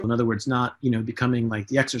In other words, not, becoming like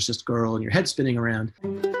the exorcist girl and your head spinning around.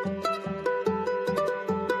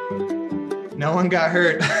 No one got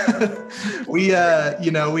hurt. We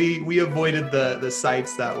avoided the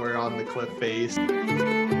sites that were on the cliff face.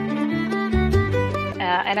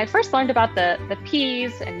 And I first learned about the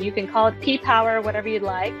P's, and you can call it P-power, whatever you'd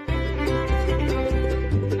like.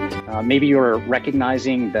 Maybe you're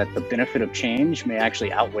recognizing that the benefit of change may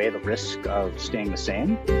actually outweigh the risk of staying the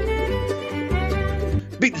same.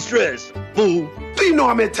 Beat the stress, fool. Do you know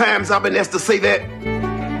how many times I've been asked to say that?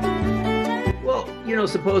 Well,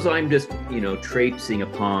 suppose I'm just, traipsing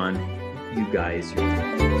upon you guys.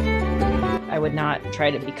 I would not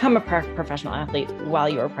try to become a professional athlete while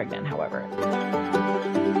you are pregnant, however.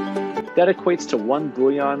 That equates to one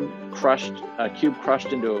bouillon cube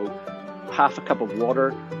crushed into half a cup of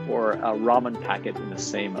water, or a ramen packet in the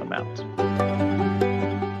same amount.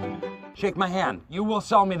 Shake my hand. You will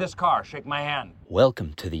sell me this car. Shake my hand.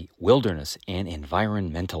 Welcome to the Wilderness and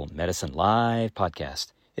Environmental Medicine Live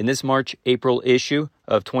podcast. In this March-April issue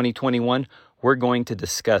of 2021, we're going to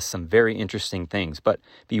discuss some very interesting things, but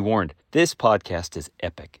be warned, this podcast is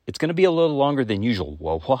epic. It's going to be a little longer than usual.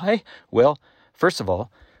 Well, why? Well, first of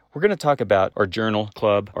all, we're going to talk about our Journal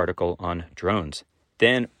Club article on drones.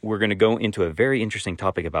 Then we're going to go into a very interesting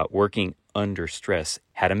topic about working under stress,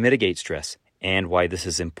 how to mitigate stress, and why this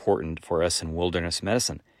is important for us in wilderness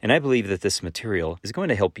medicine. And I believe that this material is going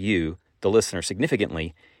to help you, the listener,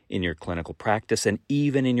 significantly in your clinical practice and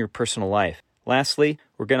even in your personal life. Lastly,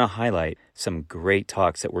 we're going to highlight some great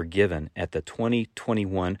talks that were given at the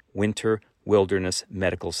 2021 Winter Wilderness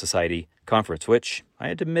Medical Society Conference, which I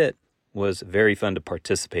had to admit was very fun to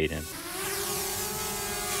participate in.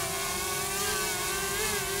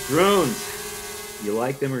 Drones. You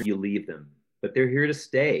like them or you leave them, but they're here to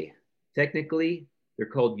stay. Technically, they're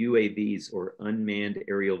called UAVs, or unmanned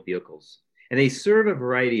aerial vehicles, and they serve a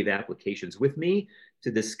variety of applications. With me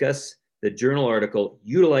to discuss the journal article,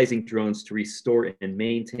 Utilizing Drones to Restore and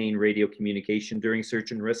Maintain Radio Communication During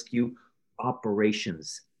Search and Rescue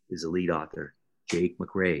Operations, is the lead author, Jake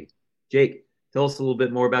McRae. Jake, tell us a little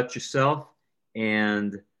bit more about yourself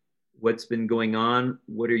and what's been going on.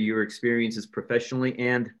 What are your experiences professionally?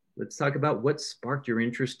 And let's talk about what sparked your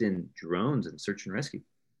interest in drones and search and rescue.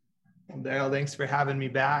 Dale, thanks for having me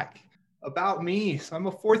back. About me, so I'm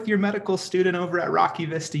a fourth-year medical student over at Rocky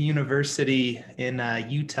Vista University in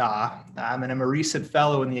Utah, and I'm a recent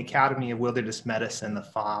fellow in the Academy of Wilderness Medicine, the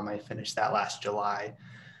FOM. I finished that last July,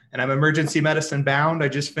 and I'm emergency medicine bound. I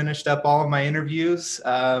just finished up all of my interviews,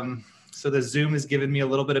 so the Zoom has given me a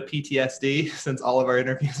little bit of PTSD since all of our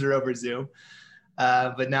interviews are over Zoom,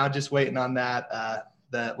 but now just waiting on that,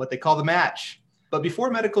 what they call the match. But before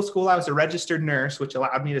medical school, I was a registered nurse, which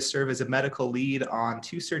allowed me to serve as a medical lead on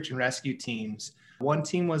 2 search and rescue teams. One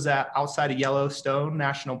team was outside of Yellowstone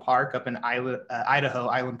National Park up in Idaho,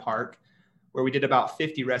 Island Park, where we did about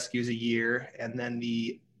 50 rescues a year. And then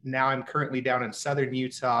now I'm currently down in southern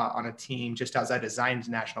Utah on a team just outside of Zions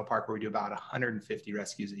National Park, where we do about 150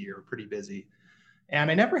 rescues a year. We're pretty busy.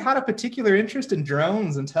 And I never had a particular interest in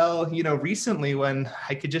drones until, recently, when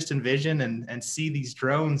I could just envision and see these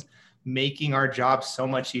drones making our job so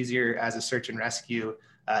much easier as a search and rescue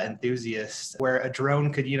enthusiast, where a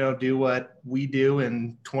drone could, do what we do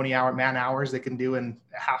in 20-hour man hours, they can do in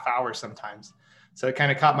a half hour sometimes. So it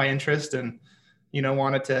kind of caught my interest and,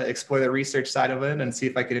 wanted to explore the research side of it and see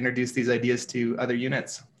if I could introduce these ideas to other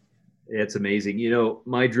units. It's amazing.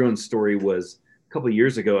 My drone story was a couple of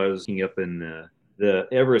years ago. I was up in the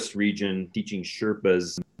Everest region teaching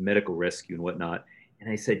Sherpas medical rescue and whatnot. And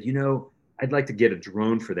I said, I'd like to get a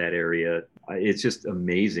drone for that area. It's just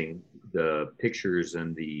amazing, the pictures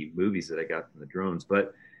and the movies that I got from the drones.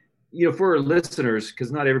 But, for our listeners,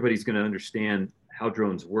 because not everybody's going to understand how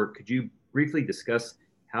drones work, could you briefly discuss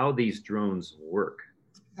how these drones work?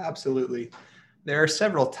 Absolutely. There are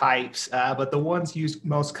several types, but the ones used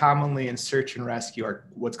most commonly in search and rescue are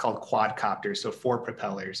what's called quadcopters, so 4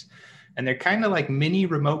 propellers. And they're kind of like mini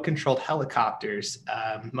remote-controlled helicopters.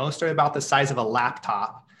 Most are about the size of a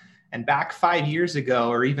laptop. And back 5 years ago,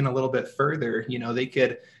 or even a little bit further, they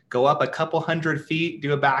could go up a couple hundred feet,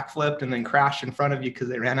 do a backflip, and then crash in front of you because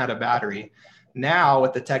they ran out of battery. Now,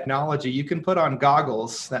 with the technology, you can put on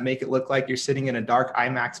goggles that make it look like you're sitting in a dark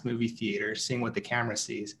IMAX movie theater, seeing what the camera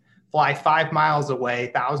sees. Fly 5 miles away,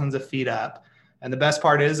 thousands of feet up. And the best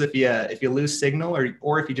part is if you lose signal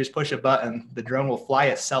or if you just push a button, the drone will fly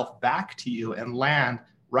itself back to you and land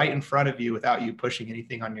right in front of you without you pushing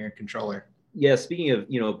anything on your controller. Yeah, speaking of,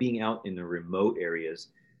 being out in the remote areas,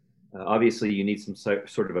 obviously you need some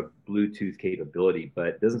sort of a Bluetooth capability, but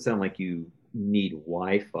it doesn't sound like you need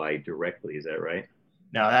Wi-Fi directly. Is that right?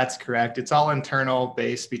 No, that's correct. It's all internal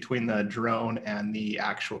based between the drone and the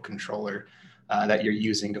actual controller that you're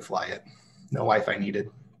using to fly it. No Wi-Fi needed.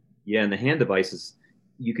 Yeah, and the hand devices,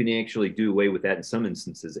 you can actually do away with that in some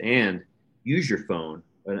instances and use your phone,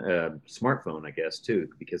 a smartphone, I guess, too,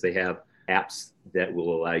 because they have apps that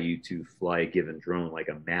will allow you to fly a given drone like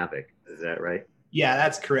a Mavic. Is that right? Yeah,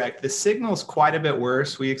 that's correct. The signal's quite a bit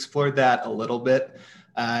worse. We explored that a little bit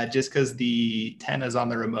just because the antennas on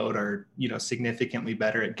the remote are, significantly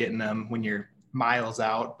better at getting them when you're miles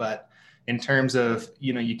out. But in terms of,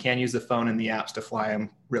 you can use the phone and the apps to fly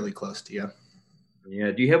them really close to you.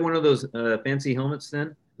 Yeah. Do you have one of those fancy helmets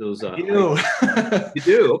then? Those. I do. You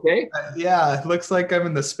do? Okay. Yeah, it looks like I'm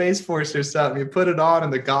in the Space Force or something. You put it on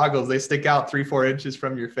and the goggles, they stick out 3-4 inches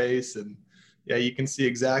from your face. And yeah, you can see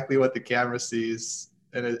exactly what the camera sees.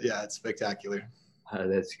 And it's spectacular.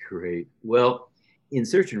 That's great. Well, in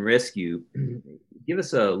search and rescue, give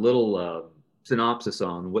us a little synopsis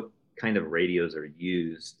on what kind of radios are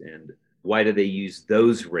used and why do they use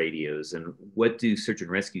those radios, and what do search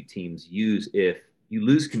and rescue teams use if you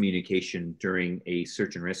lose communication during a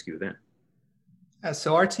search and rescue event?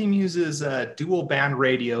 So our team uses dual band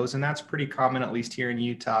radios, and that's pretty common, at least here in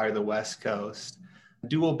Utah or the West Coast.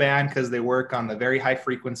 Dual band because they work on the very high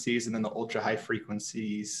frequencies and then the ultra high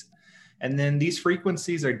frequencies. And then these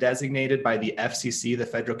frequencies are designated by the FCC, the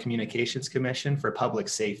Federal Communications Commission, for public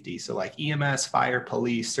safety. So like EMS, fire,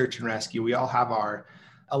 police, search and rescue, we all have our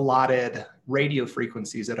allotted radio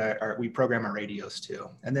frequencies that we program our radios to.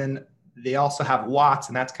 And then they also have watts,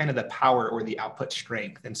 and that's kind of the power or the output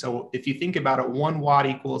strength. And so if you think about it, 1 watt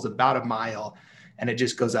equals about a mile, and it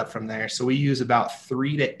just goes up from there. So we use about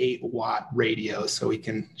 3 to 8 watt radios so we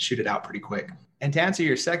can shoot it out pretty quick. And to answer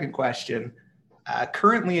your second question,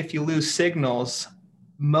 currently, if you lose signals,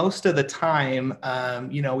 most of the time,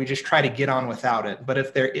 we just try to get on without it. But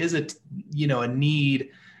if there is a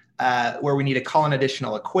need where we need to call in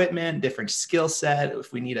additional equipment, different skill set,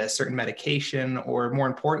 if we need a certain medication, or more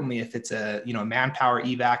importantly, if it's a manpower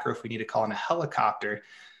evac, or if we need to call in a helicopter,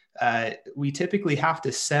 we typically have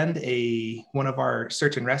to send one of our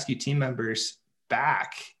search and rescue team members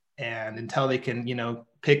back and until they can,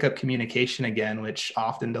 pick up communication again, which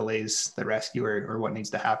often delays the rescue or what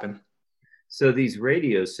needs to happen. So these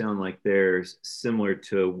radios sound like they're similar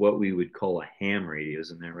to what we would call a ham radio,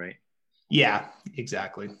 isn't that right? Yeah,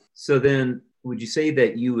 exactly. So then would you say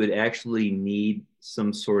that you would actually need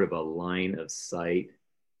some sort of a line of sight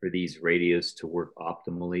for these radios to work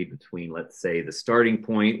optimally between, let's say, the starting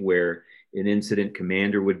point where an incident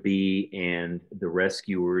commander would be and the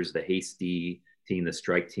rescuers, the hasty team, the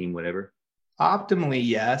strike team, whatever? Optimally,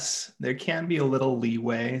 yes. There can be a little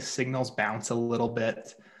leeway. Signals bounce a little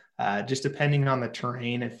bit, just depending on the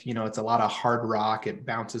terrain. If, it's a lot of hard rock, it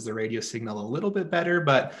bounces the radio signal a little bit better.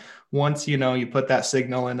 But once, you put that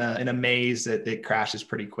signal in a maze, it crashes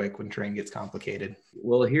pretty quick when terrain gets complicated.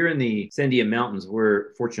 Well, here in the Sandia Mountains,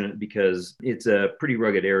 we're fortunate because it's a pretty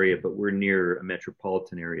rugged area, but we're near a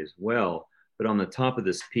metropolitan area as well. But on the top of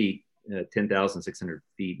this peak, 10,600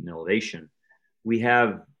 feet in elevation, we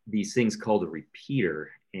have these things called a repeater.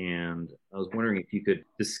 And I was wondering if you could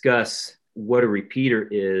discuss what a repeater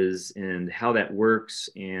is and how that works.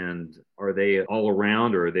 And are they all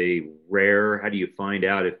around or are they rare? How do you find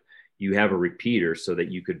out if you have a repeater so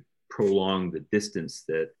that you could prolong the distance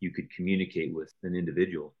that you could communicate with an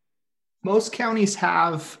individual? Most counties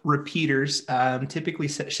have repeaters, typically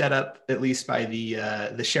set up at least by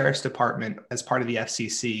the sheriff's department as part of the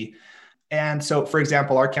FCC. And so, for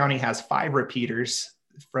example, our county has 5 repeaters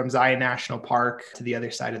from Zion National Park to the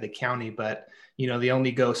other side of the county, but they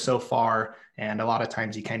only go so far, and a lot of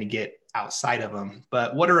times you kind of get outside of them.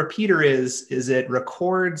 But what a repeater is it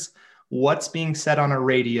records what's being said on a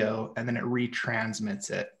radio, and then it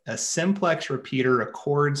retransmits it. A simplex repeater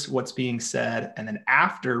records what's being said, and then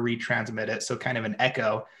after retransmit it, so kind of an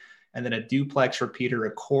echo. And then a duplex repeater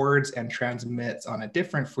records and transmits on a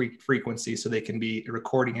different frequency, so they can be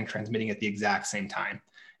recording and transmitting at the exact same time.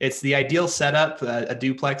 It's the ideal setup, a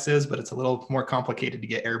duplex is, but it's a little more complicated to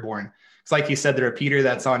get airborne. It's like you said, the repeater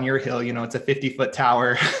that's on your hill, it's a 50-foot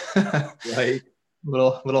tower. Right.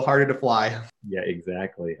 Little harder to fly. Yeah,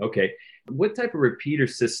 exactly. Okay. What type of repeater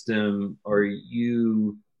system are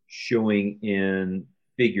you showing in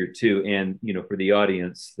Figure 2? And, for the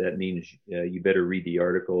audience, that means you better read the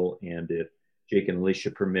article. And if Jake and Alicia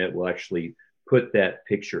permit, we'll actually put that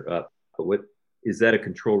picture up. But what is that, a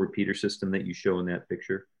control repeater system that you show in that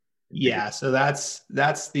picture? Yeah, so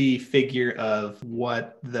that's the figure of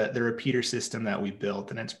what the repeater system that we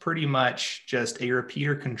built, and it's pretty much just a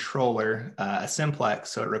repeater controller, a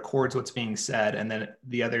simplex, so it records what's being said, and then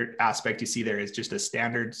the other aspect you see there is just a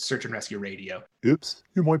standard search and rescue radio. Oops,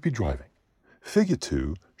 you might be driving. Figure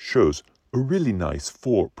 2 shows a really nice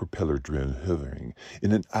four-propeller drone hovering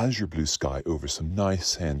in an azure blue sky over some nice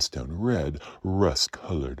sandstone, red,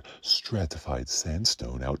 rust-colored, stratified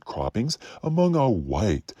sandstone outcroppings among our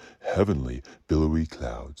white, heavenly, billowy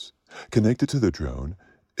clouds. Connected to the drone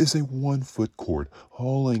is a 1-foot cord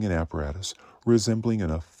hauling an apparatus resembling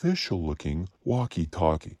an official-looking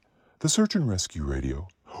walkie-talkie. The search and rescue radio,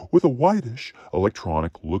 with a whitish,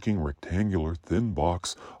 electronic-looking rectangular thin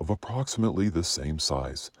box of approximately the same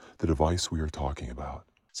size, the device we are talking about.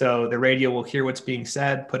 So the radio will hear what's being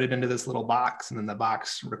said, put it into this little box, and then the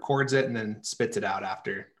box records it and then spits it out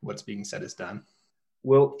after what's being said is done.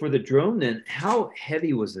 Well, for the drone then, how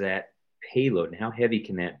heavy was that payload, and how heavy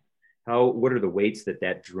can what are the weights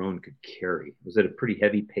that drone could carry? Was it a pretty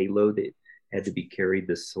heavy payload that had to be carried,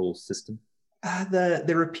 this whole system?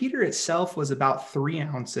 The repeater itself was about 3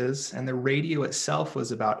 ounces, and the radio itself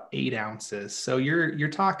was about 8 ounces. So you're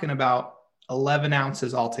talking about 11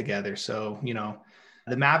 ounces altogether. So,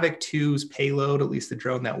 the Mavic 2's payload, at least the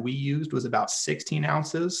drone that we used, was about 16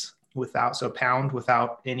 ounces pound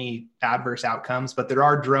without any adverse outcomes. But there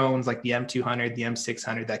are drones like the M200, the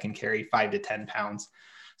M600 that can carry 5 to 10 pounds.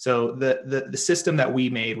 So the system that we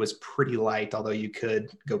made was pretty light, although you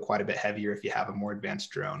could go quite a bit heavier if you have a more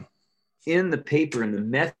advanced drone. In the paper and the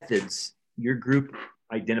methods, your group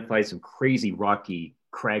identifies some crazy rocky,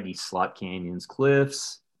 craggy slot canyons,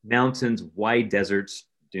 cliffs, mountains, wide deserts,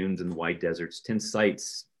 dunes and wide deserts, 10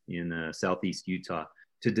 sites in southeast Utah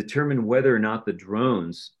to determine whether or not the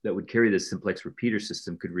drones that would carry this simplex repeater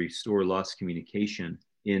system could restore lost communication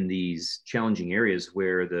in these challenging areas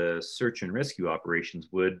where the search and rescue operations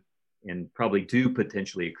would and probably do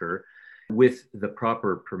potentially occur with the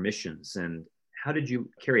proper permissions. And how did you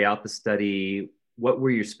carry out the study? What were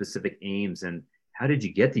your specific aims, and how did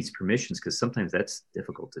you get these permissions? Because sometimes that's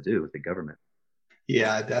difficult to do with the government.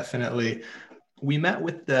 Yeah, definitely. We met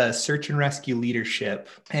with the search and rescue leadership,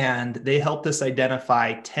 and they helped us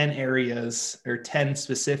identify 10 areas or 10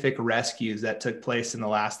 specific rescues that took place in the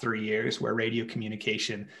last 3 years where radio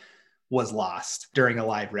communication was lost during a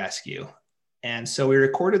live rescue. And so we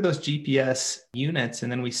recorded those GPS units,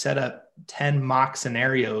 and then we set up 10 mock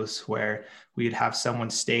scenarios where we'd have someone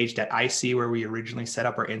staged at IC, where we originally set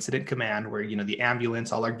up our incident command, where, the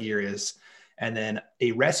ambulance, all our gear is, and then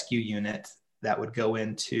a rescue unit that would go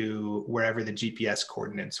into wherever the GPS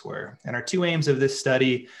coordinates were. And our 2 aims of this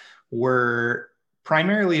study were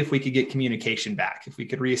primarily if we could get communication back, if we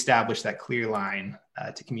could reestablish that clear line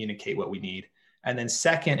to communicate what we need. And then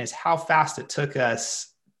second is how fast it took us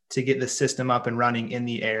to get the system up and running in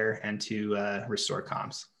the air and to restore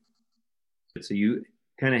comms. So you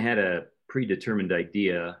kind of had a predetermined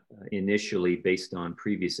idea initially based on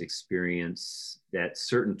previous experience that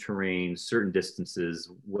certain terrains, certain distances,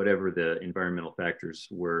 whatever the environmental factors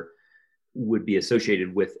were, would be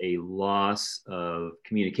associated with a loss of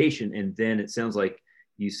communication. And then it sounds like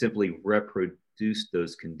you simply reproduced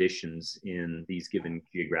those conditions in these given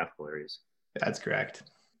geographical areas. That's correct.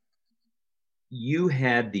 You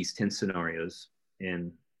had these 10 scenarios,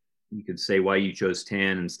 and you could say why you chose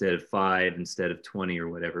 10 instead of 5, instead of 20 or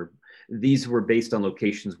whatever. These were based on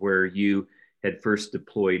locations where you had first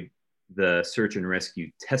deployed the search and rescue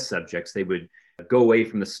test subjects. They would go away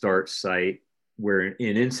from the start site where an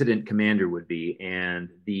incident commander would be, and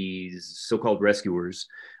these so-called rescuers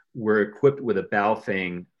were equipped with a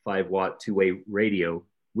Baofeng 5-watt two-way radio,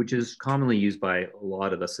 which is commonly used by a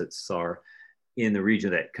lot of us at SAR in the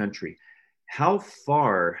region of that country. How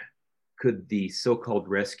far could the so-called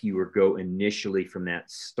rescuer go initially from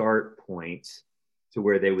that start point to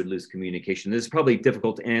where they would lose communication? This is probably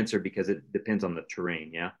difficult to answer because it depends on the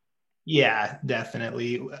terrain, yeah? Yeah,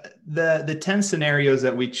 definitely. The 10 scenarios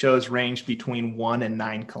that we chose ranged between 1 and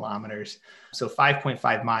 9 kilometers. So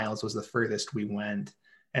 5.5 miles was the furthest we went.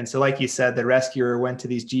 And so like you said, the rescuer went to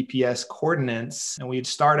these GPS coordinates, and we'd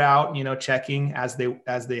start out, checking as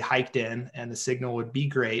they hiked in, and the signal would be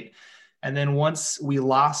great. And then once we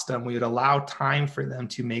lost them, we would allow time for them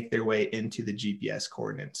to make their way into the GPS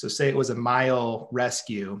coordinates. So say it was a mile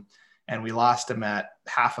rescue and we lost them at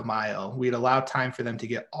half a mile, we'd allow time for them to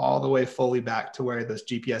get all the way fully back to where those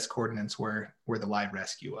GPS coordinates were, where the live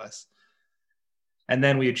rescue was. And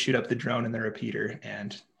then we would shoot up the drone and the repeater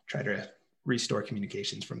and try to restore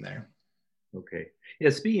communications from there. Okay.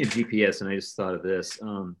 Yeah, speaking of GPS, and I just thought of this,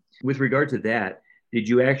 with regard to that, did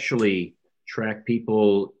you actually track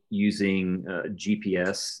people using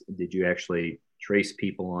GPS? Did you actually trace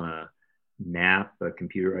people on a map, a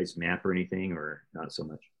computerized map or anything, or not so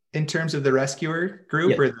much? In terms of the rescuer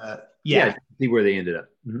group, Yeah. or the See where they ended up.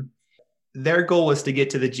 Mm-hmm. Their goal was to get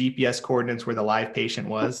to the GPS coordinates where the live patient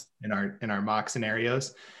was in our mock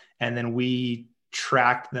scenarios, and then we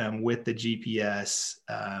tracked them with the GPS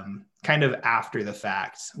kind of after the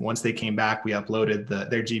fact. Once they came back, we uploaded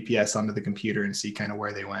their GPS onto the computer and see kind of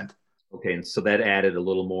where they went. Okay, and so that added a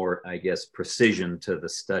little more, I guess, precision to the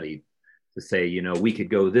study to say, you know, we could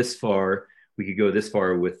go this far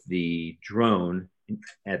with the drone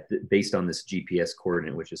based on this GPS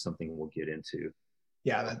coordinate, which is something we'll get into.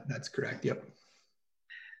 Yeah, that's correct. Yep.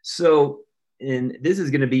 So, and this is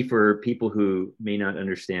going to be for people who may not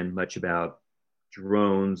understand much about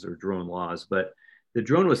drones or drone laws, but the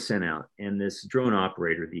drone was sent out, and this drone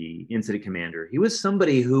operator, the incident commander, he was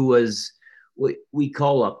somebody who was what we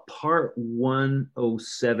call a Part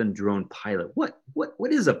 107 drone pilot. What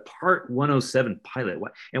is a Part 107 pilot?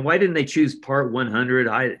 And why didn't they choose Part 100?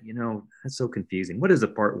 That's so confusing. What is a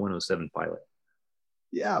Part 107 pilot?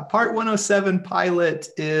 Yeah, Part 107 pilot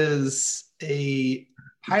is a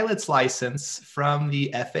pilot's license from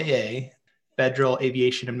the FAA, Federal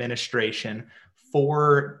Aviation Administration,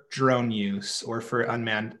 for drone use or for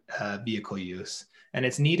unmanned vehicle use. And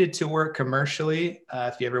it's needed to work commercially.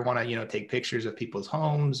 If you ever want to, take pictures of people's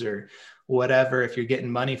homes or whatever, if you're getting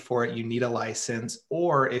money for it, you need a license,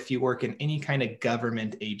 or if you work in any kind of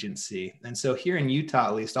government agency. And so here in Utah,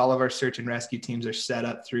 at least, all of our search and rescue teams are set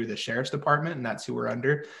up through the sheriff's department, and that's who we're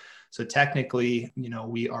under. So technically,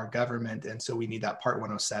 we are government, and so we need that Part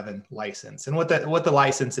 107 license. And what the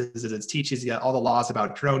license is it teaches you all the laws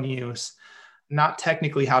about drone use, not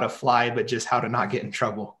technically how to fly, but just how to not get in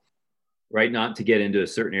trouble. Right, not to get into a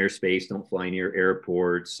certain airspace, don't fly near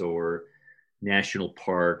airports or national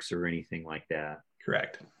parks or anything like that.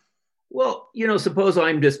 Correct. Well, suppose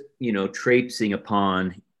I'm just, traipsing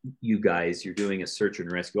upon you guys. You're doing a search and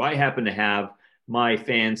rescue. I happen to have my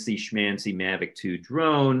fancy schmancy Mavic 2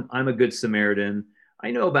 drone. I'm a good Samaritan.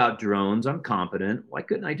 I know about drones. I'm competent. Why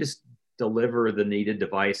couldn't I just deliver the needed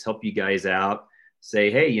device, help you guys out, say,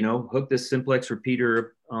 hey, hook this simplex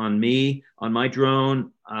repeater on my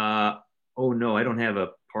drone. Oh no, I don't have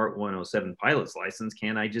a Part 107 pilot's license.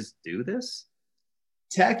 Can I just do this?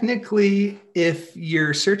 Technically, if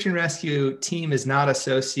your search and rescue team is not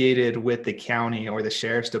associated with the county or the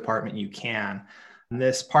sheriff's department, you can.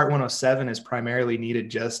 This Part 107 is primarily needed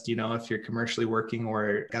just, if you're commercially working or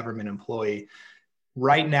a government employee.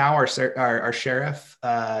 Right now, our sheriff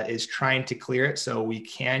is trying to clear it, so we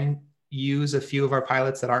can use a few of our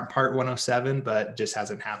pilots that aren't Part 107, but just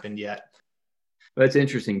hasn't happened yet. That's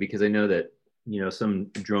interesting because I know that, some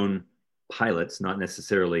drone pilots, not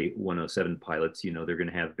necessarily 107 pilots, they're going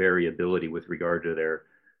to have variability with regard to their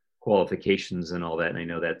qualifications and all that. And I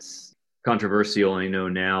know that's controversial. I know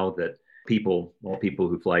now that all people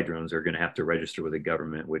who fly drones are going to have to register with the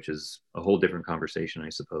government, which is a whole different conversation, I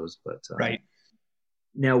suppose. But right.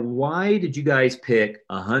 Now, why did you guys pick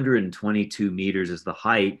 122 meters as the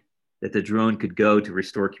height that the drone could go to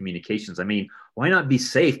restore communications? I mean, why not be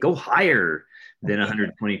safe? Go higher than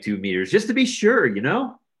 122 meters, just to be sure,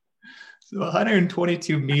 So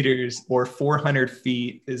 122 meters or 400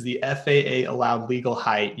 feet is the FAA allowed legal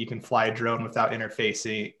height. You can fly a drone without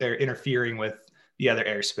interfering with the other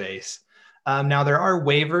airspace. Now, there are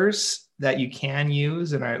waivers that you can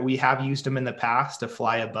use, and we have used them in the past to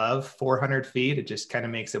fly above 400 feet. It just kind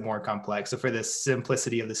of makes it more complex. So for the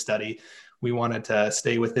simplicity of the study, we wanted to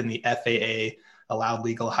stay within the FAA allowed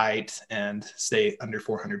legal height and stay under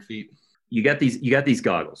 400 feet. You got these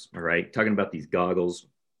goggles, all right? Talking about these goggles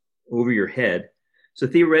over your head. So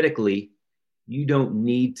theoretically, you don't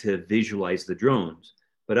need to visualize the drones,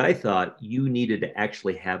 but I thought you needed to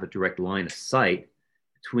actually have a direct line of sight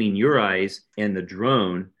between your eyes and the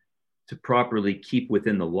drone to properly keep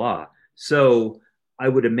within the law. So I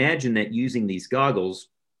would imagine that using these goggles,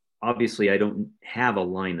 obviously I don't have a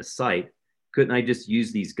line of sight. Couldn't I just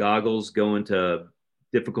use these goggles, go into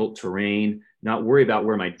difficult terrain, not worry about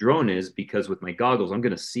where my drone is, because with my goggles, I'm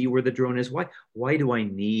going to see where the drone is? Why do I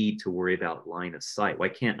need to worry about line of sight? Why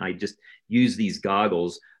can't I just use these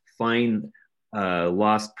goggles, find a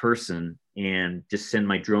lost person, and just send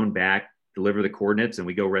my drone back, deliver the coordinates, and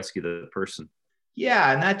we go rescue the person?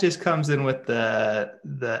 Yeah, and that just comes in with the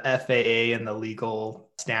FAA and the legal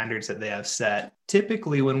standards that they have set.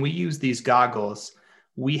 Typically, when we use these goggles,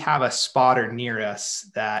 we have a spotter near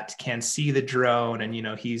us that can see the drone, and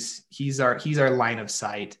he's our line of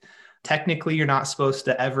sight. Technically, you're not supposed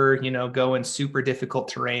to ever go in super difficult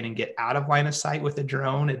terrain and get out of line of sight with a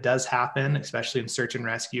drone. It does happen, especially in search and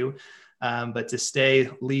rescue. But to stay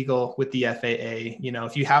legal with the FAA,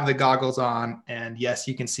 if you have the goggles on, and yes,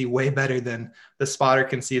 you can see way better than the spotter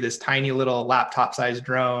can see this tiny little laptop-sized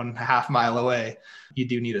drone a half mile away, you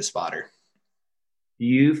do need a spotter. Do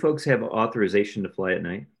you folks have authorization to fly at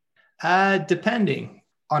night? Depending.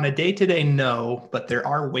 On a day-to-day, no, but there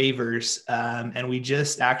are waivers, and we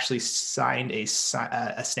just actually signed a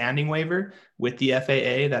standing waiver with the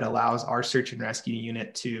FAA that allows our search and rescue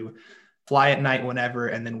unit to fly at night whenever,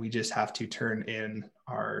 and then we just have to turn in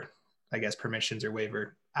our, permissions or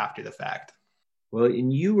waiver after the fact. Well,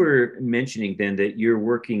 and you were mentioning then that you're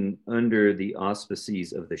working under the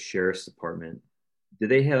auspices of the Sheriff's Department. Do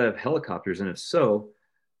they have helicopters? And if so,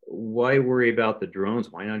 why worry about the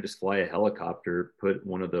drones? Why not just fly a helicopter, put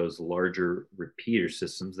one of those larger repeater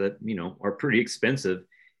systems that, are pretty expensive,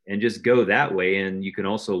 and just go that way? And you can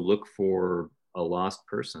also look for a lost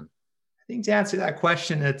person. I think to answer that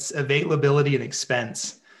question, it's availability and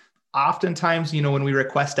expense. Oftentimes, when we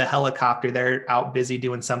request a helicopter, they're out busy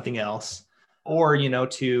doing something else. Or,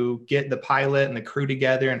 to get the pilot and the crew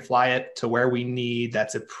together and fly it to where we need,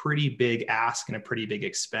 that's a pretty big ask and a pretty big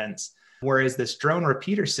expense. Whereas this drone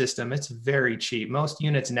repeater system, it's very cheap. Most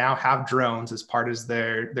units now have drones as part of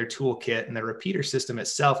their toolkit, and the repeater system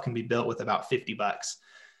itself can be built with about $50.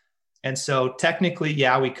 And so technically,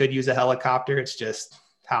 yeah, we could use a helicopter. It's just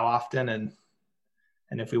how often and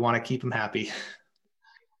if we want to keep them happy.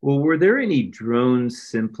 Well, were there any drone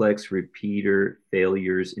simplex repeater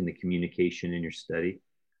failures in the communication in your study?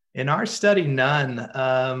 In our study, none.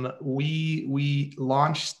 We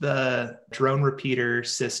launched the drone repeater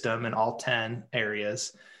system in all 10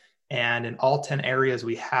 areas. And in all 10 areas,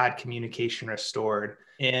 we had communication restored.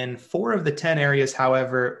 In 4 of the 10 areas,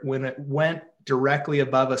 however, when it went directly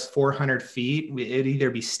above us 400 feet, it'd either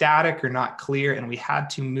be static or not clear. And we had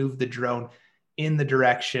to move the drone in the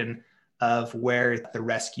direction of where the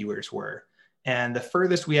rescuers were. And the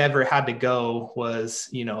furthest we ever had to go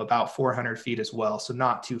was, about 400 feet as well. So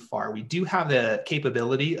not too far. We do have the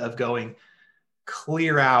capability of going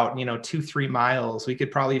clear out, 2-3 miles. We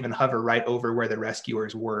could probably even hover right over where the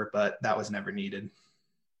rescuers were, but that was never needed.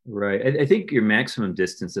 Right. I think your maximum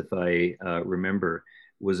distance, if I remember,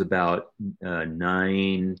 was about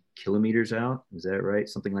 9 kilometers out. Is that right?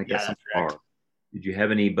 Something like that. Yeah, that's correct. Did you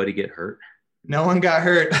have anybody get hurt? No one got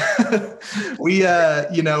hurt. We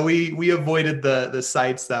avoided the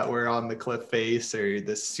sites that were on the cliff face or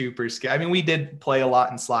the super scary. I mean, we did play a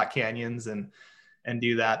lot in slot canyons and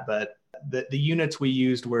do that, but the units we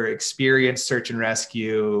used were experienced search and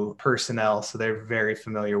rescue personnel, so they're very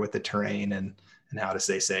familiar with the terrain and how to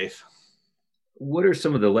stay safe. What are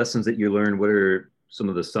some of the lessons that you learned? What are some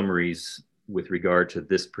of the summaries with regard to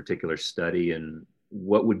this particular study, and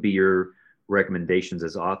what would be your recommendations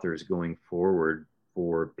as authors going forward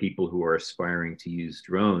for people who are aspiring to use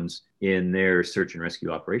drones in their search and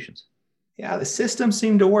rescue operations? Yeah, the system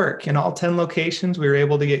seemed to work. In all 10 locations, we were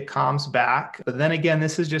able to get comms back. But then again,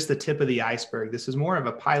 this is just the tip of the iceberg. This is more of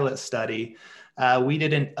a pilot study. We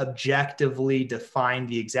didn't objectively define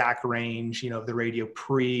the exact range, of the radio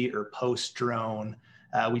pre or post drone.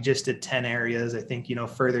 We just did 10 areas. I think,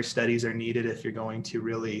 further studies are needed if you're going to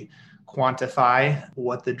really quantify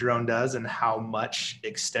what the drone does and how much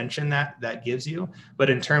extension that gives you. But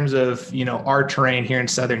in terms of, our terrain here in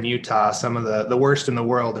southern Utah, some of the worst in the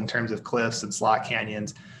world in terms of cliffs and slot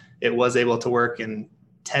canyons, it was able to work in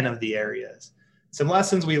 10 of the areas. Some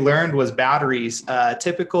lessons we learned was batteries.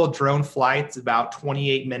 Typical drone flight's about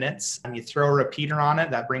 28 minutes. And you throw a repeater on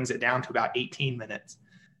it, that brings it down to about 18 minutes.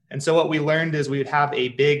 And so what we learned is we would have a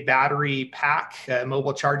big battery pack, a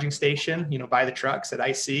mobile charging station, by the trucks at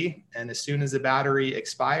IC. And as soon as the battery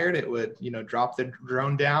expired, it would, drop the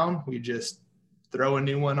drone down. We just throw a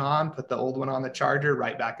new one on, put the old one on the charger,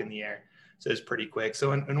 right back in the air. So it's pretty quick.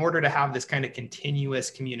 So in order to have this kind of continuous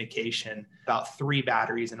communication, about 3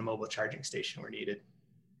 batteries and a mobile charging station were needed.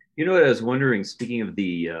 I was wondering, speaking of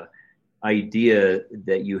the idea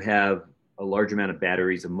that you have a large amount of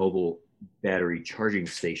batteries, a mobile battery charging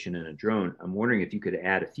station in a drone, I'm wondering if you could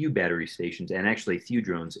add a few battery stations and actually a few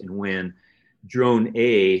drones. And when drone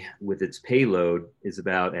A with its payload is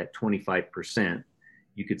about at 25%,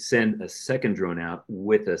 you could send a second drone out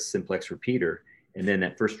with a simplex repeater, and then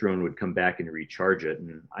that first drone would come back and recharge it.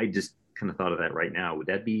 And I just kind of thought of that right now. Would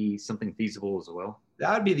that be something feasible as well?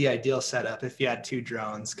 That would be the ideal setup if you had 2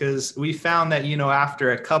 drones, because we found that,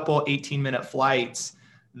 after a couple 18-minute flights,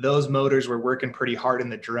 those motors were working pretty hard in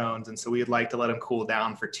the drones. And so we'd like to let them cool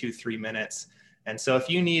down for 2-3 minutes. And so if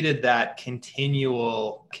you needed that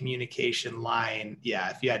continual communication line,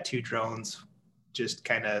 if you had 2 drones, just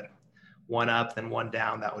kind of one up, then one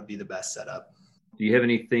down, that would be the best setup. Do you have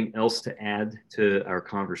anything else to add to our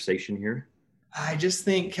conversation here? I just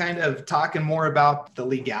think kind of talking more about the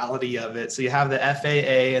legality of it. So you have the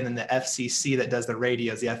FAA and then the FCC that does the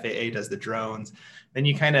radios, the FAA does the drones. Then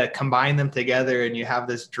you kind of combine them together and you have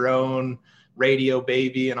this drone radio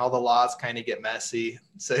baby, and all the laws kind of get messy.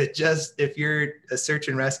 So if you're a search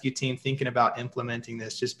and rescue team thinking about implementing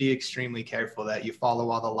this, just be extremely careful that you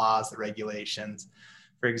follow all the laws, the regulations.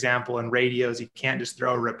 For example, in radios, you can't just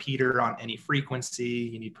throw a repeater on any frequency.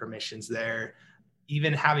 You need permissions there.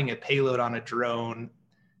 Even having a payload on a drone,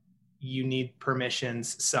 you need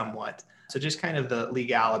permissions somewhat. So just kind of the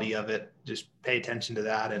legality of it, just pay attention to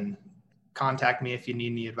that and contact me if you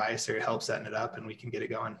need any advice or help setting it up, and we can get it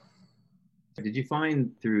going. Did you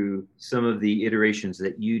find through some of the iterations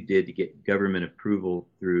that you did to get government approval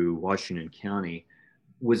through Washington County,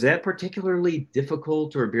 was that particularly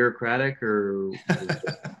difficult or bureaucratic, or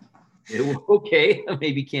okay,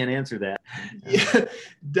 maybe can't answer that. Yeah,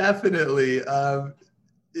 definitely.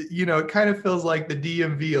 It kind of feels like the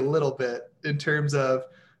DMV a little bit in terms of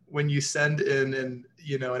when you send in an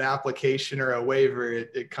application or a waiver,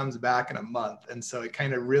 it comes back in a month. And so it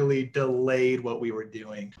kind of really delayed what we were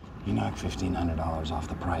doing. You knock $1,500 off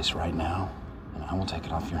the price right now, and I will take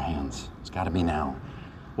it off your hands. It's got to be now.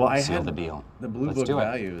 Well, I seal had the deal. The blue Let's book do it.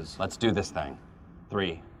 values. Let's do this thing.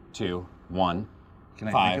 3, 2, 1. Can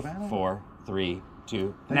I 5, think about it? 4, 3,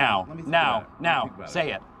 2. Let Now, me think now, about it. now. Let me think about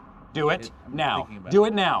Say it. Do it I'm now. thinking about Do it.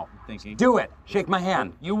 it now. Thinking. Do it. Shake my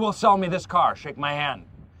hand. You will sell me this car. Shake my hand.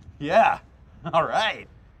 Yeah. All right.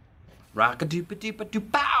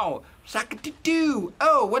 Rock-a-doop-a-doop-a-doop-pow! Sock-a-doo-doo!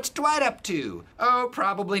 Oh, what's Dwight up to? Oh,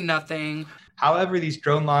 probably nothing. However, these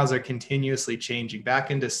drone laws are continuously changing.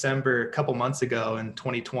 Back in December, a couple months ago in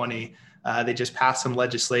 2020, they just passed some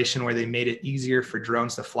legislation where they made it easier for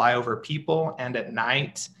drones to fly over people and at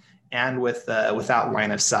night and without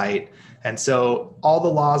line of sight. And so all the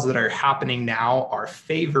laws that are happening now are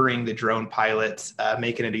favoring the drone pilots,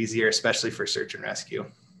 making it easier, especially for search and rescue.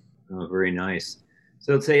 Oh, very nice.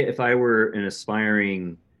 So let's say if I were an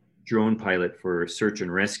aspiring drone pilot for a search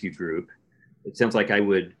and rescue group, it sounds like I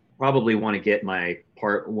would probably want to get my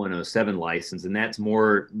Part 107 license. And that's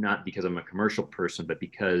more not because I'm a commercial person, but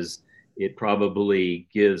because it probably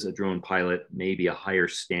gives a drone pilot maybe a higher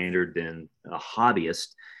standard than a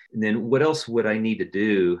hobbyist. And then what else would I need to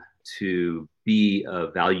do to be a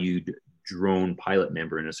valued drone pilot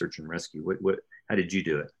member in a search and rescue? How did you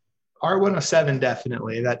do it? R107,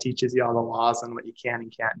 definitely. That teaches you all the laws on what you can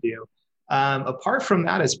and can't do. Apart from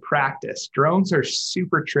that is practice. Drones are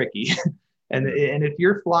super tricky. and if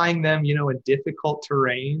you're flying them, in difficult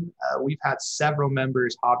terrain, we've had several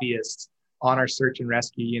members, hobbyists, on our search and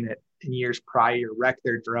rescue unit in years prior wreck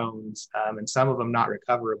their drones, and some of them not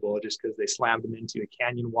recoverable just because they slammed them into a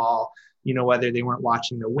canyon wall, whether they weren't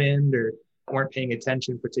watching the wind or weren't paying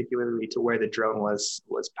attention particularly to where the drone was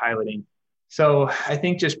piloting. So I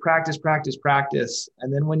think just practice.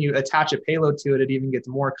 And then when you attach a payload to it, it even gets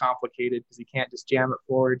more complicated because you can't just jam it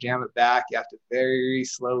forward, jam it back. You have to very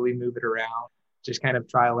slowly move it around, just kind of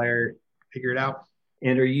trial, error, figure it out.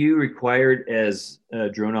 And are you required as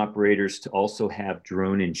drone operators to also have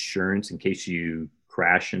drone insurance in case you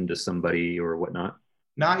crash into somebody or whatnot?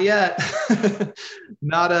 Not yet.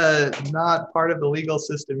 Not part of the legal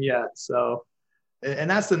system yet. So, and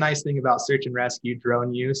that's the nice thing about search and rescue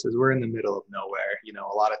drone use is we're in the middle of nowhere.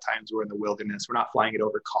 A lot of times we're in the wilderness. We're not flying it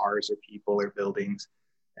over cars or people or buildings.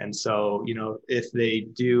 And so, if they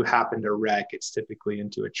do happen to wreck, it's typically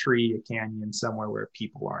into a tree, a canyon, somewhere where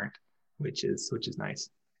people aren't, which is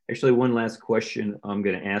nice. Actually, one last question I'm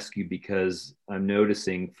going to ask you because I'm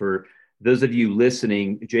noticing for those of you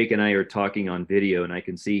listening, Jake and I are talking on video and I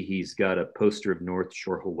can see he's got a poster of North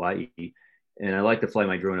Shore, Hawaii. And I like to fly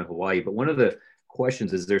my drone in Hawaii, but one of the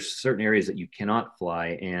questions is there's certain areas that you cannot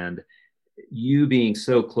fly, and you being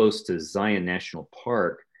so close to Zion National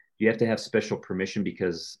Park, you have to have special permission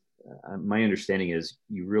because my understanding is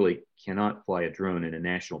you really cannot fly a drone in a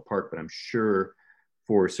national park, but I'm sure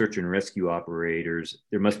for search and rescue operators,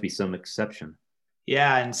 there must be some exception.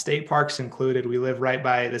 Yeah, and state parks included. We live right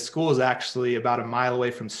by, the school is actually about a mile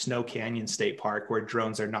away from Snow Canyon State Park where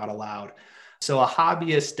drones are not allowed. So a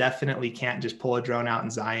hobbyist definitely can't just pull a drone out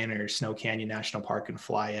in Zion or Snow Canyon National Park and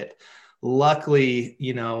fly it. Luckily,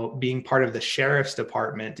 being part of the sheriff's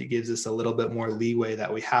department, it gives us a little bit more leeway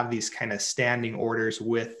that we have these kind of standing orders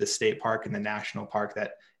with the state park and the national park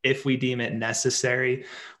that if we deem it necessary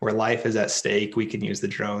or life is at stake, we can use the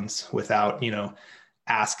drones without,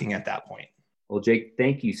 asking at that point. Well, Jake,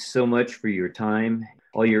 thank you so much for your time,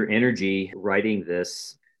 all your energy writing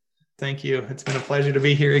this. Thank you. It's been a pleasure to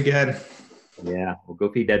be here again. Yeah, we'll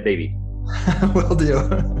go feed that baby. Will do.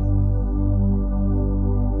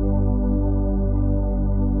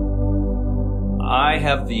 I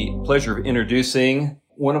have the pleasure of introducing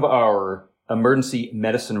one of our emergency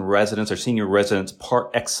medicine residents, our senior residents par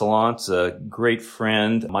excellence, a great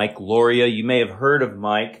friend, Mike Loria. You may have heard of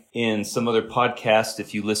Mike in some other podcasts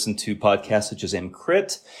if you listen to podcasts such as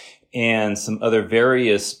MCrit and some other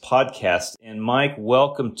various podcasts. And Mike,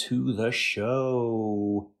 welcome to the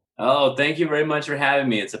show. Oh, thank you very much for having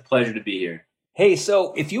me. It's a pleasure to be here. Hey,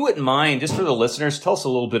 so if you wouldn't mind, just for the listeners, tell us a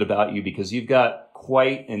little bit about you, because you've got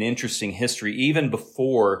quite an interesting history, even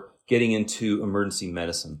before getting into emergency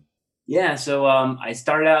medicine. Yeah, so I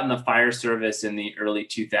started out in the fire service in the early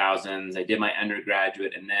 2000s. I did my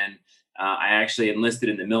undergraduate, and then I actually enlisted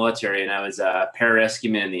in the military, and I was a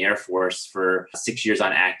pararescueman in the Air Force for 6 years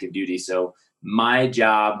on active duty. So my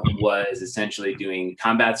job was essentially doing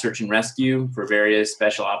combat search and rescue for various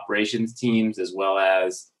special operations teams, as well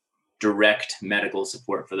as direct medical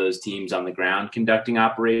support for those teams on the ground conducting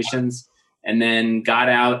operations. And then got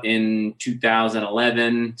out in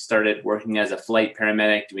 2011, started working as a flight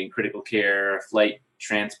paramedic, doing critical care, flight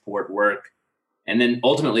transport work, and then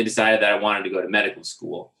ultimately decided that I wanted to go to medical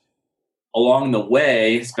school. Along the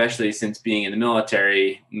way, especially since being in the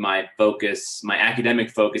military, my academic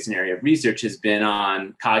focus and area of research has been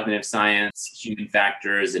on cognitive science, human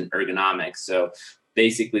factors, and ergonomics. So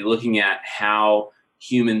basically looking at how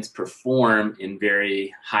humans perform in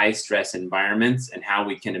very high stress environments and how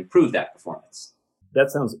we can improve that performance. That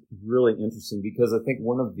sounds really interesting, because I think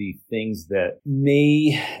one of the things that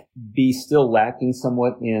may be still lacking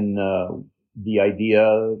somewhat in the idea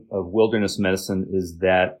of wilderness medicine is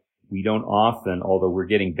that we don't often, although we're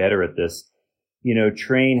getting better at this,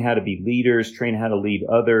 train how to be leaders, train how to lead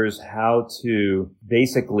others, how to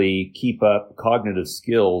basically keep up cognitive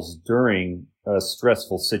skills during a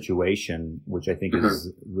stressful situation, which I think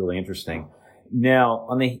is really interesting. Now,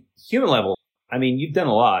 on the human level, I mean, you've done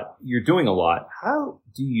a lot. You're doing a lot. How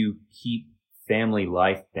do you keep family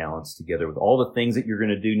life balance together with all the things that you're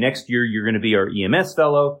going to do? Next year, you're going to be our EMS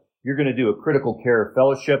fellow. You're going to do a critical care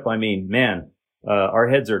fellowship. I mean, man, our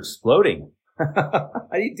heads are exploding. How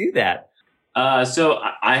do you do that? So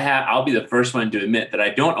I'll be the first one to admit that I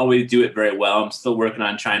don't always do it very well. I'm still working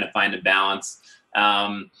on trying to find a balance.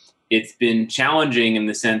 It's been challenging in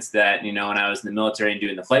the sense that, when I was in the military and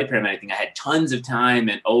doing the flight paramedic thing, I had tons of time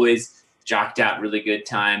and always jocked out really good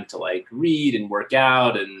time to read and work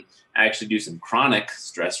out and actually do some chronic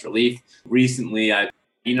stress relief. Recently, I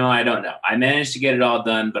don't know. I managed to get it all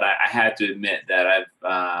done, but I had to admit that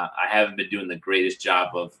I haven't been doing the greatest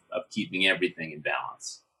job of keeping everything in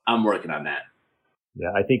balance. I'm working on that.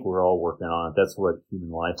 Yeah, I think we're all working on it. That's what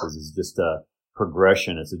human life is just a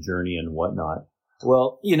progression. It's a journey and whatnot.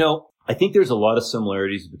 Well, I think there's a lot of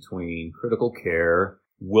similarities between critical care,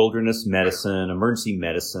 wilderness medicine, emergency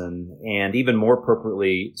medicine, and even more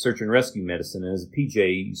appropriately, search and rescue medicine. And as a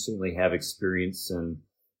PJ, you certainly have experience in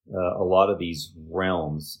a lot of these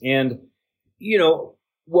realms. And,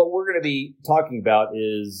 what we're going to be talking about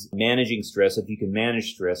is managing stress. If you can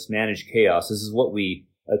manage stress, manage chaos. This is what we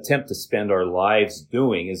attempt to spend our lives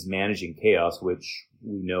doing, is managing chaos, which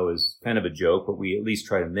we know is kind of a joke, but we at least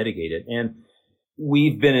try to mitigate it. And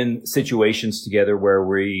we've been in situations together where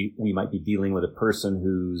we might be dealing with a person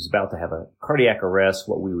who's about to have a cardiac arrest,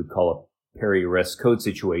 what we would call a peri-arrest code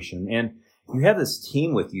situation. And you have this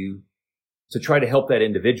team with you to try to help that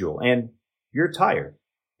individual, and you're tired.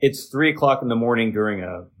 It's 3:00 in the morning during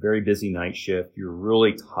a very busy night shift. You're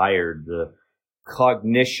really tired. The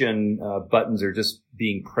cognition buttons are just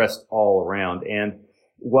being pressed all around. And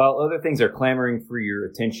while other things are clamoring for your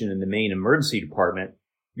attention in the main emergency department,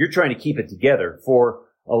 you're trying to keep it together. For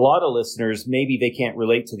a lot of listeners, maybe they can't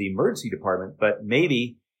relate to the emergency department, but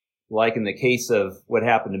maybe, like in the case of what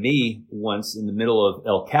happened to me once in the middle of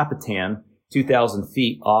El Capitan, 2,000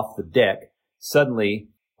 feet off the deck, suddenly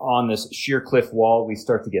on this sheer cliff wall, we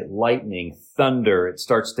start to get lightning, thunder, it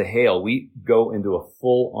starts to hail. We go into a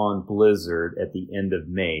full-on blizzard at the end of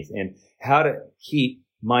May. And how to keep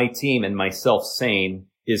my team and myself sane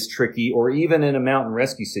is tricky. Or even in a mountain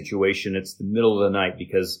rescue situation, it's the middle of the night,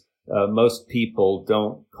 because most people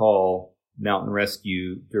don't call mountain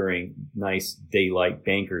rescue during nice daylight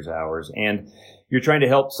bankers hours. And you're trying to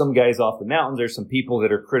help some guys off the mountains. There's some people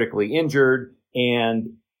that are critically injured,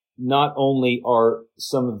 and not only are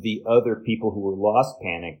some of the other people who were lost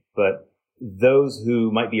panicked, but those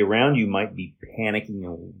who might be around you might be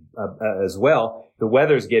panicking as well. The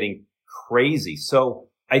weather's getting crazy. So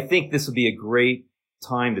I think this would be a great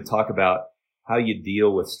time to talk about how you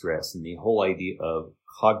deal with stress and the whole idea of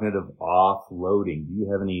cognitive offloading. Do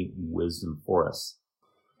you have any wisdom for us?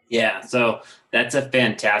 Yeah, so that's a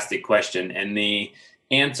fantastic question. And the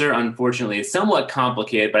answer, unfortunately, is somewhat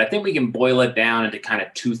complicated, but I think we can boil it down into kind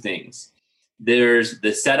of two things. there's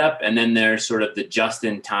the setup, and then there's sort of the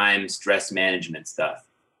just-in-time stress management stuff.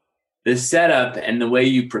 The setup and the way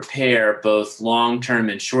you prepare both long-term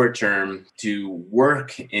and short-term to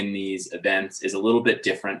work in these events is a little bit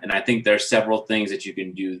different. And I think there are several things that you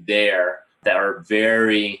can do there that are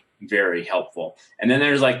very, very helpful. And then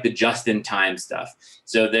there's like the just-in-time stuff.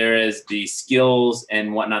 So there is the skills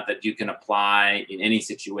and whatnot that you can apply in any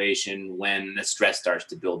situation when the stress starts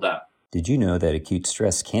to build up. Did you know that acute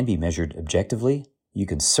stress can be measured objectively? You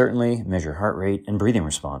can certainly measure heart rate and breathing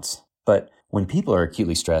response. But when people are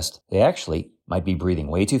acutely stressed, they actually might be breathing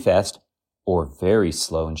way too fast or very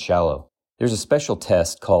slow and shallow. There's a special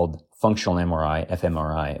test called functional MRI,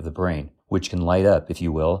 fMRI, of the brain, which can light up, if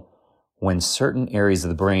you will, when certain areas of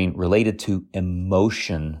the brain related to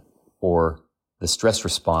emotion or the stress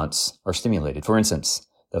response are stimulated. For instance,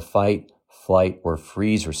 the fight, flight, or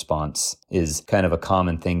freeze response is kind of a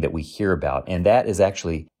common thing that we hear about. And that is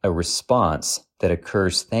actually a response that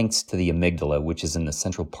occurs thanks to the amygdala, which is in the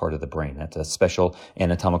central part of the brain. That's a special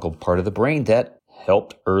anatomical part of the brain that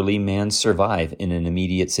helped early man survive in an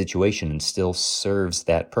immediate situation and still serves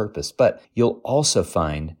that purpose. But you'll also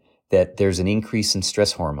find that there's an increase in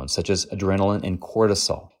stress hormones such as adrenaline and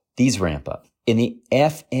cortisol. These ramp up. In the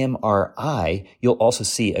fMRI, you'll also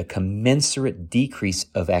see a commensurate decrease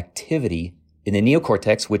of activity in the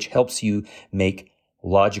neocortex, which helps you make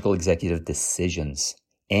logical executive decisions.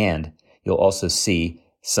 And you'll also see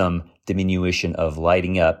some diminution of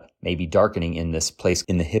lighting up, maybe darkening in this place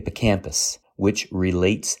in the hippocampus, which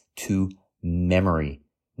relates to memory,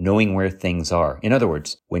 knowing where things are. In other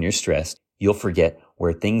words, when you're stressed, you'll forget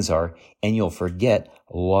where things are, and you'll forget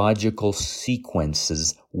logical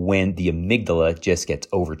sequences when the amygdala just gets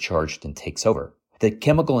overcharged and takes over. The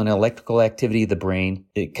chemical and electrical activity of the brain,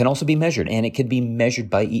 it can also be measured, and it can be measured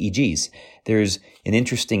by EEGs. There's an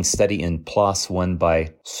interesting study in PLOS One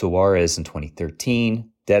by Suarez in 2013,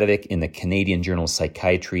 Dedovic in the Canadian Journal of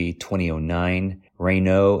Psychiatry 2009,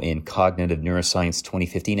 Raynaud in Cognitive Neuroscience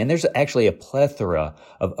 2015, and there's actually a plethora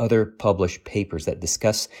of other published papers that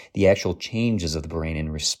discuss the actual changes of the brain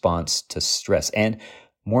in response to stress, and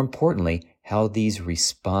more importantly, how these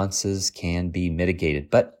responses can be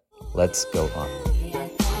mitigated. But let's go on.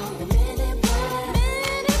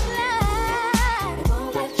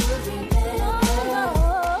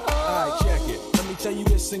 Alright, check it. Let me tell you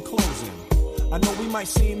this in closing. I know we might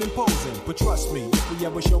seem imposing, but trust me, if we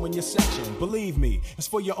ever show in your section, believe me, it's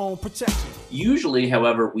for your own protection. Usually,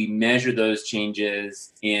 however, we measure those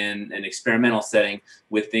changes in an experimental setting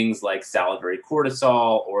with things like salivary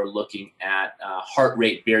cortisol or looking at heart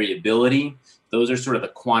rate variability. Those are sort of the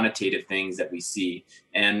quantitative things that we see.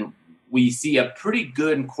 And we see a pretty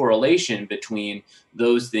good correlation between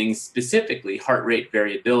those things, specifically heart rate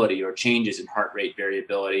variability or changes in heart rate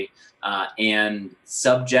variability and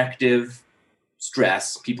subjective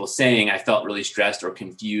stress, people saying I felt really stressed or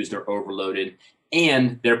confused or overloaded,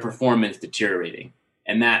 and their performance deteriorating.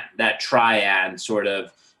 And that triad sort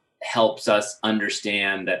of helps us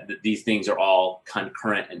understand that these things are all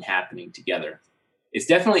concurrent and happening together. It's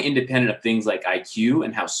definitely independent of things like IQ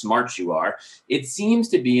and how smart you are. It seems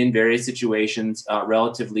to be in various situations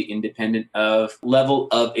relatively independent of level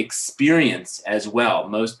of experience as well.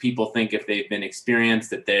 Most people think if they've been experienced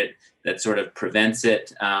that sort of prevents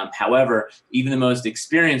it. However, even the most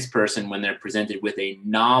experienced person, when they're presented with a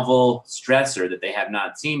novel stressor that they have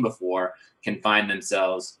not seen before, can find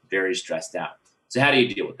themselves very stressed out. So how do you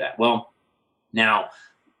deal with that? Well, now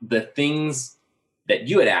the things that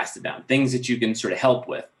you had asked about, things that you can sort of help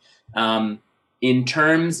with. In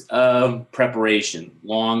terms of preparation,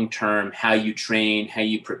 long-term, how you train, how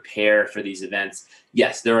you prepare for these events,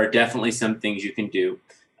 yes, there are definitely some things you can do.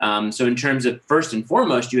 So in terms of, first and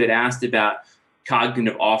foremost, you had asked about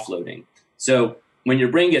cognitive offloading. So when your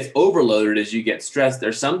brain gets overloaded as you get stressed,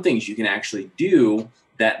 there's some things you can actually do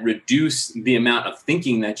that reduce the amount of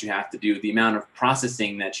thinking that you have to do, the amount of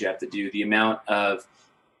processing that you have to do, the amount of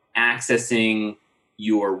accessing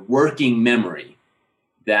your working memory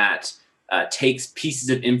that takes pieces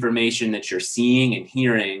of information that you're seeing and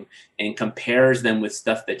hearing and compares them with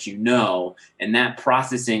stuff that you know. And that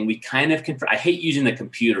processing, we kind of I hate using the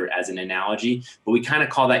computer as an analogy, but we kind of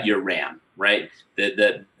call that your RAM, right?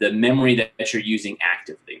 The memory that you're using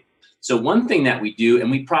actively. So one thing that we do, and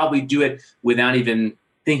we probably do it without even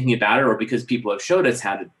thinking about it or because people have showed us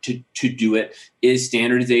how to do it, is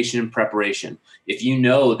standardization and preparation. If you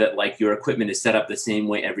know that like your equipment is set up the same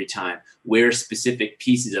way every time, where specific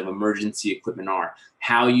pieces of emergency equipment are,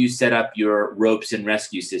 how you set up your ropes and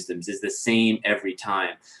rescue systems is the same every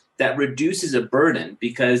time, that reduces a burden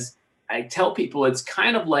because I tell people it's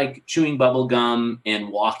kind of like chewing bubble gum and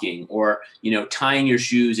walking, or, tying your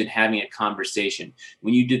shoes and having a conversation.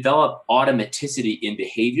 When you develop automaticity in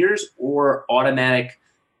behaviors or automatic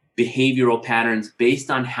behavioral patterns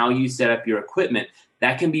based on how you set up your equipment,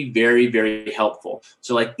 that can be very, very helpful.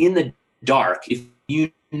 So like in the dark, if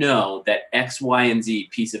you know that X, Y, and Z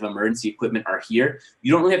piece of emergency equipment are here,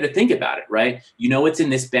 you don't really have to think about it, right? You know it's in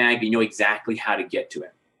this bag, you know exactly how to get to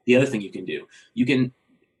it. The other thing you can do, you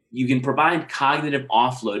can provide cognitive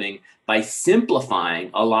offloading by simplifying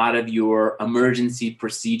a lot of your emergency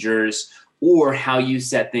procedures or how you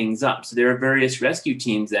set things up. So there are various rescue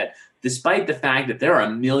teams that, despite the fact that there are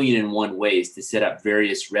 1,000,001 ways to set up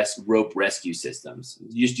various rope rescue systems,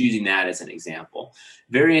 just using that as an example,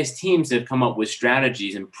 various teams have come up with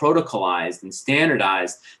strategies and protocolized and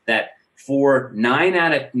standardized that for 9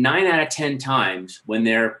 out of 10 times when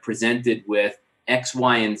they're presented with X,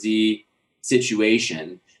 Y, and Z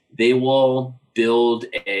situation, they will build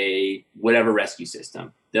a whatever rescue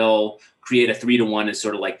system. They'll create a 3-to-1 as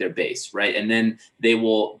sort of like their base, right? And then they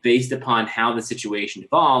will, based upon how the situation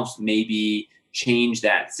evolves, maybe change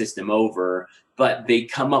that system over, but they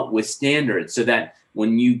come up with standards so that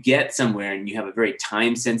when you get somewhere and you have a very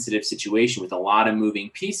time-sensitive situation with a lot of moving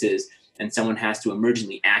pieces, and someone has to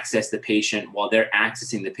emergently access the patient, while they're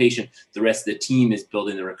accessing the patient, the rest of the team is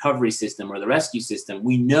building the recovery system or the rescue system.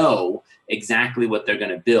 We know exactly what they're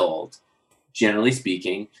going to build, generally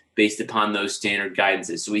speaking, based upon those standard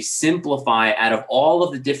guidances. So we simplify, out of all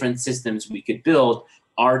of the different systems we could build,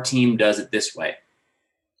 our team does it this way.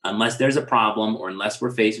 Unless there's a problem or unless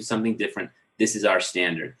we're faced with something different, this is our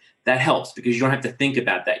standard. That helps because you don't have to think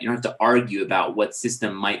about that. You don't have to argue about what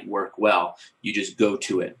system might work well. You just go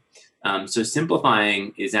to it. So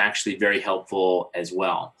simplifying is actually very helpful as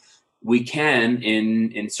well. We can,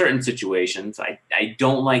 in certain situations, I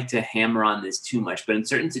don't like to hammer on this too much, but in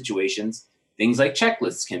certain situations, things like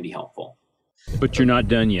checklists can be helpful. But you're not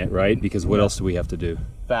done yet, right? Because what else do we have to do?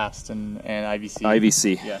 FAST and IVC.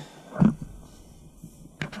 IVC. Yeah.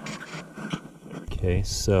 Okay,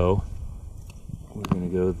 so we're going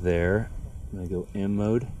to go there. I'm going to go M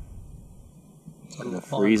mode. I'm going to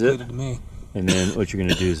freeze it. And then what you're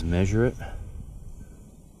going to do is measure it.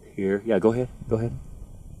 Here. Yeah, go ahead. Go ahead.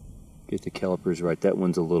 Get the calipers right. That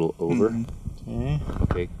one's a little over. Mm-hmm.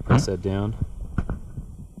 Okay, press that down.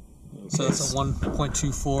 So it's a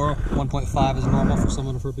 1.24, 1.5 is normal for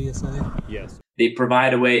someone for BSA? Yes. They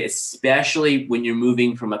provide a way, especially when you're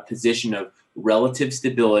moving from a position of relative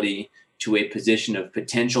stability to a position of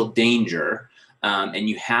potential danger, and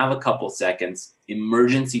you have a couple seconds,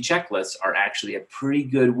 emergency checklists are actually a pretty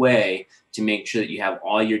good way to make sure that you have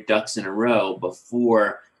all your ducks in a row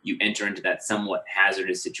before you enter into that somewhat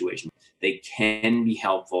hazardous situation. They can be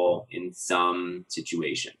helpful in some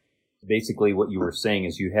situations. Basically, what you were saying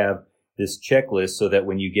is you have this checklist so that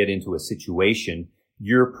when you get into a situation,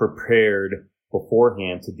 you're prepared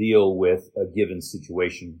beforehand to deal with a given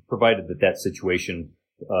situation, provided that that situation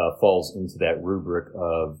falls into that rubric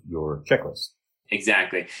of your checklist.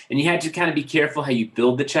 Exactly. And you had to kind of be careful how you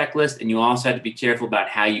build the checklist, and you also had to be careful about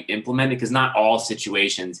how you implement it, because not all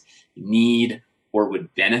situations need or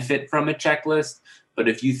would benefit from a checklist. But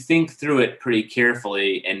if you think through it pretty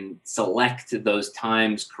carefully and select those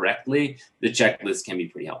times correctly, the checklist can be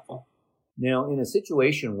pretty helpful. Now, in a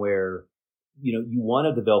situation where, you want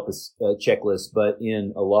to develop a checklist, but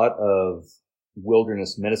in a lot of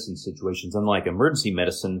wilderness medicine situations, unlike emergency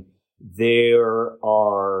medicine, there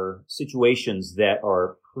are situations that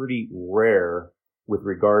are pretty rare with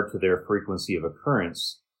regard to their frequency of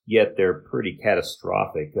occurrence, yet they're pretty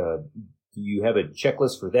catastrophic. Do you have a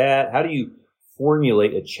checklist for that? How do you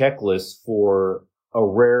formulate a checklist for a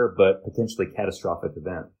rare but potentially catastrophic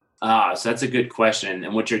event? So that's a good question.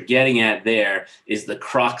 And what you're getting at there is the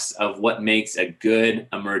crux of what makes a good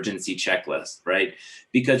emergency checklist, right?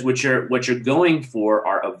 Because what you're going for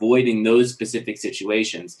are avoiding those specific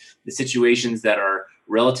situations, the situations that are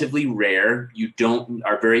relatively rare,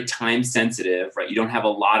 are very time sensitive, right? You don't have a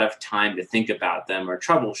lot of time to think about them or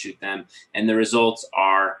troubleshoot them, and the results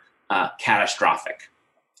are catastrophic.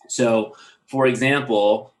 So, for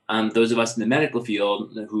example, those of us in the medical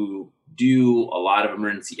field who do a lot of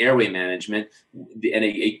emergency airway management, and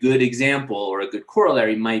a good example or a good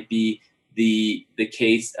corollary might be the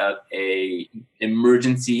case of a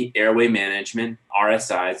emergency airway management,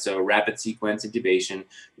 RSI, so rapid sequence intubation,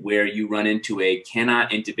 where you run into a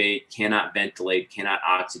cannot intubate, cannot ventilate, cannot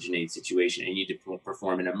oxygenate situation, and you need to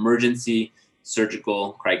perform an emergency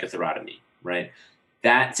surgical cricothyrotomy, right?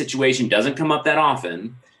 That situation doesn't come up that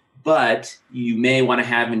often, But you may want to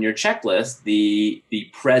have in your checklist the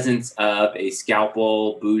presence of a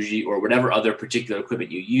scalpel, bougie, or whatever other particular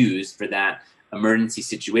equipment you use for that emergency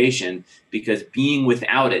situation, because being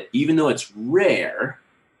without it, even though it's rare,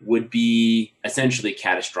 would be essentially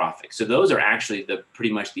catastrophic. So those are actually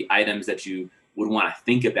pretty much the items that you would want to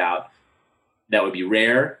think about that would be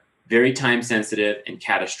rare, very time sensitive, and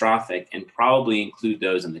catastrophic, and probably include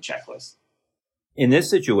those in the checklist. In this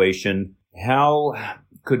situation, how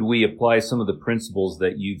could we apply some of the principles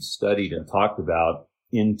that you've studied and talked about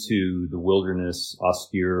into the wilderness,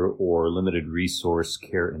 austere, or limited resource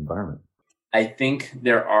care environment? I think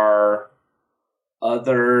there are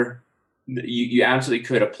you absolutely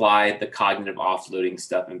could apply the cognitive offloading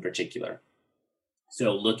stuff in particular.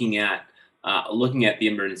 So looking at the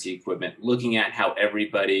emergency equipment, looking at how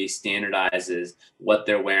everybody standardizes what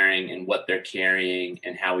they're wearing and what they're carrying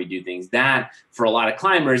and how we do things. That, for a lot of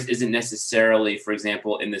climbers, isn't necessarily, for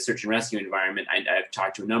example, in the search and rescue environment. I've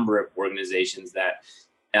talked to a number of organizations that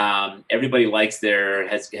everybody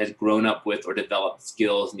has grown up with or developed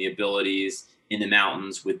skills and the abilities in the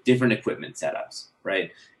mountains with different equipment setups,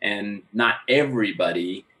 right? And not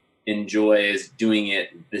everybody enjoys doing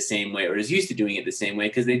it the same way or is used to doing it the same way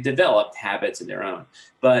because they've developed habits of their own.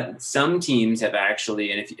 But some teams have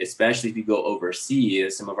actually, and especially if you go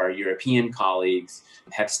overseas, some of our European colleagues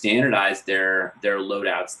have standardized their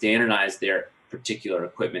loadouts, standardized their particular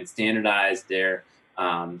equipment, standardized their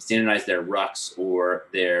rucks or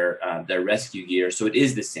their rescue gear. So it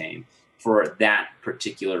is the same for that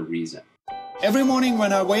particular reason. Every morning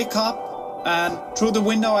when I wake up and through the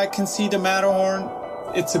window I can see the Matterhorn,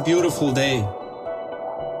 it's a beautiful day.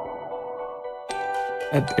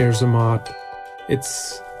 At Air Zermatt,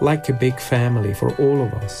 it's like a big family for all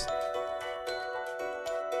of us.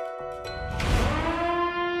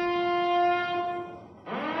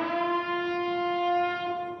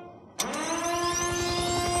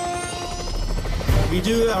 We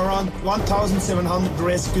do around 1,700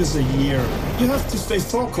 rescues a year. You have to stay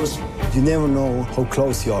focused. You never know how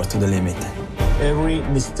close you are to the limit. Every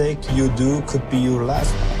mistake you do could be your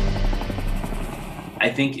last. I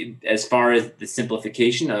think as far as the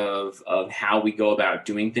simplification of how we go about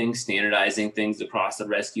doing things, standardizing things across the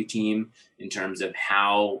rescue team in terms of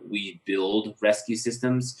how we build rescue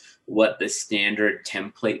systems, what the standard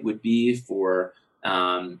template would be for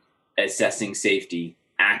assessing safety,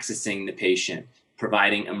 accessing the patient,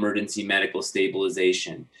 providing emergency medical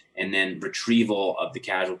stabilization, and then retrieval of the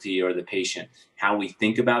casualty or the patient, how we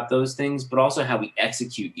think about those things, but also how we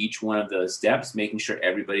execute each one of those steps, making sure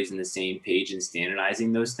everybody's on the same page and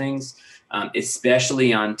standardizing those things,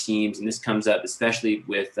 especially on teams. And this comes up especially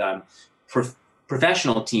with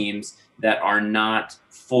professional teams that are not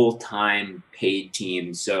full-time paid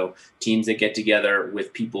teams. So teams that get together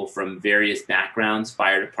with people from various backgrounds,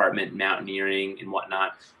 fire department, mountaineering and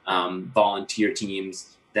whatnot, volunteer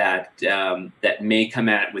teams that may come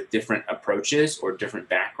at it with different approaches or different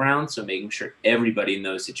backgrounds. So making sure everybody in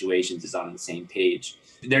those situations is on the same page.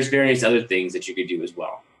 There's various other things that you could do as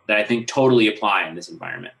well that I think totally apply in this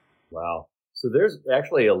environment. Wow. So there's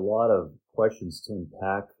actually a lot of questions to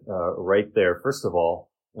unpack right there. First of all,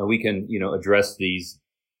 we can, address these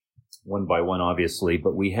one by one, obviously,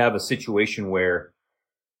 but we have a situation where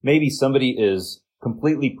maybe somebody is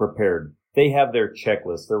completely prepared. They have their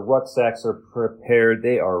checklist. Their rucksacks are prepared.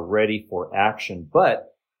 They are ready for action,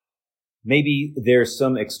 but maybe there's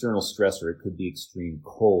some external stressor. It could be extreme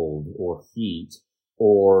cold or heat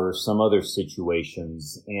or some other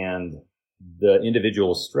situations, and the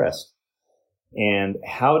individual is stressed. And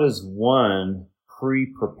how does one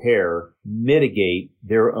pre-prepare, mitigate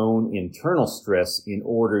their own internal stress in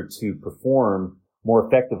order to perform more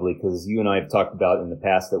effectively? Because you and I have talked about in the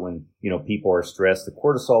past that when, people are stressed, the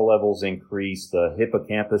cortisol levels increase, the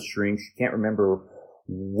hippocampus shrinks, you can't remember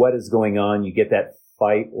what is going on. You get that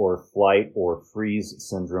fight or flight or freeze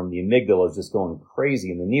syndrome. The amygdala is just going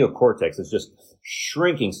crazy and the neocortex is just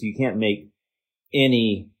shrinking, so you can't make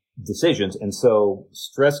any decisions. And so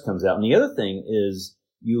stress comes out. And the other thing is,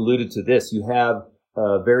 you alluded to this, you have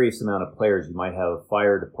a various amount of players. You might have a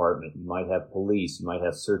fire department, you might have police, you might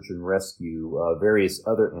have search and rescue, various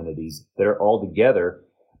other entities that are all together.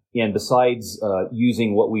 And besides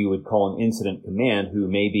using what we would call an incident command, who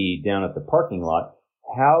may be down at the parking lot,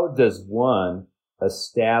 how does one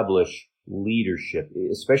establish leadership,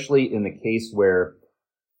 especially in the case where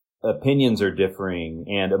opinions are differing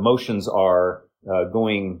and emotions are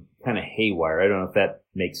going kind of haywire? I don't know if that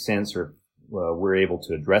makes sense or we're able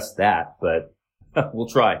to address that, but we'll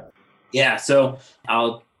try. Yeah, so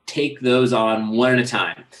I'll take those on one at a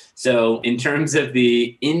time. So in terms of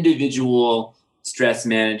the individual stress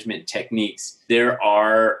management techniques.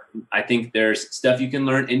 I think there's stuff you can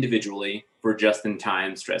learn individually for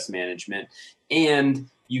just-in-time stress management, and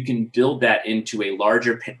you can build that into a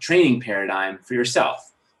larger training paradigm for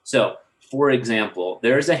yourself. So, for example,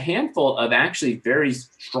 there's a handful of actually very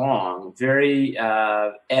strong, very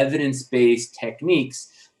evidence-based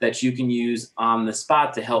techniques that you can use on the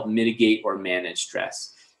spot to help mitigate or manage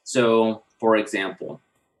stress. So, for example,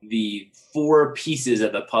 the 4 pieces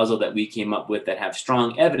of the puzzle that we came up with that have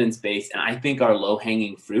strong evidence base, and I think are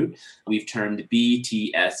low-hanging fruit, we've termed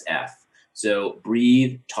BTSF. So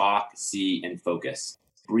breathe, talk, see, and focus.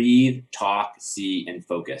 Breathe, talk, see, and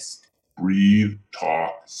focus. Breathe,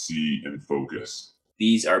 talk, see, and focus.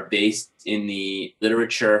 These are based in the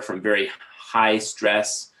literature from very high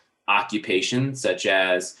stress occupations, such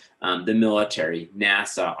as the military,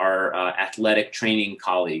 NASA, our athletic training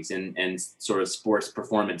colleagues, and sort of sports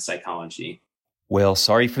performance psychology. Well,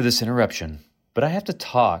 sorry for this interruption, but I have to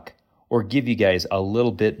talk or give you guys a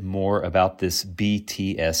little bit more about this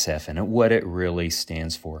BTSF and what it really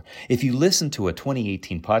stands for. If you listen to a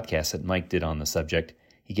 2018 podcast that Mike did on the subject,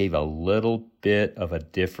 he gave a little bit of a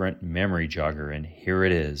different memory jogger, and here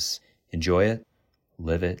it is. Enjoy it,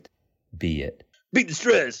 live it, be it. Beat the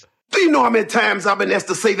stress. Do you know how many times I've been asked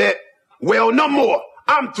to say that? Well, no more.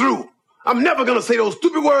 I'm through. I'm never going to say those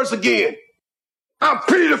stupid words again. I'm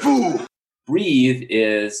pretty the fool. Breathe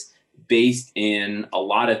is based in a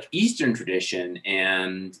lot of Eastern tradition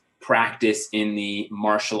and practice in the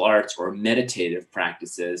martial arts or meditative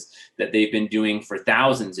practices that they've been doing for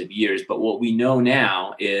thousands of years. But what we know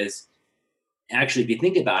now is, actually, if you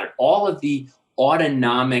think about it, all of the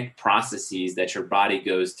autonomic processes that your body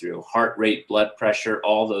goes through, heart rate, blood pressure,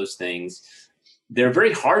 all those things, they're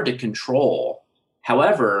very hard to control.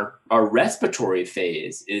 However, our respiratory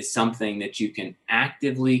phase is something that you can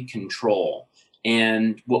actively control.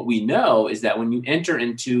 And what we know is that when you enter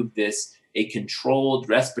into a controlled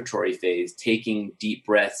respiratory phase, taking deep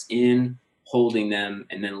breaths in, holding them,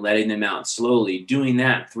 and then letting them out slowly, doing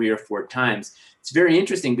that 3 or 4 times, it's very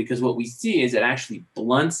interesting because what we see is it actually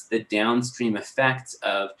blunts the downstream effects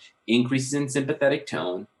of increases in sympathetic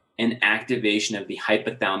tone and activation of the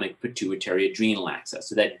hypothalamic pituitary adrenal axis.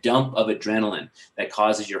 So that dump of adrenaline that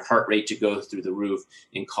causes your heart rate to go through the roof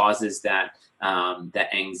and causes that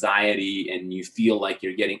anxiety, and you feel like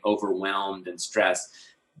you're getting overwhelmed and stressed.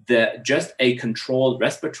 Just a controlled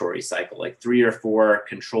respiratory cycle, like 3 or 4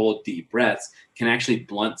 controlled deep breaths, can actually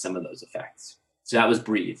blunt some of those effects. So that was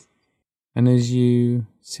breathe. And as you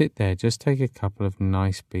sit there, just take a couple of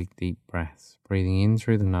nice big deep breaths, breathing in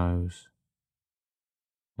through the nose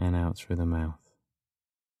and out through the mouth.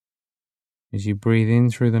 As you breathe in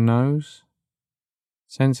through the nose,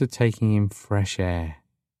 sense of taking in fresh air.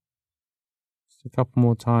 Just a couple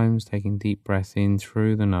more times, taking deep breaths in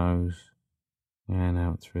through the nose and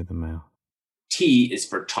out through the mouth. T is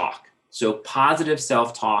for talk. So positive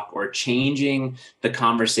self-talk, or changing the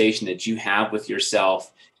conversation that you have with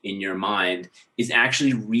yourself in your mind, is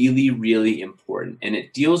actually really, really important. And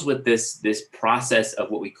it deals with this process of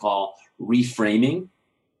what we call reframing,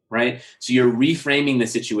 right? So you're reframing the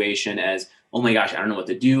situation as, oh my gosh, I don't know what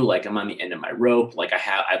to do. Like, I'm on the end of my rope. Like,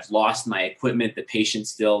 I've lost my equipment. The patient's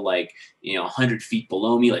still 100 feet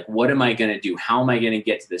below me. Like, what am I going to do? How am I going to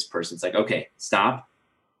get to this person? It's like, okay, stop.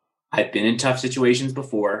 I've been in tough situations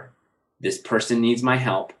before. This person needs my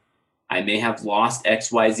help. I may have lost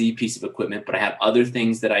XYZ piece of equipment, but I have other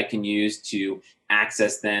things that I can use to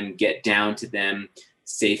access them, get down to them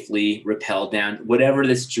safely, rappel down, whatever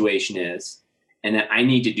the situation is, and that I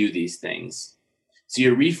need to do these things. So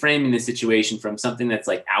you're reframing the situation from something that's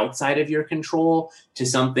like outside of your control to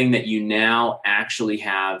something that you now actually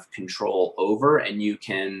have control over, and you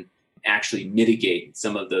can actually mitigate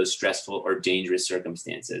some of those stressful or dangerous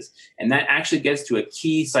circumstances. And that actually gets to a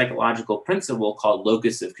key psychological principle called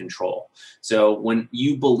locus of control. So when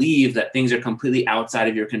you believe that things are completely outside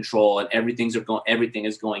of your control and everything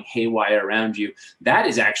is going haywire around you, that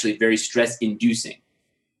is actually very stress inducing.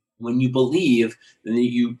 When you believe, then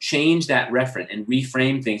you change that referent and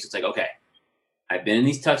reframe things. It's like, okay, I've been in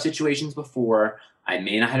these tough situations before. I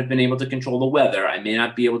may not have been able to control the weather. I may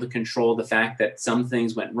not be able to control the fact that some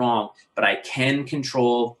things went wrong, but I can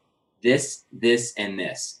control this, and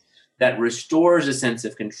this. That restores a sense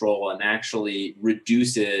of control and actually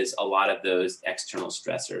reduces a lot of those external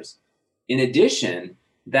stressors. In addition,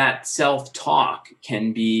 that self-talk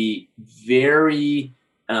can be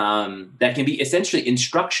that can be essentially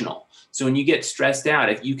instructional. So when you get stressed out,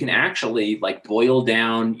 if you can actually boil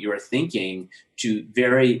down your thinking to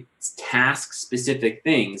very task-specific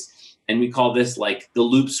things, and we call this the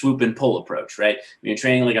loop, swoop, and pull approach, right? When you're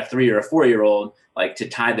training a 3 or a 4-year-old to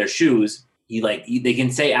tie their shoes, they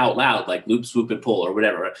can say out loud, like loop, swoop, and pull or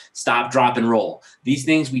whatever, stop, drop, and roll. These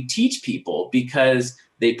things we teach people because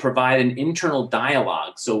they provide an internal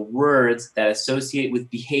dialogue. So words that associate with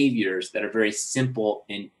behaviors that are very simple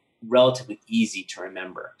and relatively easy to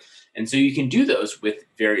remember. And so you can do those with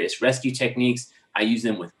various rescue techniques. I use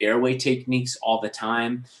them with airway techniques all the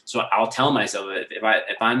time. So I'll tell myself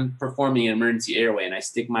if I'm performing an emergency airway and I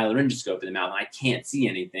stick my laryngoscope in the mouth and I can't see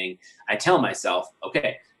anything, I tell myself,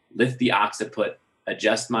 okay, lift the occiput,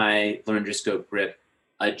 adjust my laryngoscope grip,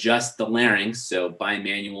 adjust the larynx, so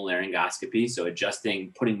bimanual laryngoscopy, so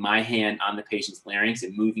putting my hand on the patient's larynx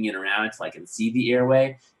and moving it around until I can see the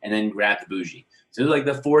airway, and then grab the bougie. So they're like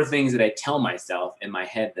the 4 things that I tell myself in my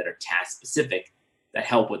head that are task specific that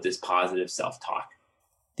help with this positive self-talk.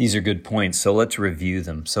 These are good points, so let's review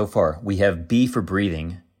them. So far, we have B for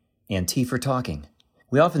breathing and T for talking.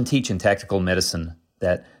 We often teach in tactical medicine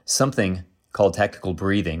that something called tactical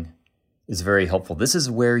breathing is very helpful. This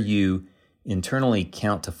is where you internally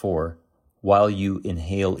count to 4 while you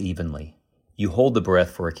inhale evenly. You hold the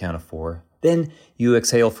breath for a count of 4, then you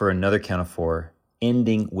exhale for another count of 4,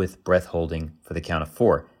 ending with breath holding for the count of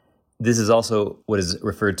 4. This is also what is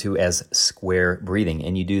referred to as square breathing,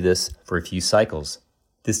 and you do this for a few cycles.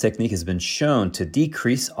 This technique has been shown to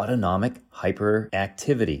decrease autonomic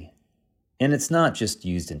hyperactivity. And it's not just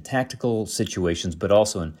used in tactical situations, but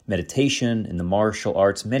also in meditation, in the martial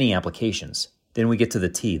arts, many applications. Then we get to the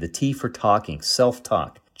T for talking,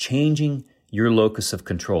 self-talk, changing your locus of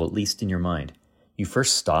control, at least in your mind. You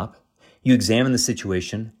first stop, you examine the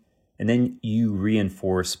situation, and then you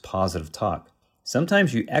reinforce positive talk.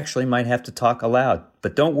 Sometimes you actually might have to talk aloud,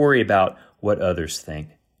 but don't worry about what others think.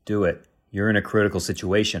 Do it. You're in a critical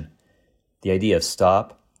situation. The idea of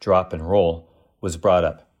stop, drop, and roll was brought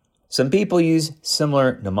up. Some people use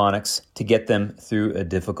similar mnemonics to get them through a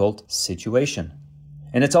difficult situation.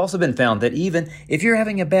 And it's also been found that even if you're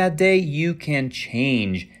having a bad day, you can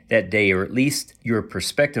change that day, or at least your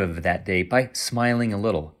perspective of that day, by smiling a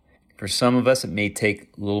little. For some of us, it may take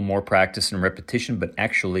a little more practice and repetition, but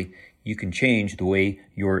actually you can change the way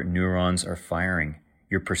your neurons are firing,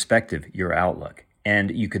 your perspective, your outlook. And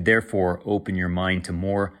you could therefore open your mind to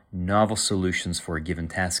more novel solutions for a given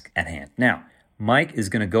task at hand. Now, Mike is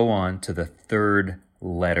going to go on to the 3rd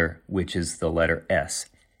letter, which is the letter S.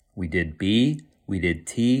 We did B, we did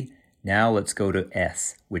T, now let's go to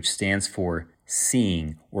S, which stands for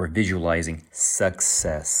seeing or visualizing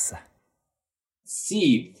success.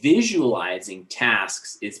 C, visualizing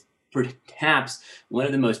tasks, is perhaps one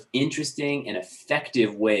of the most interesting and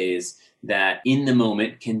effective ways that in the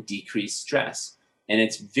moment can decrease stress. And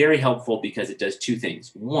it's very helpful because it does 2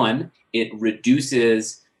 things. 1, it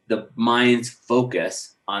reduces the mind's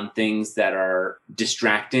focus on things that are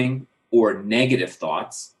distracting or negative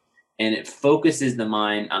thoughts, and it focuses the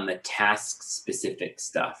mind on the task-specific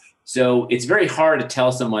stuff. So it's very hard to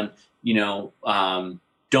tell someone,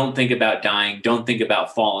 don't think about dying, don't think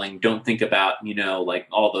about falling, don't think about, like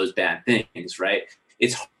all those bad things, right?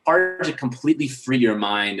 It's hard to completely free your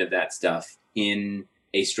mind of that stuff in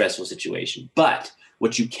a stressful situation. But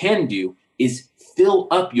what you can do is fill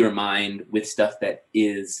up your mind with stuff that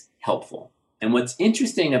is helpful. And what's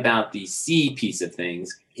interesting about the C piece of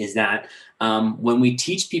things is that when we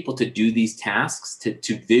teach people to do these tasks,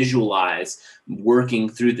 to visualize working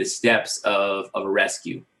through the steps of a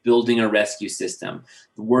rescue, building a rescue system,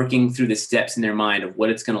 working through the steps in their mind of what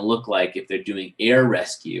it's going to look like if they're doing air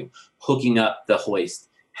rescue, hooking up the hoist,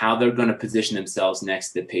 how they're going to position themselves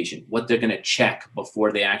next to the patient, what they're going to check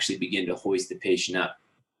before they actually begin to hoist the patient up.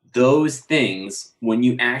 Those things, when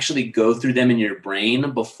you actually go through them in your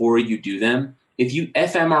brain before you do them, if you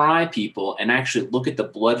fMRI people and actually look at the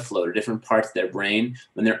blood flow to different parts of their brain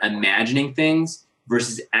when they're imagining things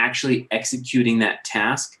versus actually executing that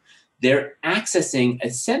task, they're accessing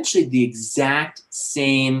essentially the exact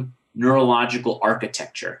same neurological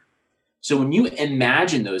architecture. So when you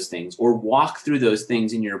imagine those things or walk through those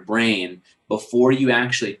things in your brain before you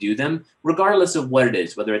actually do them, regardless of what it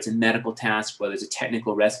is, whether it's a medical task, whether it's a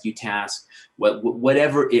technical rescue task,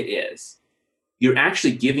 whatever it is, you're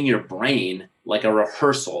actually giving your brain like a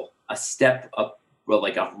rehearsal, a step up,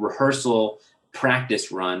 like a rehearsal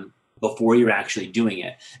practice run before you're actually doing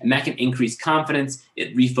it. And that can increase confidence.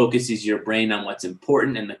 It refocuses your brain on what's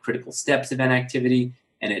important and the critical steps of an activity,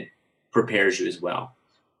 and it prepares you as well.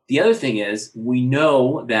 The other thing is we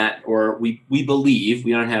know that, or we believe,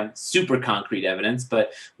 we don't have super concrete evidence,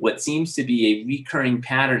 but what seems to be a recurring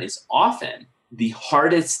pattern is often the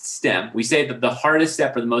hardest step. We say that the hardest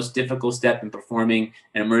step or the most difficult step in performing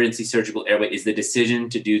an emergency surgical airway is the decision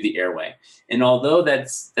to do the airway. And although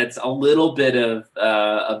that's a little bit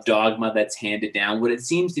of dogma that's handed down, what it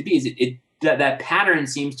seems to be is that pattern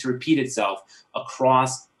seems to repeat itself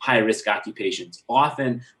across high-risk occupations.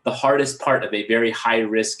 Often the hardest part of a very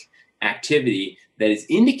high-risk activity that is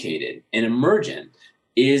indicated and emergent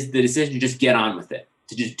is the decision to just get on with it,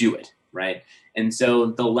 to just do it, right? And so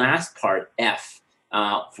the last part, F,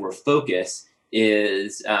 for focus,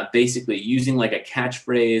 is basically using like a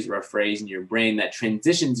catchphrase or a phrase in your brain that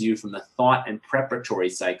transitions you from the thought and preparatory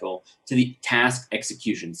cycle to the task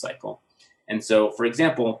execution cycle. And so, for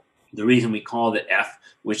example, the reason we call it F,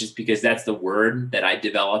 which is because that's the word that I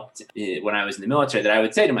developed when I was in the military, that I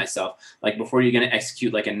would say to myself, like before you're going to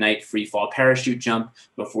execute like a night free fall parachute jump,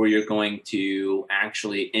 before you're going to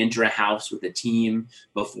actually enter a house with a team,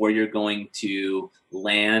 before you're going to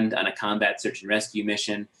land on a combat search and rescue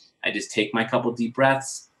mission, I just take my couple deep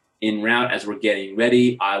breaths. En route, as we're getting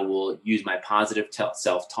ready, I will use my positive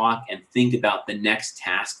self-talk and think about the next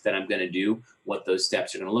task that I'm going to do, what those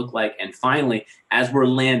steps are going to look like. And finally, as we're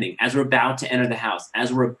landing, as we're about to enter the house,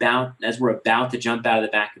 as we're about to jump out of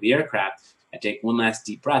the back of the aircraft, I take one last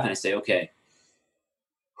deep breath and I say, okay,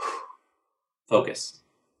 focus.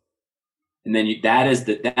 And then that is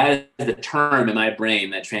the term in my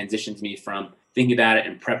brain that transitions me from thinking about it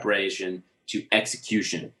in preparation to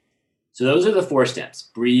execution. So those are the 4 steps: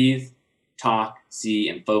 breathe, talk, see,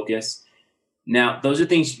 and focus. Now, those are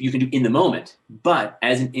things you can do in the moment, but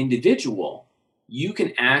as an individual, you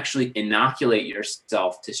can actually inoculate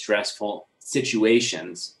yourself to stressful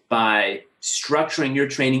situations by structuring your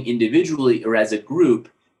training individually or as a group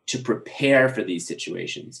to prepare for these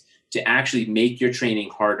situations, to actually make your training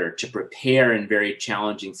harder, to prepare in very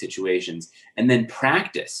challenging situations, and then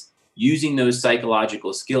practice using those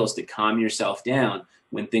psychological skills to calm yourself down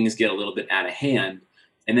when things get a little bit out of hand,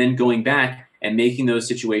 and then going back and making those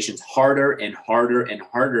situations harder and harder and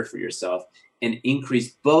harder for yourself, and increase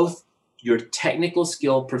both your technical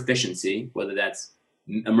skill proficiency, whether that's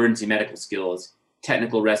emergency medical skills,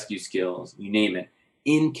 technical rescue skills, you name it,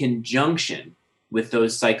 in conjunction with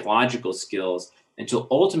those psychological skills, until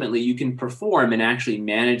ultimately you can perform and actually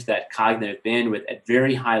manage that cognitive bandwidth at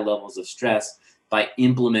very high levels of stress by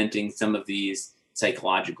implementing some of these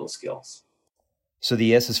psychological skills. So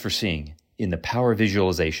the S is for seeing, in the power of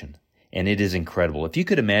visualization, and it is incredible. If you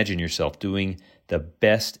could imagine yourself doing the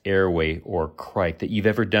best airway or crike that you've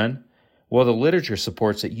ever done, well, the literature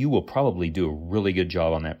supports that you will probably do a really good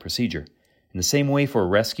job on that procedure. In the same way for a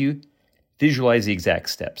rescue, visualize the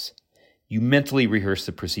exact steps. You mentally rehearse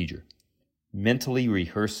the procedure. Mentally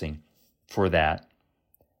rehearsing for that,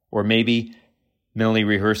 or maybe mentally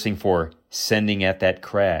rehearsing for sending at that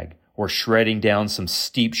crag, or shredding down some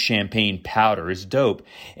steep champagne powder is dope,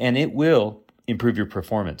 and it will improve your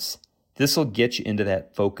performance. This will get you into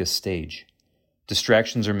that focus stage.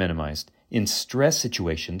 Distractions are minimized. In stress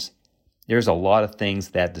situations, there's a lot of things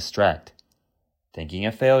that distract. Thinking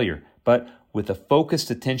of failure. But with the focused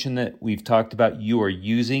attention that we've talked about, you are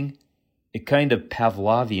using a kind of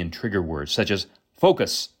Pavlovian trigger words, such as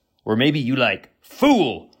focus, or maybe you like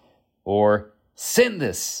fool, or send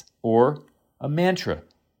this, or a mantra.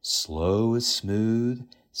 Slow is smooth,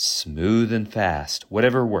 smooth and fast,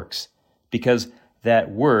 whatever works. Because that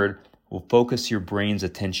word will focus your brain's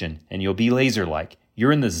attention and you'll be laser-like.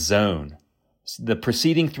 You're in the zone. The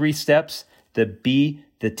preceding 3 steps, the B,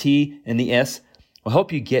 the T, and the S, will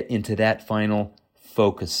help you get into that final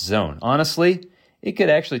focus zone. Honestly, it could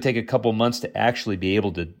actually take a couple months to actually be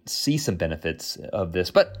able to see some benefits of this.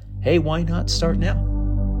 But hey, why not start now?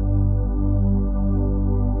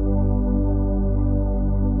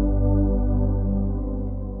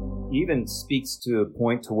 Even speaks to a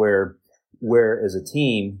point to where as a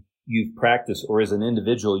team you've practiced, or as an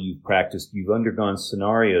individual you've practiced, you've undergone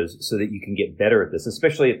scenarios so that you can get better at this,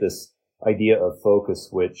 especially at this idea of focus,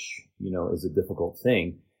 which, is a difficult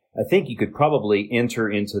thing. I think you could probably enter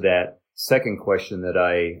into that second question that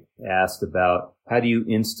I asked about how do you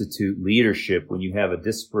institute leadership when you have a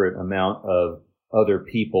disparate amount of other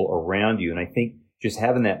people around you. And I think just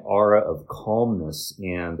having that aura of calmness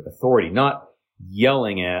and authority, not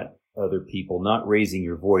yelling at other people, not raising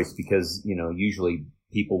your voice, because, usually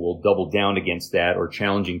people will double down against that, or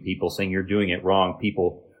challenging people, saying you're doing it wrong.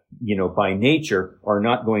 People, by nature are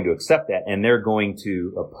not going to accept that, and they're going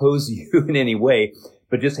to oppose you in any way.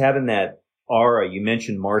 But just having that aura, you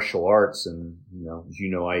mentioned martial arts, and, as you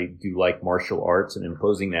know, I do like martial arts, and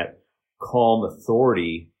imposing that calm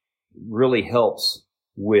authority really helps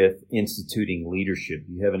with instituting leadership.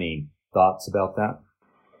 Do you have any thoughts about that?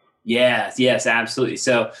 Yes, absolutely.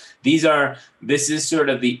 So this is sort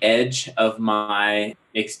of the edge of my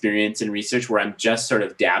experience and research, where I'm just sort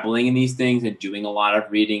of dabbling in these things and doing a lot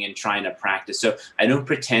of reading and trying to practice. So I don't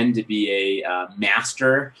pretend to be a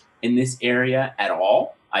master in this area at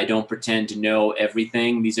all. I don't pretend to know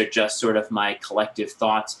everything. These are just sort of my collective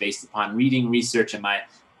thoughts based upon reading, research, and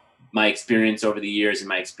my experience over the years and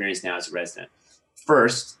my experience now as a resident.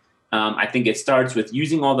 First, I think it starts with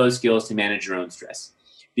using all those skills to manage your own stress.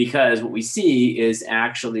 Because what we see is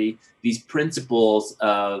actually these principles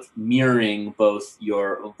of mirroring both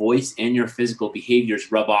your voice and your physical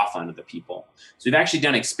behaviors rub off on other people. So we've actually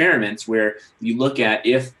done experiments where you look at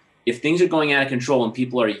if things are going out of control and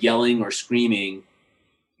people are yelling or screaming,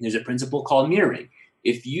 there's a principle called mirroring.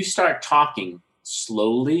 If you start talking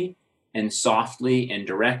slowly and softly and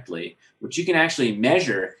directly, what you can actually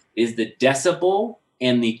measure is the decibel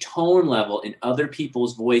and the tone level in other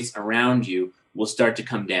people's voice around you will start to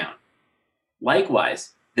come down.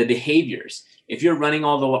 Likewise, the behaviors. If you're running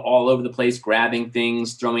all over the place, grabbing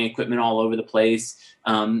things, throwing equipment all over the place,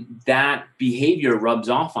 that behavior rubs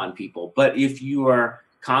off on people. But if you are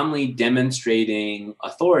calmly demonstrating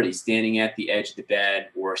authority, standing at the edge of the bed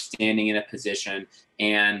or standing in a position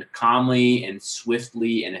and calmly and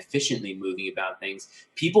swiftly and efficiently moving about things,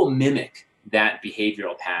 people mimic that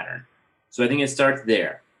behavioral pattern. So I think it starts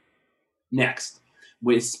there. Next,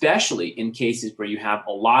 especially in cases where you have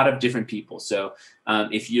a lot of different people. So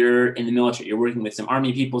if you're in the military, you're working with some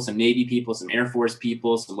Army people, some Navy people, some Air Force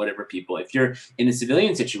people, some whatever people. If you're in a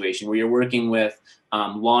civilian situation where you're working with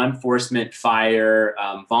law enforcement, fire,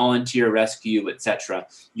 volunteer rescue, etc.,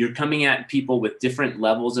 you're coming at people with different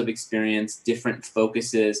levels of experience, different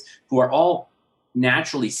focuses, who are all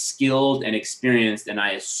naturally skilled and experienced, and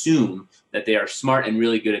I assume that they are smart and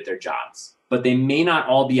really good at their jobs. But they may not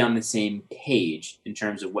all be on the same page in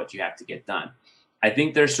terms of what you have to get done. I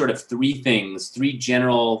think there's sort of three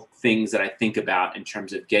general things that I think about in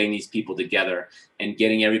terms of getting these people together and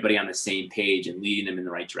getting everybody on the same page and leading them in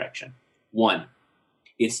the right direction. One,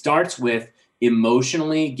 it starts with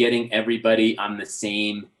emotionally getting everybody on the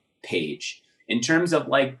same page. In terms of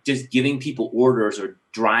like just giving people orders or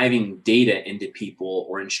driving data into people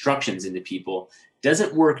or instructions into people,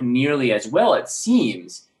 doesn't work nearly as well, it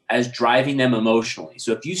seems, as driving them emotionally.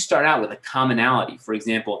 So if you start out with a commonality, for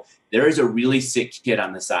example, there is a really sick kid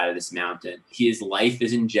on the side of this mountain. His life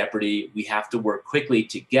is in jeopardy. We have to work quickly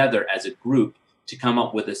together as a group to come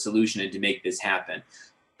up with a solution and to make this happen.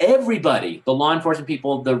 Everybody, the law enforcement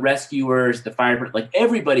people, the rescuers, the fire, like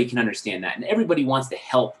everybody can understand that. And everybody wants to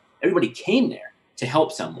help. Everybody came there to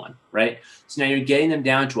help someone, right? So now you're getting them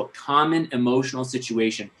down to a common emotional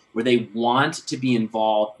situation where they want to be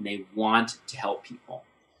involved and they want to help people.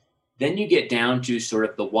 Then you get down to sort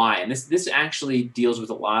of the why. And this actually deals with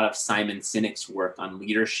a lot of Simon Sinek's work on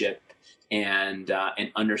leadership and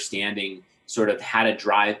understanding sort of how to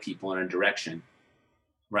drive people in a direction,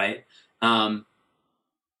 right?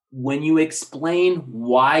 When you explain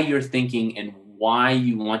why you're thinking and why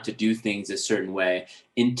you want to do things a certain way,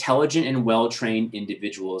 intelligent and well-trained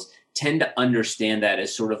individuals tend to understand that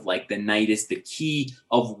as sort of like the nidus, the key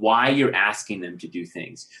of why you're asking them to do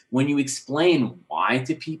things. When you explain why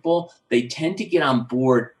to people, they tend to get on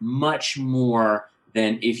board much more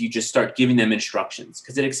than if you just start giving them instructions,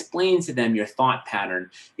 because it explains to them your thought pattern.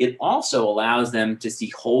 It also allows them to see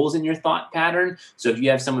holes in your thought pattern. So if you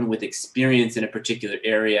have someone with experience in a particular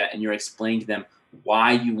area and you're explaining to them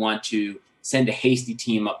why you want to send a hasty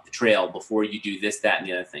team up the trail before you do this, that, and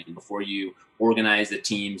the other thing, before you organize the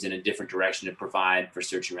teams in a different direction to provide for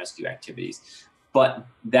search and rescue activities. But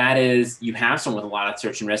that is, you have someone with a lot of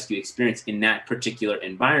search and rescue experience in that particular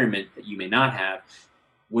environment that you may not have.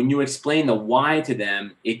 When you explain the why to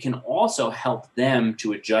them, it can also help them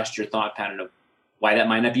to adjust your thought pattern of why that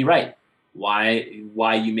might not be right, why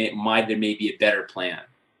there may be a better plan.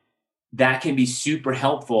 That can be super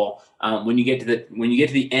helpful when you get to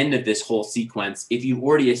the end of this whole sequence. If you've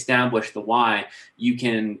already established the why, you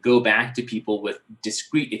can go back to people with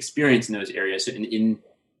discrete experience in those areas. So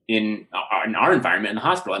in our environment in the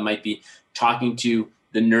hospital, I might be talking to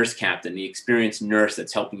the nurse captain, the experienced nurse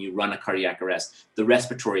that's helping you run a cardiac arrest, the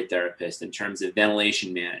respiratory therapist in terms of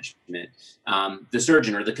ventilation management, the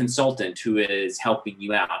surgeon or the consultant who is helping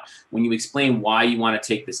you out. When you explain why you want to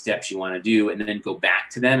take the steps you want to do and then go back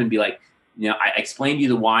to them and be like, I explained to you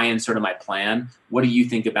the why and sort of my plan. What do you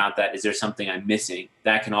think about that? Is there something I'm missing?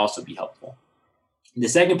 That can also be helpful. The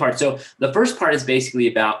second part, so the first part is basically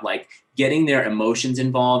about like getting their emotions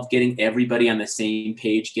involved, getting everybody on the same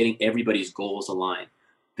page, getting everybody's goals aligned.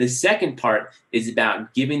 The second part is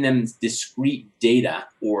about giving them discrete data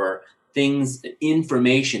or things,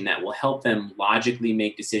 information that will help them logically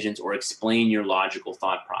make decisions or explain your logical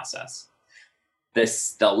thought process.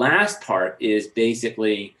 The last part is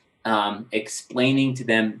basically explaining to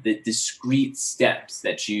them the discrete steps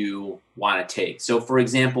that you want to take. So for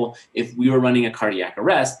example, if we were running a cardiac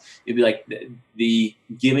arrest, it'd be like the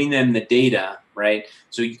giving them the data, right?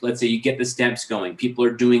 So let's say you get the steps going. People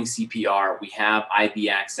are doing CPR. We have IV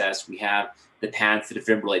access. We have the pads to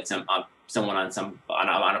defibrillate someone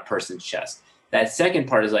on a person's chest. That second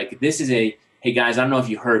part is like, hey guys, I don't know if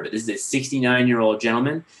you heard, but this is a 69-year-old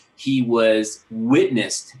gentleman. He was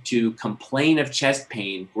witnessed to complain of chest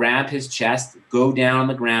pain, grab his chest, go down on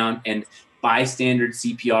the ground, and bystander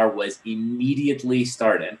CPR was immediately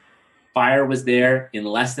started. Fire was there in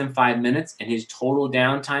less than 5 minutes, and his total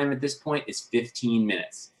downtime at this point is 15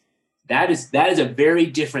 minutes. That is a very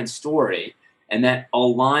different story, and that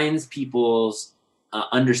aligns people's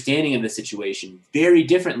understanding of the situation very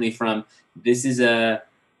differently from this is a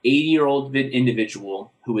 80-year-old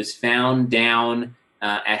individual who was found down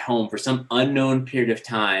at home for some unknown period of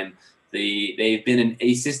time. They've been in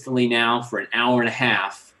asystole now for an hour and a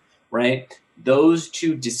half, right? Those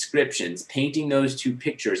two descriptions, painting those two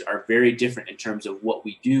pictures, are very different in terms of what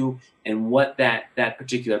we do and what that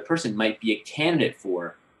particular person might be a candidate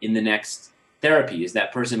for in the next therapy, is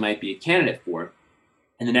that person might be a candidate for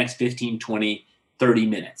in the next 15, 20, 30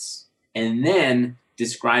 minutes. And then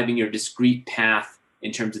describing your discrete path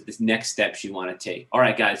in terms of the next steps you want to take. All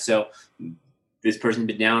right, guys, so this person's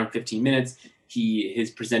been down 15 minutes. His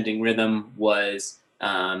presenting rhythm was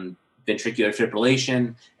ventricular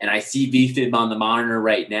fibrillation, and I see VFib on the monitor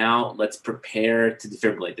right now. Let's prepare to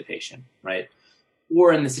defibrillate the patient, right?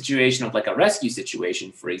 Or in the situation of like a rescue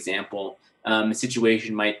situation, for example, the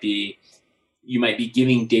situation might be, you might be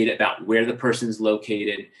giving data about where the person's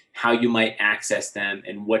located, how you might access them,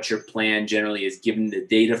 and what your plan generally is given the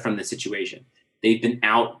data from the situation. They've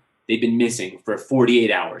been missing for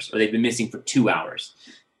 48 hours, or they've been missing for 2 hours.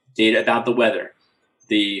 Data about the weather,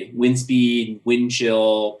 the wind speed, wind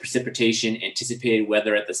chill, precipitation, anticipated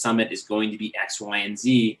weather at the summit is going to be X, Y, and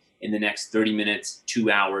Z in the next 30 minutes,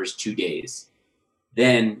 2 hours, 2 days.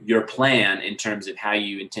 Then your plan in terms of how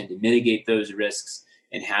you intend to mitigate those risks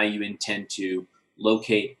and how you intend to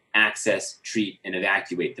locate, access, treat, and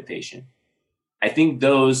evacuate the patient. I think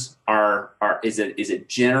those is a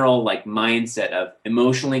general like mindset of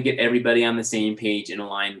emotionally get everybody on the same page and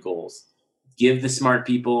align goals. Give the smart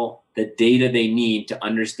people the data they need to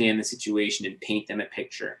understand the situation and paint them a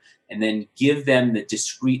picture, and then give them the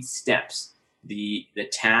discrete steps, the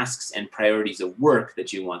tasks and priorities of work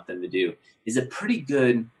that you want them to do, is a pretty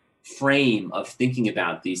good frame of thinking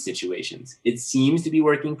about these situations. It seems to be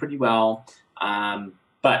working pretty well,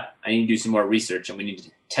 but I need to do some more research, and we need to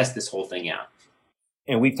test this whole thing out.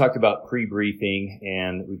 And we've talked about pre-briefing,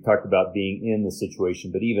 and we've talked about being in the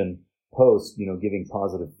situation, but even post, giving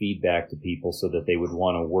positive feedback to people so that they would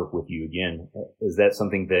want to work with you again. Is that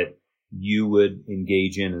something that you would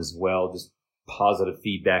engage in as well? Just positive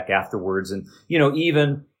feedback afterwards. And,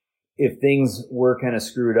 even if things were kind of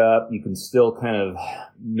screwed up, you can still kind of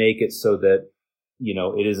make it so that,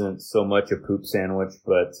 it isn't so much a poop sandwich,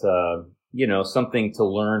 but, something to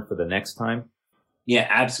learn for the next time. Yeah,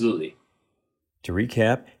 absolutely. To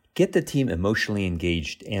recap, get the team emotionally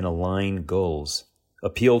engaged and align goals.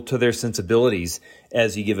 Appeal to their sensibilities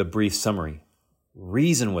as you give a brief summary.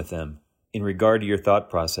 Reason with them in regard to your thought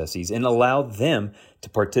processes and allow them to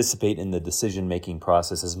participate in the decision-making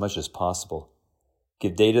process as much as possible.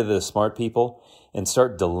 Give data to the smart people and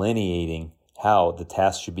start delineating how the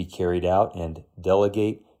task should be carried out, and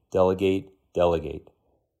delegate, delegate, delegate.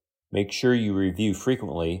 Make sure you review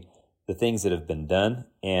frequently the things that have been done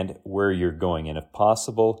and where you're going. And if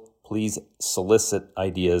possible, please solicit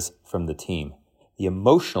ideas from the team. The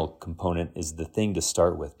emotional component is the thing to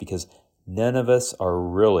start with, because none of us are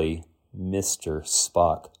really Mr.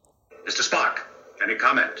 Spock. Mr. Spock, any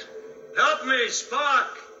comment? Help me, Spock!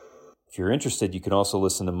 If you're interested, you can also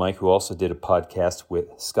listen to Mike, who also did a podcast with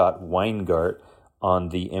Scott Weingart on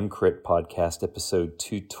the MCRIT podcast, episode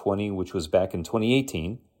 220, which was back in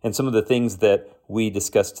 2018. And some of the things that we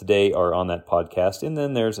discussed today are on that podcast. And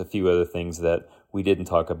then there's a few other things that we didn't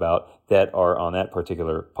talk about that are on that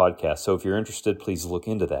particular podcast. So if you're interested, please look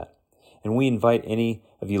into that. And we invite any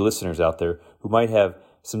of you listeners out there who might have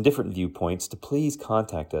some different viewpoints to please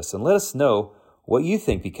contact us and let us know what you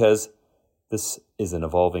think, because this is an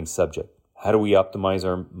evolving subject. How do we optimize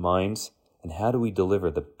our minds, and how do we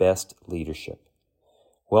deliver the best leadership?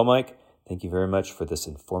 Well, Mike, thank you very much for this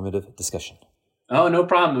informative discussion. Oh, no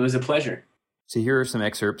problem. It was a pleasure. So here are some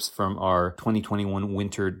excerpts from our 2021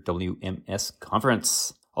 Winter WMS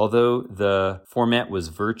Conference. Although the format was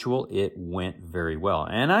virtual, it went very well.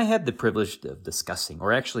 And I had the privilege of discussing,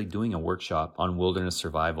 or actually doing, a workshop on wilderness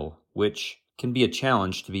survival, which can be a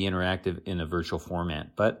challenge to be interactive in a virtual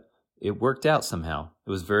format. But it worked out somehow. It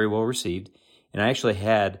was very well received. And I actually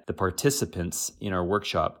had the participants in our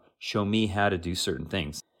workshop show me how to do certain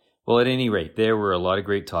things. Well, at any rate, there were a lot of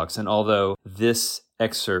great talks. And although this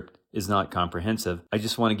excerpt is not comprehensive, I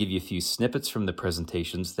just want to give you a few snippets from the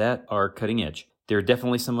presentations that are cutting edge. There are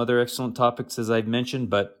definitely some other excellent topics, as I've mentioned,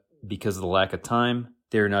 but because of the lack of time,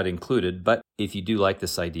 they're not included. But if you do like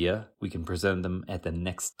this idea, we can present them at the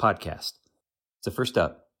next podcast. So first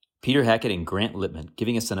up, Peter Hackett and Grant Lippmann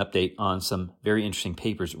giving us an update on some very interesting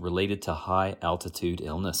papers related to high altitude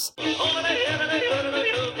illness.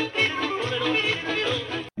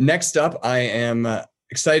 Next up, I am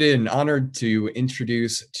excited and honored to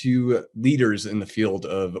introduce two leaders in the field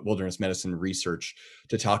of wilderness medicine research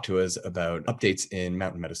to talk to us about updates in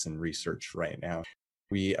mountain medicine research right now.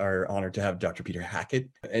 We are honored to have Dr. Peter Hackett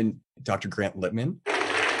and Dr. Grant Lippmann.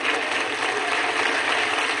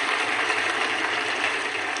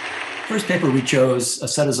 First paper we chose,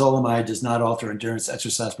 acetazolamide does not alter endurance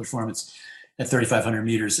exercise performance at 3,500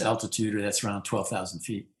 meters altitude, or that's around 12,000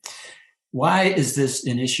 feet. Why is this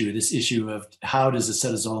an issue, this issue of how does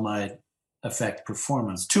acetazolamide affect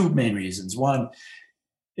performance? Two main reasons. One,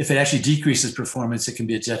 if it actually decreases performance, it can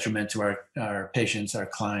be a detriment to our patients, our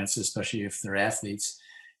clients, especially if they're athletes.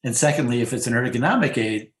 And secondly, if it's an ergonomic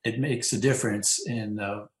aid, it makes a difference in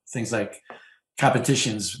things like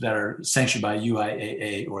competitions that are sanctioned by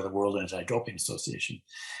UIAA or the World Anti-Doping Association.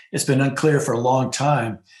 It's been unclear for a long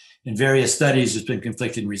time. In various studies, there's been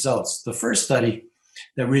conflicting results. The first study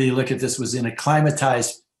that really looked at this was in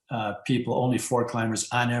acclimatized people, only 4 climbers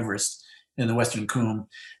on Everest in the Western Cumb.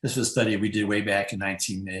 This was a study we did way back in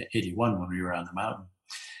 1981 when we were on the mountain.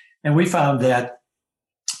 And we found that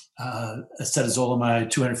acetazolamide,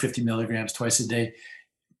 250 milligrams twice a day,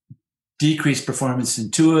 decreased performance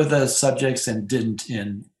in 2 of the subjects and didn't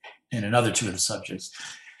in another 2 of the subjects.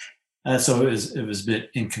 So it was a bit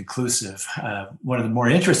inconclusive. One of the more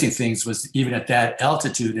interesting things was even at that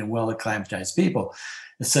altitude in well-acclimatized people,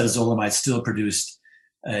 acetazolamide still produced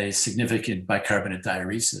a significant bicarbonate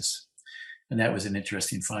diuresis. And that was an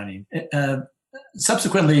interesting finding.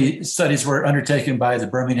 Subsequently, studies were undertaken by the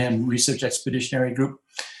Birmingham Research Expeditionary Group,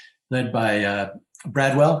 led by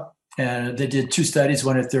Bradwell. And they did 2 studies,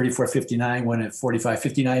 one at 3459, one at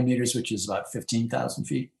 4559 meters, which is about 15,000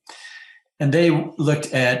 feet. And they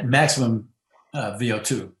looked at maximum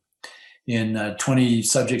VO2 in 20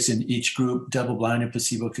 subjects in each group, double-blind and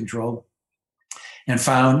placebo-controlled, and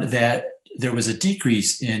found that there was a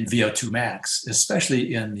decrease in VO2 max,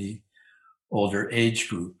 especially in the older age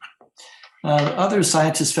group. Other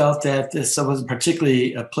scientists felt that this wasn't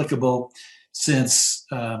particularly applicable since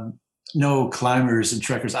no climbers and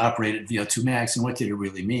trekkers operated VO2 max, and what did it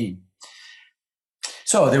really mean?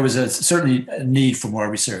 So there was certainly a need for more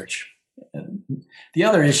research. The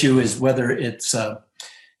other issue is whether it's a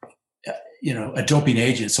doping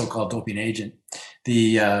agent, so-called doping agent.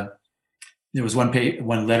 There was one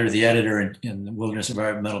letter to the editor in the Wilderness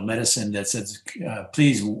Environmental Medicine that says,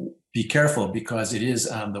 please be careful because it is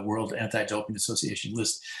on the World Anti-Doping Association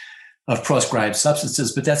list of proscribed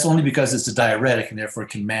substances, but that's only because it's a diuretic and therefore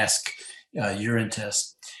can mask urine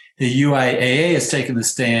tests. The UIAA has taken the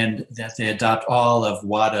stand that they adopt all of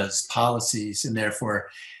WADA's policies and therefore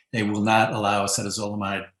they will not allow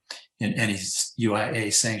acetazolamide in any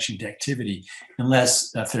UIA sanctioned activity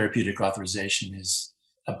unless a therapeutic authorization is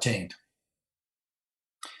obtained.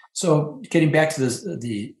 So getting back to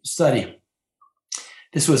the study,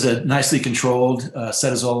 this was a nicely controlled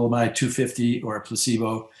acetazolamide 250 or a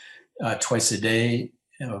placebo twice a day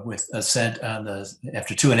with ascent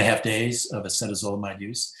after 2.5 days of acetazolamide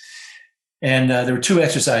use. And there were 2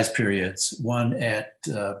 exercise periods, one at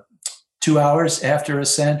 2 hours after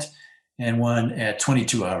ascent and one at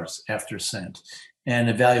 22 hours after ascent, and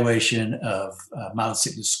evaluation of mountain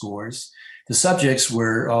sickness scores. The subjects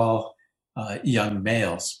were all young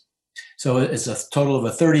males. So it's a total of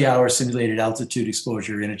a 30-hour simulated altitude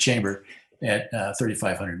exposure in a chamber at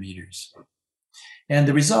 3,500 meters. And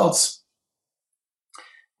the results,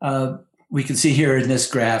 we can see here in this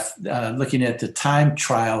graph, looking at the time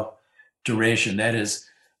trial duration, that is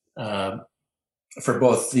for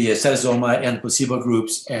both the acetazolamide and the placebo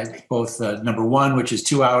groups at both number 1, which is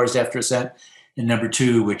 2 hours after ascent, and number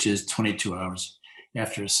 2, which is 22 hours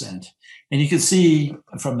after ascent. And you can see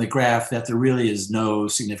from the graph that there really is no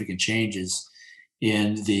significant changes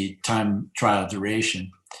in the time trial duration.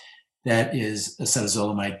 That is,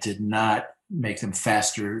 acetazolamide did not make them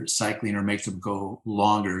faster cycling or make them go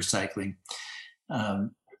longer cycling.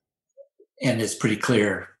 And it's pretty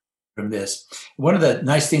clear from this. One of the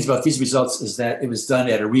nice things about these results is that it was done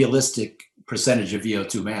at a realistic percentage of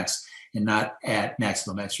VO2 max and not at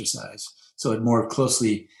maximum exercise. So it more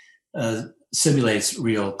closely simulates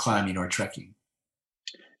real climbing or trekking.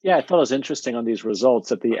 Yeah, I thought it was interesting on these results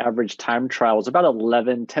that the average time trial was about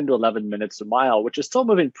 10 to 11 minutes a mile, which is still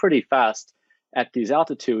moving pretty fast at these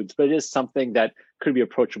altitudes, but it is something that could be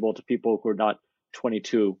approachable to people who are not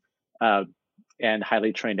 22 and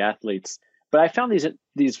highly trained athletes. But I found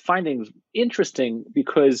these findings interesting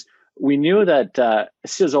because we knew that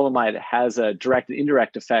acetazolamide has a direct and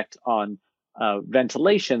indirect effect on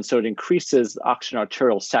ventilation, so it increases oxygen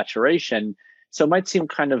arterial saturation. So it might seem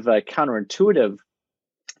kind of counterintuitive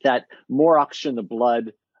that more oxygen in the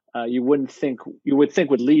blood you would think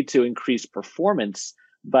would lead to increased performance,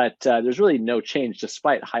 but there's really no change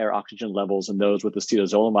despite higher oxygen levels in those with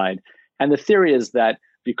acetazolamide. And the theory is that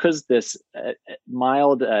because this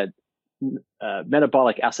mild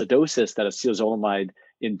metabolic acidosis that acetazolamide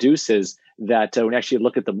induces, that when you actually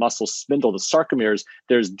look at the muscle spindle, the sarcomeres,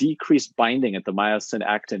 there's decreased binding at the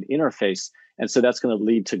myosin-actin interface. And so that's going to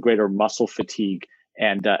lead to greater muscle fatigue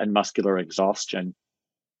and muscular exhaustion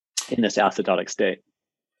in this acidotic state.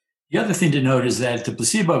 The other thing to note is that the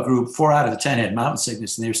placebo group, 4 out of the 10 had mountain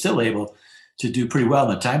sickness, and they were still able to do pretty well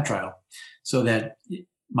in the time trial. So that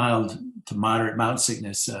mild to moderate mountain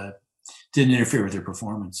sickness didn't interfere with their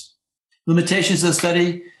performance. Limitations of the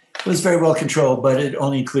study was very well controlled, but it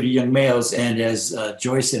only included young males. And as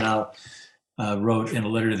Joyce and Al wrote in a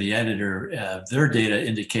letter to the editor, their data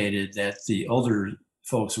indicated that the older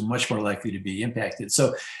folks were much more likely to be impacted.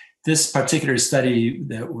 So this particular study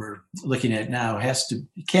that we're looking at now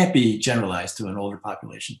can't be generalized to an older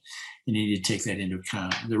population. You need to take that into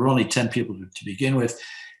account. There were only 10 people to begin with,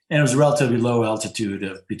 and it was a relatively low altitude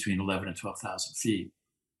of between 11 and 12,000 feet.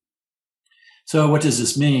 So what does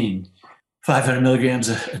this mean? 500 milligrams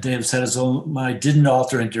a day of acetazolamide didn't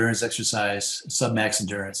alter endurance exercise, submax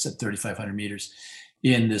endurance at 3,500 meters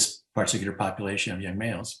in this particular population of young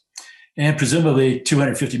males. And presumably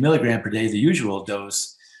 250 milligram per day, the usual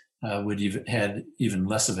dose, would have had even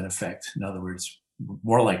less of an effect. In other words,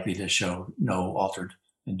 more likely to show no altered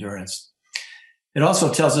endurance. It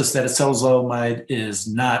also tells us that acetazolamide is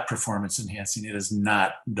not performance enhancing. It is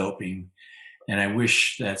not doping. And I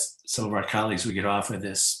wish that some of our colleagues would get off of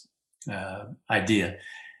this idea.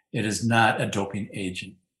 It is not a doping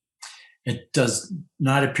agent. It does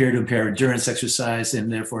not appear to impair endurance exercise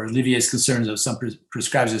and therefore alleviates concerns of some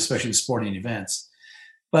prescribers, especially in sporting events.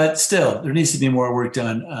 But still, there needs to be more work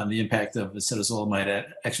done on the impact of acetazolamide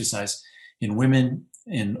exercise in women,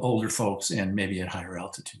 in older folks, and maybe at higher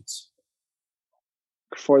altitudes.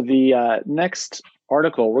 For the next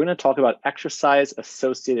article, we're going to talk about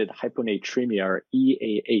exercise-associated hyponatremia, or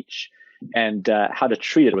EAH, and how to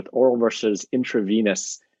treat it with oral versus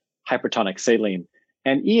intravenous hypertonic saline.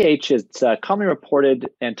 And EAH is commonly reported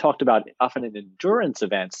and talked about often in endurance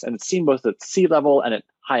events, and it's seen both at sea level and at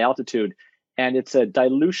high altitude. And it's a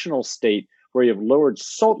dilutional state where you have lowered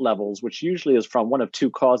salt levels, which usually is from one of two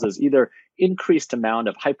causes, either increased amount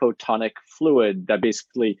of hypotonic fluid that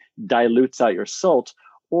basically dilutes out your salt,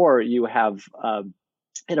 or you have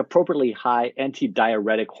inappropriately high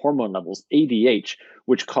antidiuretic hormone levels, ADH,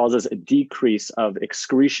 which causes a decrease of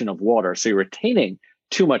excretion of water. So you're retaining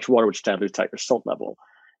too much water, which dilutes out your salt level.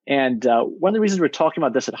 And one of the reasons we're talking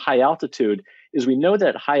about this at high altitude is we know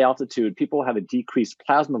that at high altitude, people have a decreased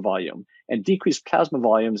plasma volume. And decreased plasma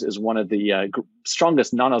volumes is one of the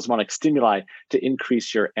strongest non-osmotic stimuli to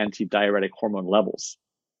increase your antidiuretic hormone levels.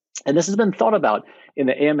 And this has been thought about in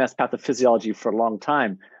the AMS pathophysiology for a long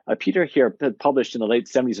time. Peter here published in the late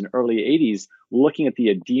 70s and early 80s looking at the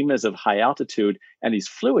edemas of high altitude and these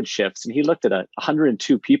fluid shifts. And he looked at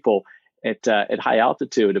 102 people at high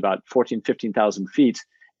altitude, about 15,000 feet,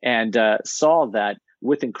 and saw that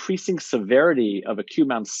with increasing severity of acute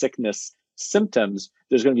mountain sickness symptoms,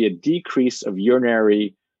 there's going to be a decrease of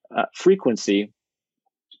urinary frequency,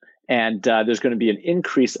 and there's going to be an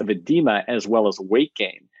increase of edema as well as weight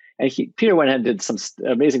gain. And Peter went ahead and did some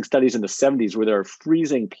amazing studies in the 70s where they were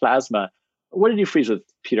freezing plasma. What did you freeze with,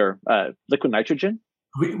 Peter? Liquid nitrogen?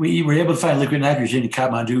 We were able to find liquid nitrogen in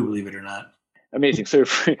Kathmandu, believe it or not. Amazing. So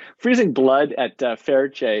freezing blood at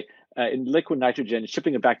Ferice in liquid nitrogen,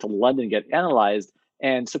 shipping it back to London, get analyzed.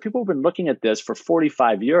 And so people have been looking at this for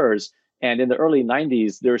 45 years. And in the early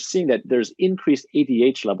 90s, they're seeing that there's increased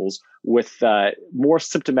ADH levels with more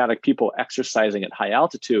symptomatic people exercising at high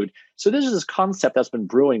altitude. So this is this concept that's been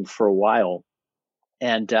brewing for a while.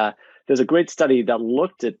 And there's a great study that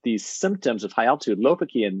looked at these symptoms of high altitude.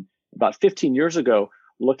 Lopakian, about 15 years ago,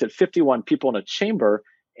 looked at 51 people in a chamber.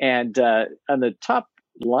 And on the top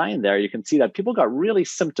line there, you can see that people got really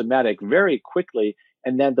symptomatic very quickly.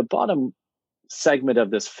 And then the bottom segment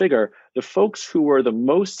of this figure, the folks who were the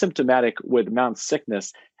most symptomatic with mountain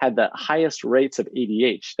sickness had the highest rates of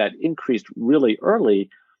ADH that increased really early.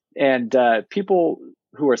 And people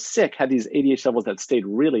who are sick had these ADH levels that stayed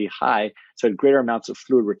really high, so had greater amounts of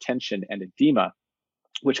fluid retention and edema,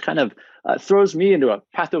 which kind of throws me into a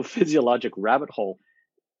pathophysiologic rabbit hole.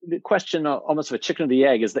 The question, almost of a chicken or the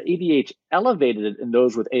egg, is the ADH elevated in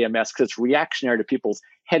those with AMS because it's reactionary to people's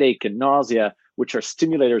headache and nausea, which are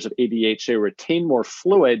stimulators of ADH. They retain more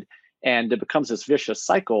fluid and it becomes this vicious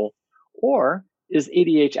cycle. Or is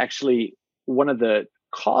ADH actually one of the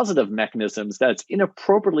causative mechanisms that's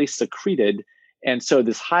inappropriately secreted? And so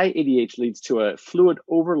this high ADH leads to a fluid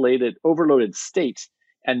overloaded state,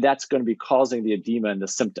 and that's going to be causing the edema and the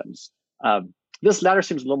symptoms. This latter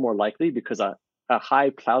seems a little more likely because a high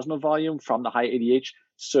plasma volume from the high ADH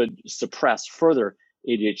should suppress further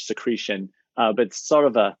ADH secretion. But it's sort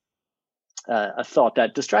of a thought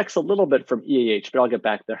that distracts a little bit from EAH, but I'll get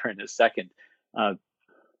back there in a second.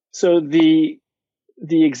 So the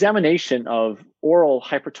examination of oral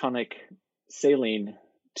hypertonic saline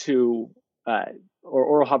to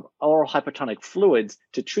or oral hypertonic fluids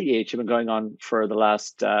to treat EAH have been going on for the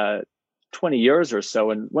last 20 years or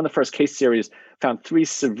so. And one of the first case series found 3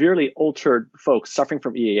 severely altered folks suffering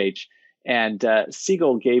from EAH. And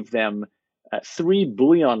Siegel gave them 3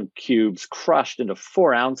 bouillon cubes crushed into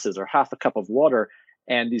 4 ounces or half a cup of water.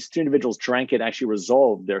 And these 3 individuals drank it and actually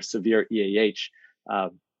resolved their severe EAH.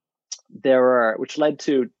 Which led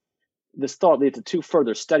to, this thought led to 2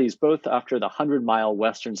 further studies, both after the 100-mile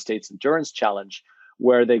Western States Endurance Challenge,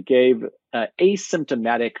 where they gave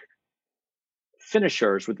asymptomatic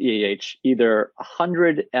finishers with EAH either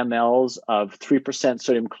 100 mLs of 3%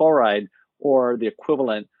 sodium chloride or the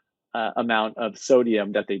equivalent amount of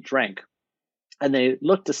sodium that they drank. And they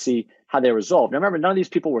looked to see how they resolved. Now remember, none of these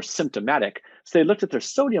people were symptomatic. So they looked at their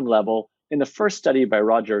sodium level. In the first study by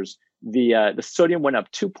Rogers, the sodium went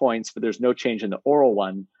up 2 points, but there's no change in the oral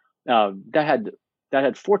one. That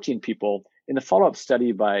had 14 people. In the follow-up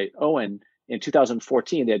study by Owen in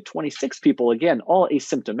 2014, they had 26 people, again, all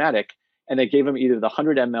asymptomatic, and they gave them either the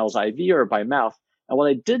 100 mLs IV or by mouth. And while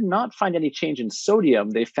they did not find any change in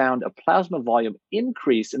sodium, they found a plasma volume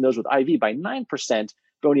increase in those with IV by 9%,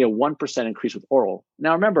 but only a 1% increase with oral.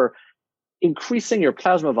 Now remember, increasing your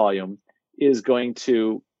plasma volume is going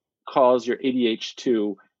to cause your ADH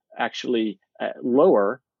to actually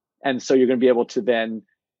lower. And so you're going to be able to then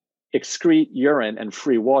excrete urine and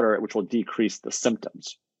free water, which will decrease the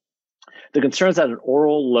symptoms. The concern is that an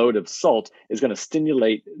oral load of salt is going to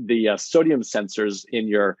stimulate the sodium sensors in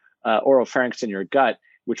your oropharynx in your gut,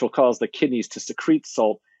 which will cause the kidneys to secrete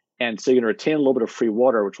salt. And so you're going to retain a little bit of free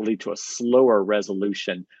water, which will lead to a slower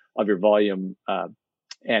resolution of your volume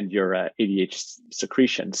and your ADH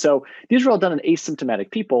secretion. So these were all done in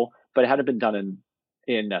asymptomatic people, but it hadn't been done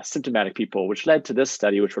in symptomatic people, which led to this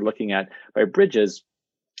study, which we're looking at by Bridges,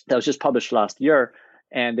 that was just published last year.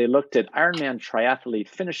 And they looked at Ironman triathlete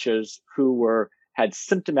finishers who had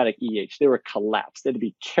symptomatic EAH. They were collapsed. They had to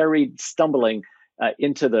be carried stumbling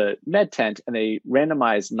into the med tent, and they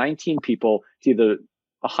randomized 19 people to either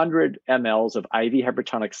 100 mLs of IV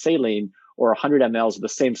hypertonic saline or 100 mLs of the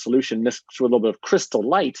same solution mixed with a little bit of Crystal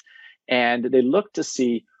Light. And they looked to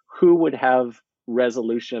see who would have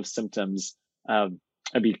resolution of symptoms and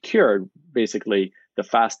be cured basically the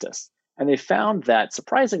fastest. And they found that,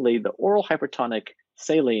 surprisingly, the oral hypertonic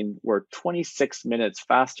saline were 26 minutes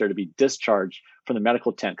faster to be discharged from the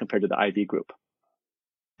medical tent compared to the IV group.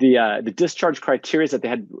 The discharge criteria is that they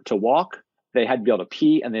had to walk, they had to be able to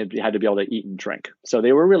pee, and they had to be able to eat and drink. So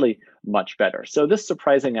they were really much better. So this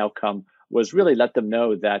surprising outcome was really let them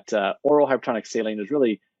know that oral hypertonic saline is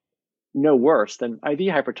really no worse than IV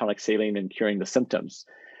hypertonic saline in curing the symptoms.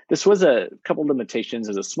 This was a couple limitations.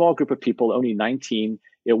 As a small group of people, only 19.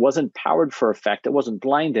 It wasn't powered for effect. It wasn't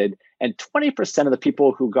blinded. And 20% of the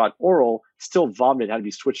people who got oral still vomited, had to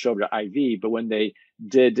be switched over to IV. But when they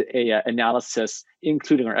did a analysis,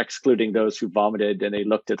 including or excluding those who vomited, and they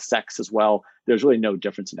looked at sex as well, there's really no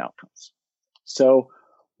difference in outcomes. So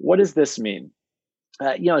what does this mean?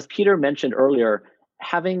 As Peter mentioned earlier,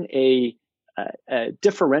 having a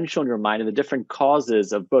differential in your mind of the different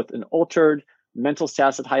causes of both an altered mental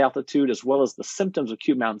status at high altitude, as well as the symptoms of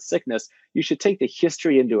acute mountain sickness, you should take the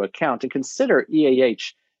history into account and consider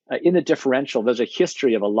EAH in the differential. There's a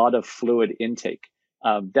history of a lot of fluid intake.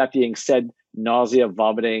 That being said, nausea,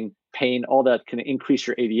 vomiting, pain, all that can increase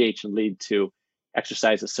your ADH and lead to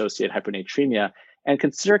exercise-associated hyponatremia. And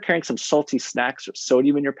consider carrying some salty snacks or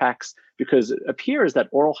sodium in your packs, because it appears that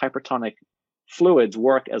oral hypertonic fluids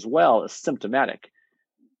work as well as symptomatic.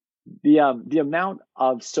 The amount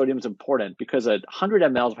of sodium is important because 100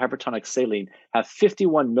 mLs of hypertonic saline have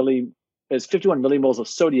 51 millimoles of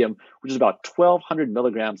sodium, which is about 1,200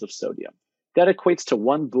 milligrams of sodium. That equates to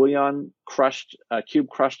 1 bouillon cube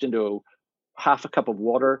crushed into half a cup of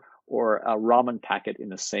water, or a ramen packet in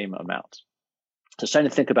the same amount. So it's trying to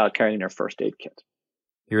think about carrying their first aid kit.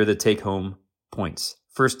 Here are the take-home points.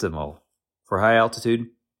 First of all, for high altitude,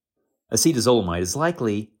 acetazolamide is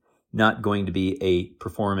likely not going to be a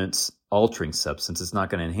performance-altering substance. It's not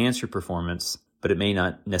going to enhance your performance, but it may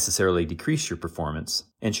not necessarily decrease your performance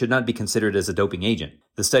and should not be considered as a doping agent.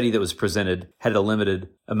 The study that was presented had a limited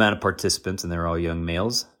amount of participants, and they're all young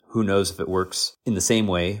males. Who knows if it works in the same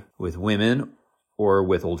way with women or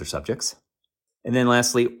with older subjects. And then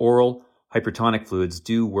lastly, oral hypertonic fluids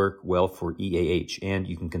do work well for EAH, and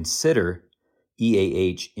you can consider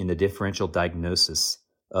EAH in the differential diagnosis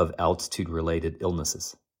of altitude-related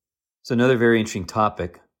illnesses. So another very interesting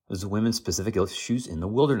topic is women-specific issues in the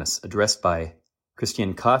wilderness, addressed by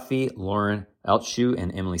Christiane Coffey, Lauren Altshuh,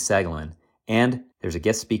 and Emily Sagalin. And there's a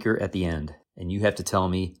guest speaker at the end, and you have to tell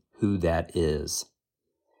me who that is.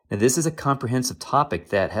 Now, this is a comprehensive topic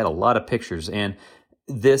that had a lot of pictures, and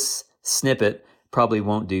this snippet probably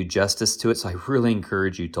won't do justice to it, so I really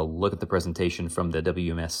encourage you to look at the presentation from the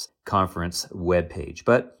WMS conference webpage.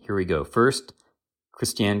 But here we go. First,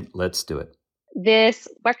 Christiane, let's do it. This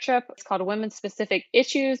workshop is called Women-Specific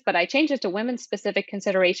Issues, but I changed it to Women-Specific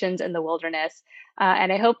Considerations in the Wilderness.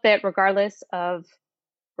 And I hope that regardless of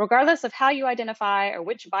how you identify or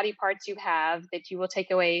which body parts you have, that you will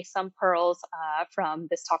take away some pearls from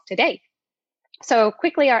this talk today. So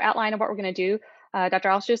quickly, our outline of what we're going to do. Dr.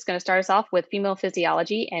 Altshuh is going to start us off with female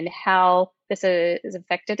physiology and how this is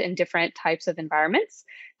affected in different types of environments.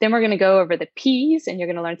 Then we're going to go over the P's, and you're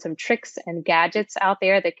going to learn some tricks and gadgets out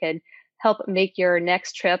there that could help make your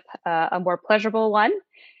next trip a more pleasurable one.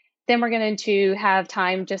 Then we're going to have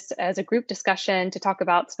time just as a group discussion to talk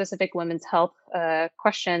about specific women's health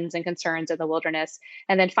questions and concerns in the wilderness.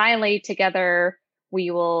 And then finally, together,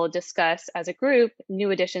 we will discuss as a group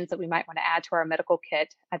new additions that we might want to add to our medical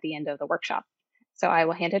kit at the end of the workshop. So I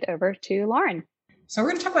will hand it over to Lauren. So we're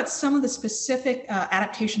going to talk about some of the specific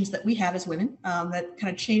adaptations that we have as women that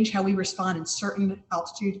kind of change how we respond in certain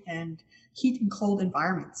altitude and heat and cold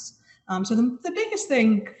environments. So the biggest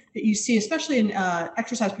thing that you see, especially in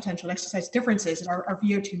exercise potential and exercise differences, is our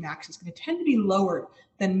VO2 max is going to tend to be lower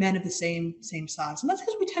than men of the same size. And that's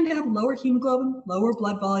because we tend to have lower hemoglobin, lower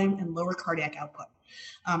blood volume, and lower cardiac output.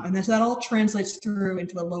 And so that all translates through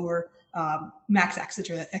into a lower max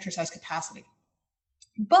exercise capacity.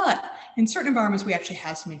 But in certain environments, we actually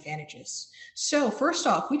have some advantages. So first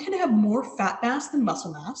off, we tend to have more fat mass than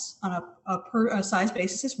muscle mass on a per size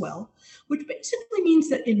basis as well, which basically means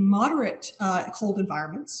that in moderate cold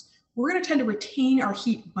environments, we're going to tend to retain our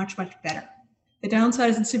heat much, much better. The downside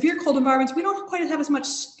is in severe cold environments, we don't quite have as much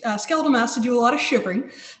skeletal mass to do a lot of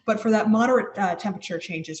shivering, but for that moderate temperature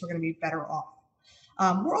changes, we're going to be better off.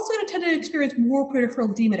 We're also going to tend to experience more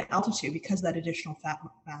peripheral edema at altitude because of that additional fat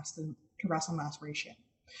mass to muscle mass ratio.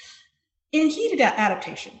 In heat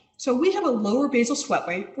adaptation, so we have a lower basal sweat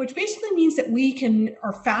rate, which basically means that we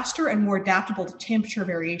are faster and more adaptable to temperature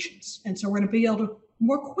variations. And so we're going to be able to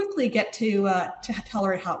more quickly get to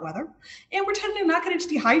tolerate hot weather. And we're tending to not get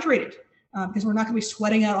dehydrated because we're not going to be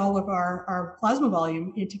sweating out all of our plasma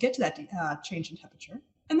volume to get to that change in temperature.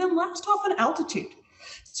 And then last off on altitude.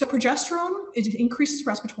 So progesterone, it increases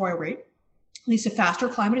respiratory rate, leads to faster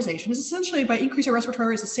acclimatization. It's essentially by increasing our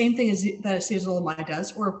respiratory, it's the same thing as that acetazolamide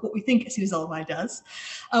does, or what we think acetazolamide does.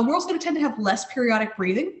 We're also going to tend to have less periodic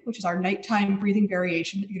breathing, which is our nighttime breathing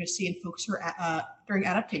variation that you're going to see in folks who are during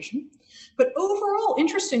adaptation. But overall,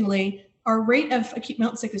 interestingly, our rate of acute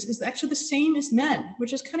mountain sickness is actually the same as men,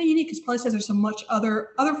 which is kind of unique because probably says there's so much other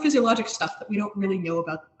physiologic stuff that we don't really know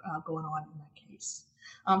about going on in that case.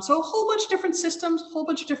 So a whole bunch of different systems, a whole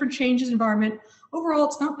bunch of different changes in environment. Overall,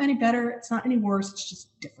 it's not any better, it's not any worse, it's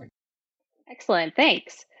just different. Excellent,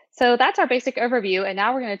 thanks. So that's our basic overview, and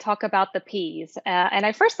now we're going to talk about the P's. And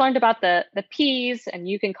I first learned about the P's, and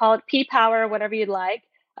you can call it P-Power, whatever you'd like,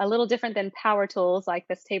 a little different than power tools like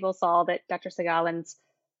this table saw that Dr. Sagalin's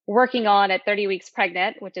working on at 30 weeks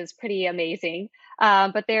pregnant, which is pretty amazing.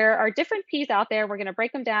 But there are different P's out there. We're going to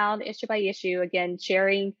break them down issue by issue, again,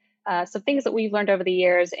 sharing some things that we've learned over the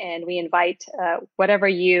years, and we invite whatever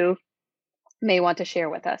you may want to share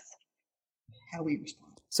with us. How we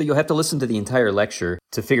respond. So you'll have to listen to the entire lecture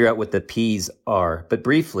to figure out what the P's are. But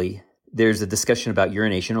briefly, there's a discussion about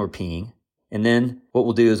urination or peeing. And then what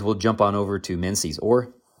we'll do is we'll jump on over to menses,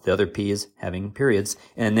 or the other P is having periods,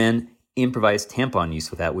 and then improvise tampon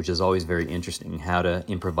use with that, which is always very interesting, how to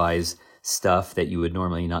improvise stuff that you would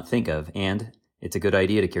normally not think of. And it's a good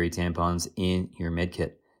idea to carry tampons in your med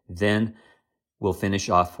kit. Then we'll finish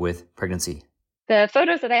off with pregnancy. The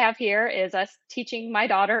photos that I have here is us teaching my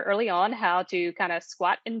daughter early on how to kind of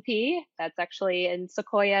squat and pee. That's actually in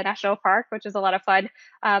Sequoia National Park, which is a lot of fun.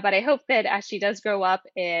 But I hope that as she does grow up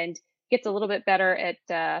and gets a little bit better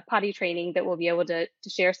at potty training, that we'll be able to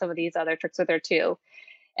share some of these other tricks with her too.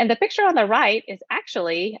 And the picture on the right is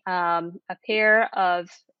actually a pair of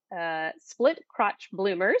split crotch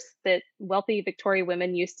bloomers that wealthy Victorian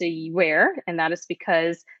women used to wear. And that is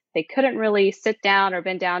because they couldn't really sit down or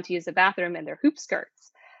bend down to use the bathroom in their hoop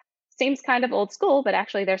skirts. Seems kind of old school, but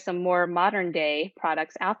actually there's some more modern day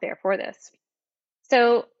products out there for this.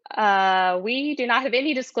 So we do not have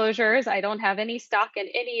any disclosures. I don't have any stock in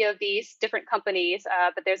any of these different companies,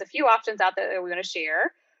 but there's a few options out there that we're going to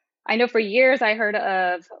share. I know for years I heard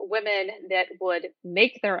of women that would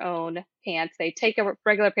make their own pants. They take a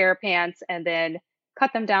regular pair of pants and then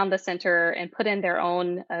cut them down the center and put in their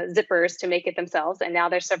own zippers to make it themselves. And now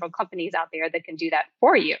there's several companies out there that can do that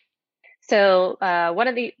for you. So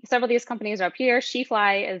several of these companies are up here.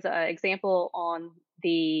 SheFly is an example on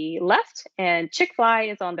the left and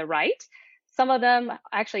ChickFly is on the right. Some of them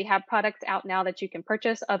actually have products out now that you can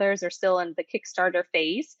purchase. Others are still in the Kickstarter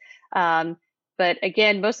phase. But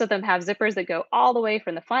again, most of them have zippers that go all the way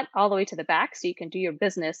from the front all the way to the back. So you can do your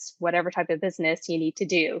business, whatever type of business you need to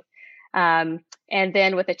do. And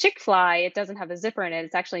then with a ChickFly, it doesn't have a zipper in it.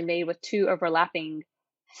 It's actually made with two overlapping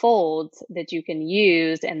folds that you can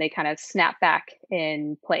use and they kind of snap back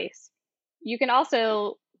in place. You can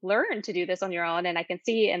also learn to do this on your own. And I can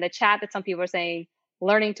see in the chat that some people are saying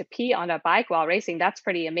learning to pee on a bike while racing, that's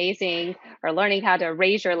pretty amazing. Or learning how to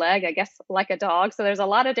raise your leg, I guess, like a dog. So there's a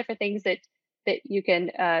lot of different things that you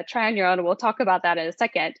can try on your own. And we'll talk about that in a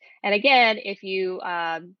second. And again, if you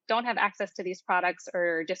don't have access to these products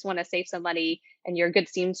or just want to save some money and you're a good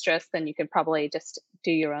seamstress, then you can probably just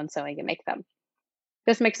do your own sewing and make them.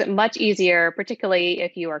 This makes it much easier, particularly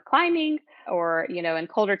if you are climbing or, in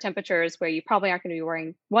colder temperatures where you probably aren't going to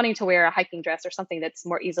be wanting to wear a hiking dress or something that's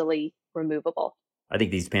more easily removable. I think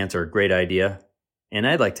these pants are a great idea. And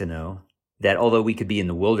I'd like to know that although we could be in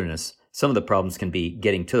the wilderness, some of the problems can be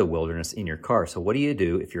getting to the wilderness in your car. So what do you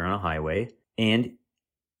do if you're on a highway and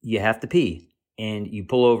you have to pee and you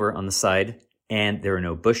pull over on the side and there are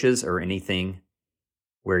no bushes or anything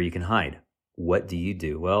where you can hide? What do you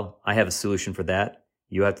do? Well, I have a solution for that.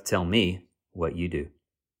 You have to tell me what you do.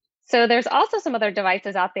 So there's also some other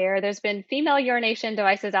devices out there. There's been female urination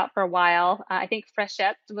devices out for a while. I think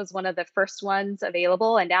Freshette was one of the first ones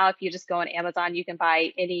available. And now if you just go on Amazon, you can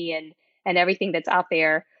buy any and everything that's out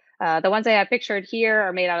there. The ones I have pictured here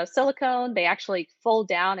are made out of silicone. They actually fold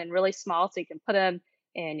down and really small, so you can put them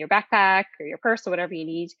in your backpack or your purse or whatever you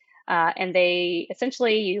need. And they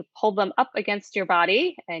essentially, you hold them up against your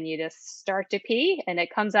body and you just start to pee and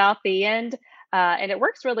it comes out the end. And it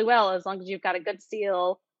works really well as long as you've got a good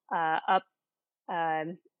seal up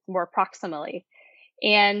more proximally.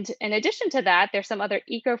 And in addition to that, there's some other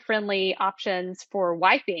eco-friendly options for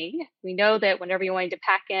wiping. We know that whenever you're wanting to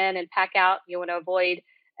pack in and pack out, you want to avoid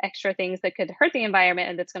extra things that could hurt the environment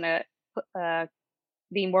and that's going to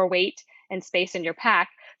be more weight and space in your pack.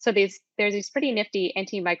 So there's these pretty nifty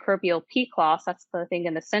antimicrobial pee cloths. That's the thing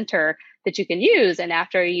in the center that you can use. And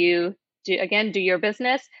after you do your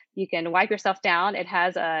business, you can wipe yourself down. It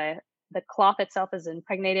has the cloth itself is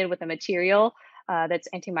impregnated with a material that's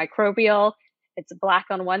antimicrobial. It's black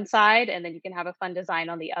on one side, and then you can have a fun design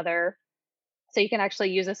on the other. So you can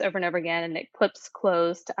actually use this over and over again, and it clips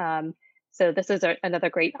closed. So this is another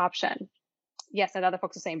great option. Yes, and other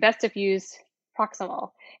folks are saying best if used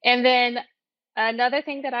proximal. And then another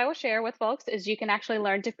thing that I will share with folks is you can actually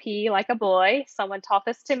learn to pee like a boy. Someone taught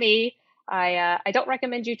this to me. I don't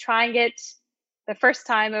recommend you trying it the first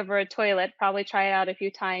time over a toilet. Probably try it out a few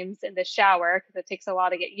times in the shower because it takes a while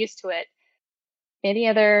to get used to it.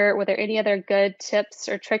 Were there any other good tips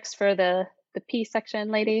or tricks for the pee section,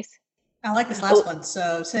 ladies? I like this last one.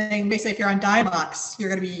 So saying basically if you're on Diamox, you're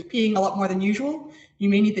going to be peeing a lot more than usual. You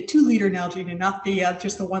may need the 2-liter Nalgene and not the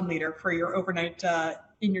just the 1 liter for your overnight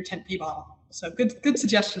in your tent pee bottle. So good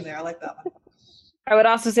suggestion there. I like that one. I would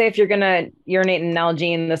also say if you're going to urinate in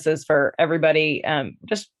Nalgene, this is for everybody.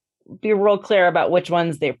 Just be real clear about which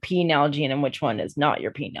one's their pee Nalgene and which one is not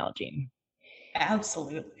your pee Nalgene.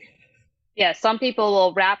 Absolutely. Yeah, some people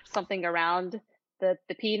will wrap something around the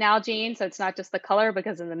pee Nalgene, so it's not just the color,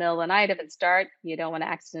 because in the middle of the night, if it's dark, you don't want to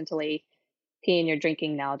accidentally pee in your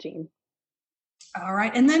drinking Nalgene. All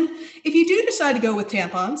right. And then if you do decide to go with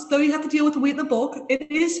tampons, though you have to deal with the weight and the bulk,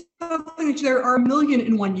 it is something that there are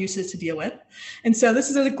 1,000,001 uses to deal with. And so this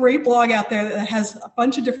is a great blog out there that has a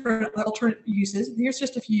bunch of different alternate uses. Here's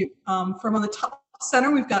just a few. From on the top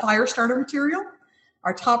center, we've got fire starter material.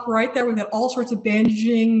 Our top right there, we've got all sorts of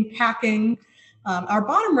bandaging, packing. Our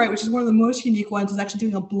bottom right, which is one of the most unique ones, is actually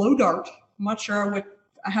doing a blow dart. I'm not sure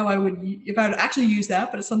how I would, if I would actually use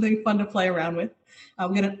that, but it's something fun to play around with.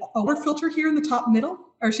 We got a water filter here in the top middle,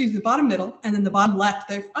 or excuse me, the bottom middle, and then the bottom left.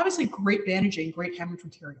 They're obviously great bandaging, great hemorrhage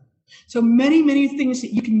material. So many, many things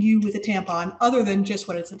that you can use with a tampon other than just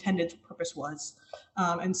what its intended purpose was.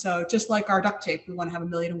 And so just like our duct tape, we want to have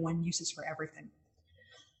 1,000,001 uses for everything.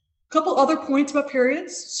 A couple other points about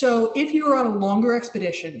periods. So if you are on a longer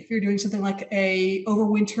expedition, if you're doing something like a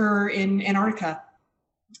overwinter in Antarctica,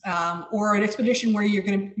 or an expedition where you're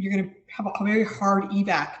gonna have a very hard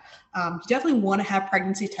evac, you definitely want to have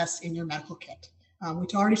pregnancy tests in your medical kit. We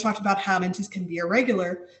already talked about how menses can be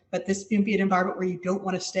irregular, but this can be an environment where you don't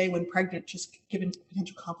want to stay when pregnant, just given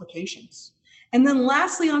potential complications. And then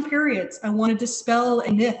lastly, on periods, I want to dispel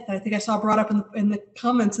a myth that I think I saw brought up in the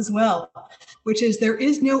comments as well, which is there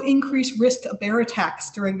is no increased risk of bear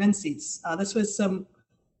attacks during menses. This was some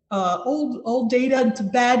old data and some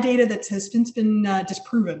bad data that has since been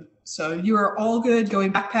disproven. So you are all good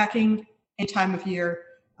going backpacking any time of year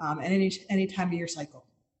and any time of your cycle.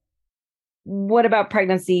 What about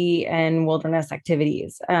pregnancy and wilderness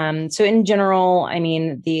activities? So in general, I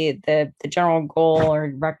mean, the general goal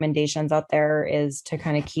or recommendations out there is to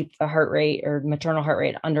kind of keep the heart rate or maternal heart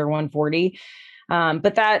rate under 140.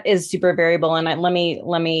 But that is super variable. And let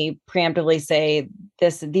me preemptively say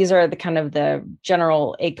these are the kind of the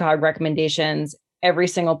general ACOG recommendations. Every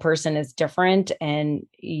single person is different, and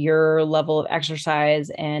your level of exercise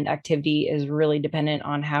and activity is really dependent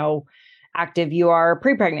on how active you are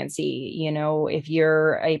pre-pregnancy. You know, if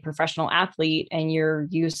you're a professional athlete and you're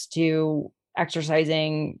used to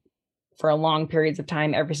exercising for long periods of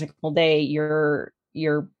time every single day, your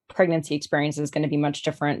pregnancy experience is going to be much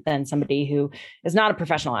different than somebody who is not a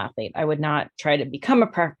professional athlete. I would not try to become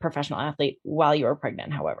a professional athlete while you are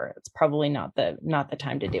pregnant. However, it's probably not the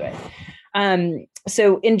time to do it.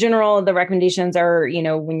 So in general, the recommendations are, you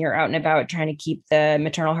know, when you're out and about, trying to keep the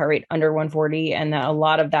maternal heart rate under 140. And a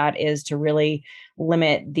lot of that is to really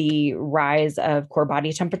limit the rise of core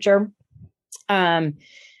body temperature.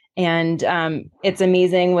 It's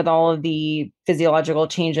amazing with all of the physiological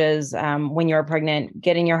changes when you're pregnant,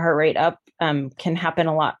 getting your heart rate up can happen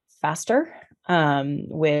a lot faster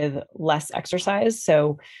with less exercise.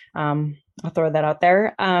 So I'll throw that out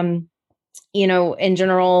there. You know, in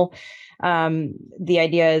general, the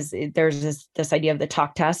idea is there's this idea of the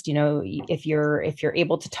talk test. You know, if you're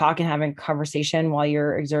able to talk and having a conversation while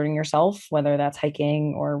you're exerting yourself, whether that's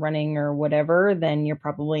hiking or running or whatever, then you're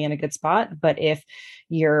probably in a good spot. But if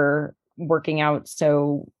you're working out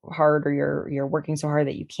so hard or you're working so hard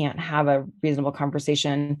that you can't have a reasonable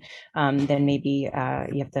conversation, then maybe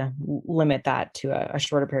you have to limit that to a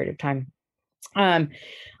shorter period of time.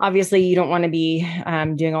 Obviously, you don't want to be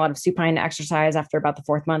doing a lot of supine exercise after about the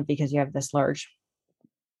 4th month because you have this large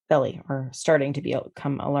belly or starting to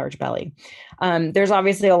become a large belly. There's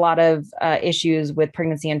obviously a lot of issues with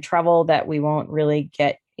pregnancy and travel that we won't really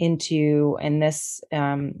get into in this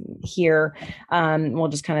here. We'll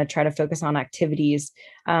just kind of try to focus on activities.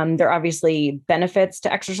 There are obviously benefits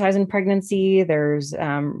to exercise in pregnancy. There's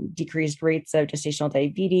decreased rates of gestational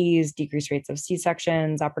diabetes, decreased rates of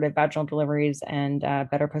C-sections, operative vaginal deliveries, and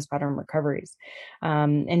better postpartum recoveries.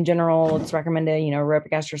 In general, it's recommended,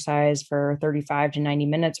 aerobic exercise for 35 to 90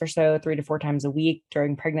 minutes or so, 3 to 4 times a week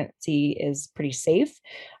during pregnancy is pretty safe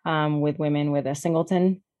with women with a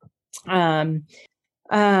singleton.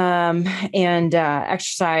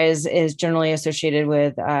 Exercise is generally associated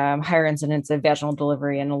with higher incidence of vaginal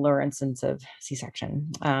delivery and a lower incidence of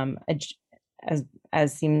C-section,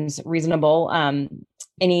 as seems reasonable.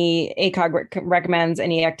 Any ACOG recommends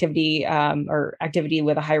any activity or activity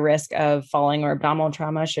with a high risk of falling or abdominal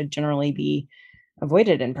trauma should generally be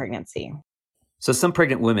avoided in pregnancy. So some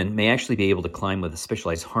pregnant women may actually be able to climb with a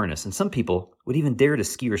specialized harness, and some people would even dare to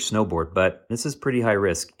ski or snowboard, but this is pretty high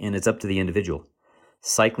risk, and it's up to the individual.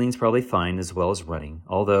 Cycling's probably fine as well as running,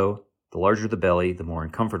 although the larger the belly, the more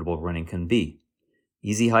uncomfortable running can be.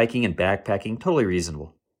 Easy hiking and backpacking, totally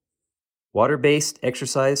reasonable. Water-based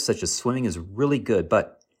exercise such as swimming is really good,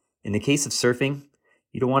 but in the case of surfing,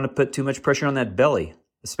 you don't want to put too much pressure on that belly,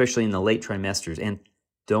 especially in the late trimesters, and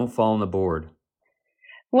don't fall on the board.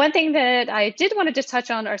 One thing that I did want to just touch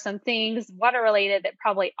on are some things water-related that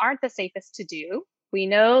probably aren't the safest to do. We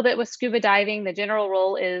know that with scuba diving, the general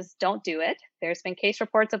rule is don't do it. There's been case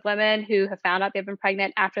reports of women who have found out they've been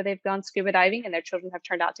pregnant after they've gone scuba diving and their children have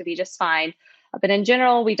turned out to be just fine. But in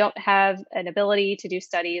general, we don't have an ability to do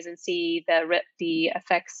studies and see the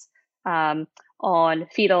effects on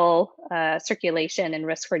fetal circulation and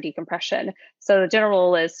risk for decompression. So the general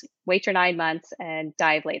rule is wait your 9 months and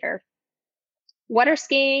dive later. Water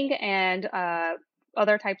skiing and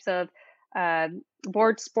other types of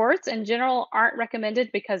board sports in general aren't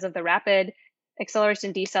recommended because of the rapid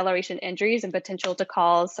acceleration deceleration injuries and potential to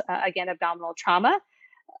cause, again, abdominal trauma.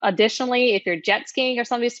 Additionally, if you're jet skiing or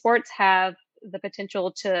some of these sports have the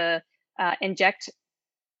potential to inject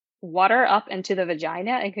water up into the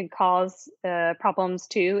vagina and can cause problems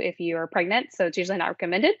too if you're pregnant. So it's usually not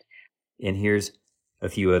recommended. And here's a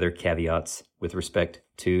few other caveats with respect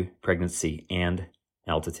to pregnancy and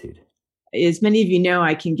altitude. As many of you know,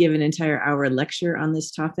 I can give an entire hour lecture on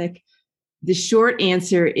this topic. The short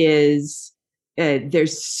answer is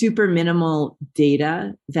there's super minimal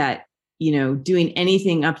data that, doing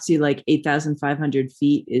anything up to like 8,500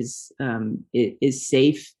 feet is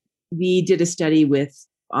safe. We did a study with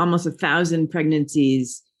almost 1,000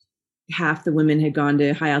 pregnancies. Half the women had gone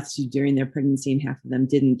to high altitude during their pregnancy and half of them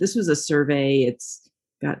didn't. This was a survey. It's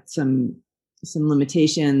got some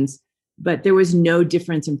limitations, but there was no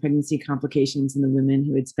difference in pregnancy complications in the women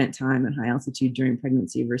who had spent time at high altitude during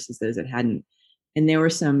pregnancy versus those that hadn't. And there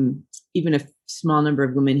were even a small number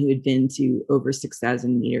of women who had been to over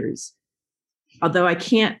 6,000 meters. Although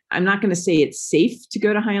I'm not going to say it's safe to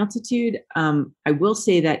go to high altitude. I will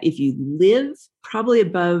say that if you live probably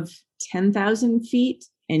above 10,000 feet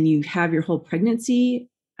and you have your whole pregnancy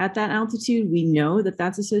at that altitude, we know that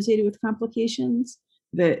that's associated with complications.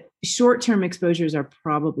 The short-term exposures are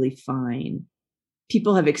probably fine.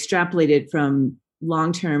 People have extrapolated from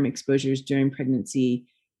long-term exposures during pregnancy,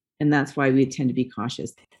 and that's why we tend to be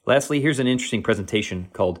cautious. Lastly, here's an interesting presentation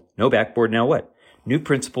called No Backboard, Now What? New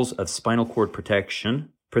Principles of Spinal Cord Protection,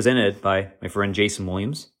 presented by my friend Jason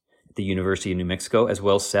Williams at the University of New Mexico, as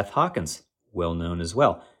well as Seth Hawkins, well known as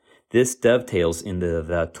well. This dovetails into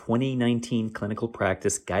the 2019 clinical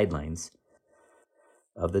practice guidelines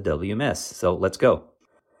of the WMS. So let's go.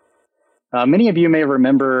 Many of you may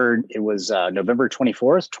remember it was November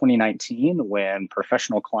 24th, 2019, when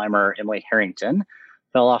professional climber Emily Harrington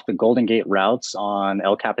fell off the Golden Gate routes on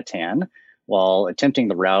El Capitan while attempting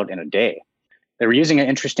the route in a day. They were using an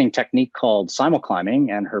interesting technique called simulclimbing,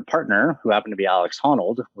 and her partner, who happened to be Alex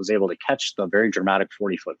Honnold, was able to catch the very dramatic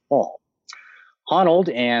 40-foot fall.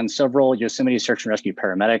 Honnold and several Yosemite search and rescue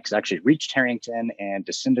paramedics actually reached Harrington and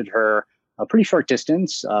descended her a pretty short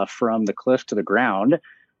distance from the cliff to the ground,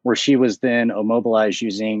 where she was then immobilized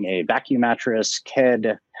using a vacuum mattress,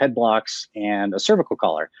 head blocks, and a cervical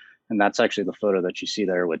collar. And that's actually the photo that you see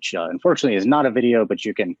there, which unfortunately is not a video, but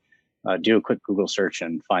you can do a quick Google search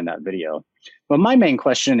and find that video. But my main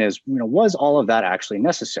question is, was all of that actually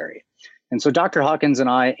necessary? And so Dr. Hawkins and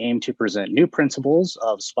I aim to present new principles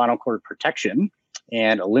of spinal cord protection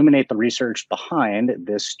and illuminate the research behind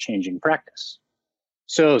this changing practice.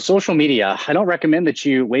 So social media, I don't recommend that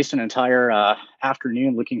you waste an entire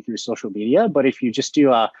afternoon looking through social media, but if you just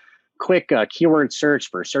do a quick keyword search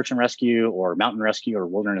for search and rescue or mountain rescue or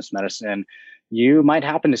wilderness medicine, you might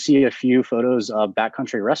happen to see a few photos of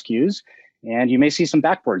backcountry rescues, and you may see some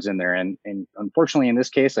backboards in there. And unfortunately, in this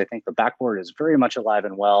case, I think the backboard is very much alive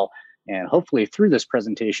and well. And hopefully through this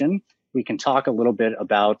presentation, we can talk a little bit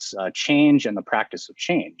about change and the practice of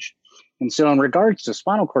change. And so in regards to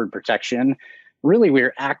spinal cord protection, really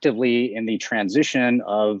we're actively in the transition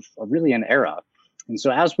of really an era. And so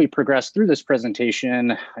as we progress through this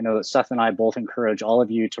presentation, I know that Seth and I both encourage all of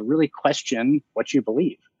you to really question what you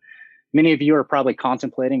believe. Many of you are probably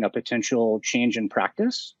contemplating a potential change in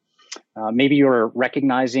practice. Maybe you're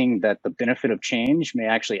recognizing that the benefit of change may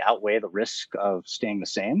actually outweigh the risk of staying the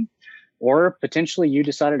same. Or potentially you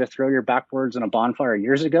decided to throw your backboards in a bonfire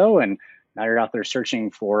years ago, and now you're out there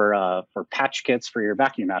searching for patch kits for your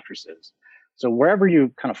vacuum mattresses. So wherever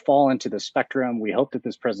you kind of fall into the spectrum, we hope that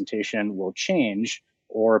this presentation will change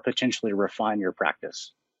or potentially refine your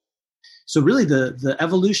practice. So really the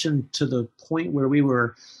evolution to the point where we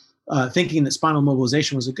were thinking that spinal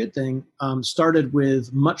mobilization was a good thing started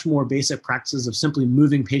with much more basic practices of simply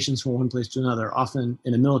moving patients from one place to another, often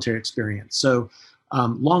in a military experience. So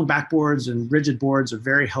long backboards and rigid boards are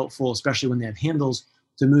very helpful, especially when they have handles,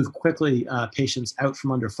 to move quickly patients out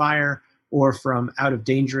from under fire or from out of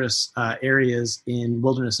dangerous areas in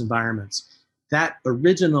wilderness environments. That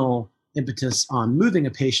original impetus on moving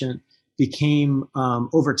a patient became,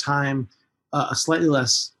 over time, a slightly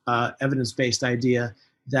less evidence-based idea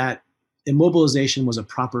that immobilization was a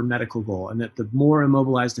proper medical goal, and that the more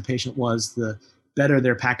immobilized the patient was, the better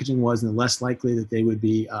their packaging was, and the less likely that they would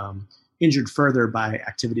be injured further by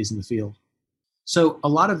activities in the field. So a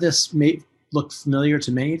lot of this may look familiar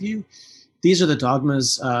to many of you. These are the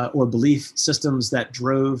dogmas or belief systems that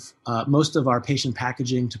drove most of our patient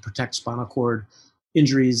packaging to protect spinal cord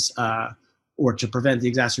injuries or to prevent the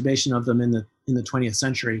exacerbation of them in the 20th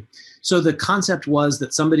century. So the concept was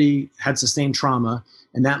that somebody had sustained trauma,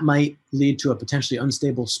 and that might lead to a potentially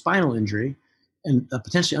unstable spinal injury. And a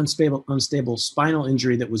potentially unstable spinal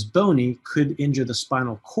injury that was bony could injure the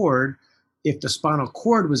spinal cord. If the spinal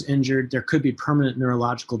cord was injured, there could be permanent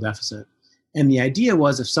neurological deficit. And the idea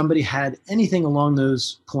was if somebody had anything along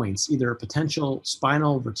those points, either a potential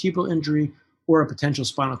spinal vertebral injury or a potential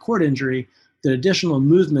spinal cord injury, that additional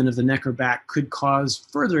movement of the neck or back could cause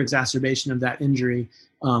further exacerbation of that injury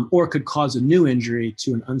or could cause a new injury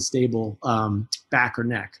to an unstable back or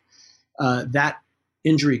neck. That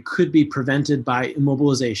injury could be prevented by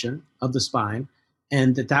immobilization of the spine,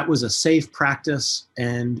 and that was a safe practice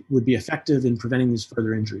and would be effective in preventing these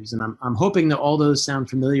further injuries. And I'm hoping that all those sound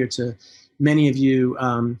familiar to many of you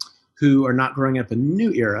who are not growing up in a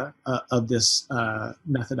new era of this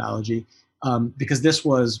methodology, because this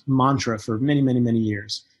was mantra for many, many, many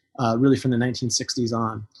years, really from the 1960s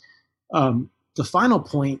on. The final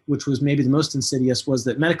point, which was maybe the most insidious, was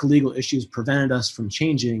that medical legal issues prevented us from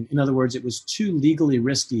changing. In other words, it was too legally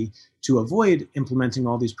risky to avoid implementing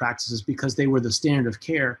all these practices because they were the standard of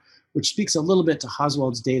care, which speaks a little bit to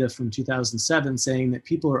Hoswald's data from 2007, saying that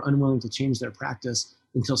people are unwilling to change their practice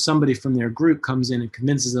until somebody from their group comes in and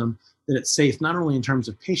convinces them that it's safe, not only in terms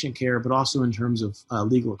of patient care, but also in terms of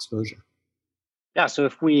legal exposure. Yeah, so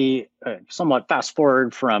if we somewhat fast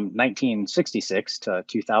forward from 1966 to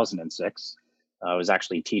 2006, I was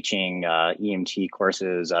actually teaching EMT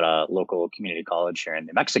courses at a local community college here in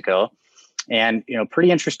New Mexico. And, pretty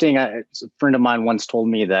interesting. A friend of mine once told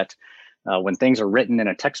me that when things are written in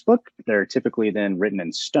a textbook, they're typically then written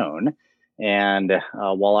in stone. And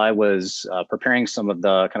while I was preparing some of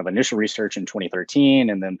the kind of initial research in 2013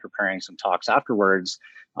 and then preparing some talks afterwards,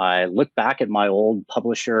 I looked back at my old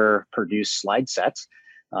publisher produced slide sets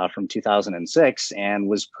from 2006 and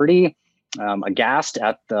was pretty aghast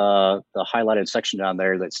at the highlighted section down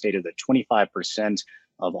there that stated that 25%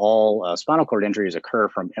 of all spinal cord injuries occur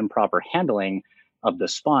from improper handling of the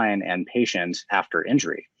spine and patient after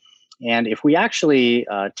injury. And if we actually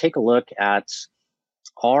take a look at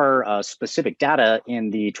our specific data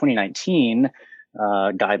in the 2019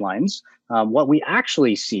 guidelines, what we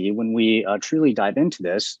actually see when we truly dive into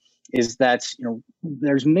this is that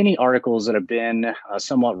there's many articles that have been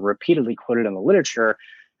somewhat repeatedly quoted in the literature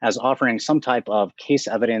as offering some type of case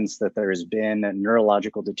evidence that there has been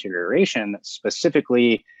neurological deterioration,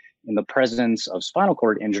 specifically in the presence of spinal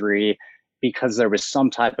cord injury, because there was some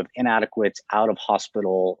type of inadequate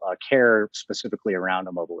out-of-hospital care, specifically around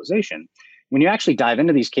immobilization. When you actually dive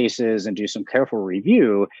into these cases and do some careful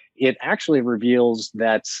review, it actually reveals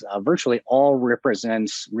that virtually all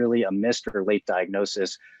represents really a missed or late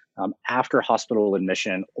diagnosis after hospital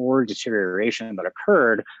admission or deterioration that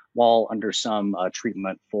occurred while under some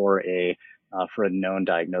treatment for a known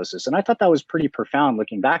diagnosis. And I thought that was pretty profound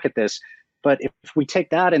looking back at this. But if we take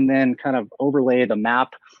that and then kind of overlay the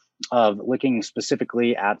map of looking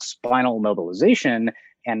specifically at spinal mobilization,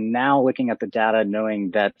 and now looking at the data,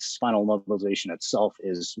 knowing that spinal mobilization itself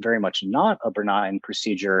is very much not a benign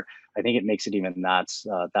procedure, I think it makes it even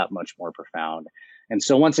that much more profound. And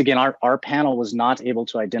so once again, our panel was not able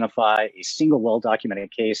to identify a single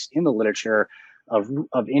well-documented case in the literature of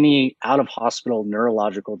any out-of-hospital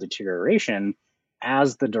neurological deterioration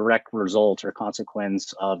as the direct result or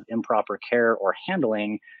consequence of improper care or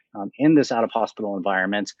handling in this out-of-hospital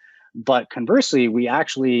environment. But conversely, we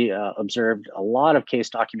actually observed a lot of case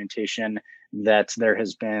documentation that there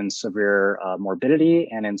has been severe morbidity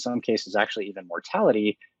and in some cases actually even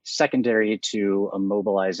mortality secondary to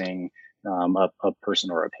immobilizing a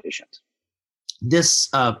person or a patient. This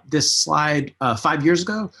slide 5 years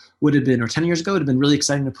ago would have been, or 10 years ago, would have been really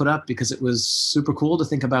exciting to put up because it was super cool to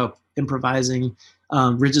think about improvising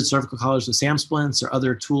rigid cervical collars with SAM splints or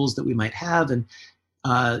other tools that we might have. And,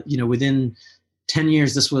 within 10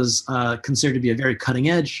 years, this was considered to be a very cutting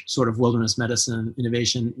edge sort of wilderness medicine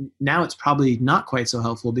innovation. Now it's probably not quite so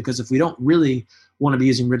helpful because if we don't really want to be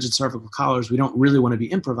using rigid cervical collars, we don't really want to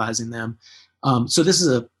be improvising them. So this is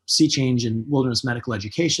a sea change in wilderness medical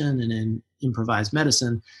education and in improvised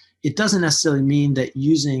medicine. It doesn't necessarily mean that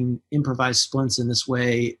using improvised splints in this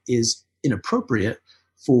way is inappropriate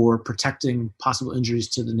for protecting possible injuries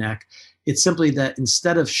to the neck. It's simply that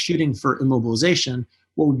instead of shooting for immobilization,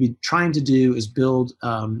 what we'd be trying to do is build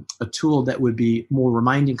a tool that would be more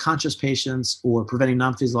reminding conscious patients or preventing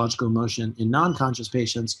non-physiological motion in non-conscious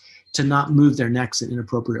patients to not move their necks in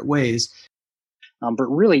inappropriate ways. But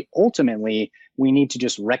really, ultimately, we need to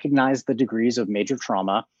just recognize the degrees of major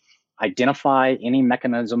trauma, identify any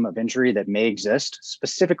mechanism of injury that may exist,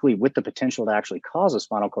 specifically with the potential to actually cause a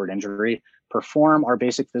spinal cord injury, perform our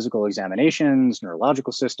basic physical examinations,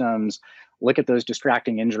 neurological systems, look at those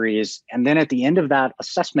distracting injuries, and then at the end of that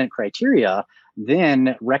assessment criteria,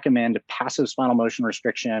 then recommend passive spinal motion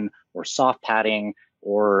restriction or soft padding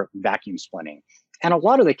or vacuum splinting. And a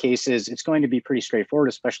lot of the cases, it's going to be pretty straightforward,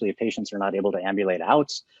 especially if patients are not able to ambulate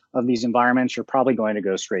out of these environments. You're probably going to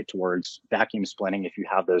go straight towards vacuum splinting if you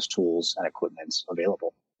have those tools and equipment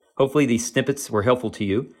available. Hopefully these snippets were helpful to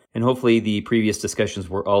you, and hopefully the previous discussions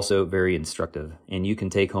were also very instructive, and you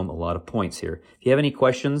can take home a lot of points here. If you have any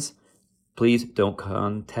questions, please don't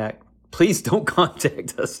contact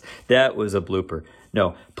us. That was a blooper.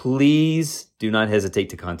 No, please do not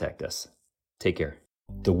hesitate to contact us. Take care.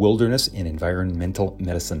 The Wilderness and Environmental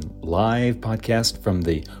Medicine Live podcast from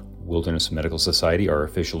the Wilderness Medical Society, our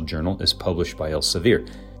official journal, is published by Elsevier.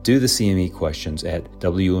 Do the CME questions at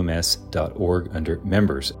wms.org under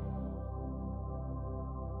members.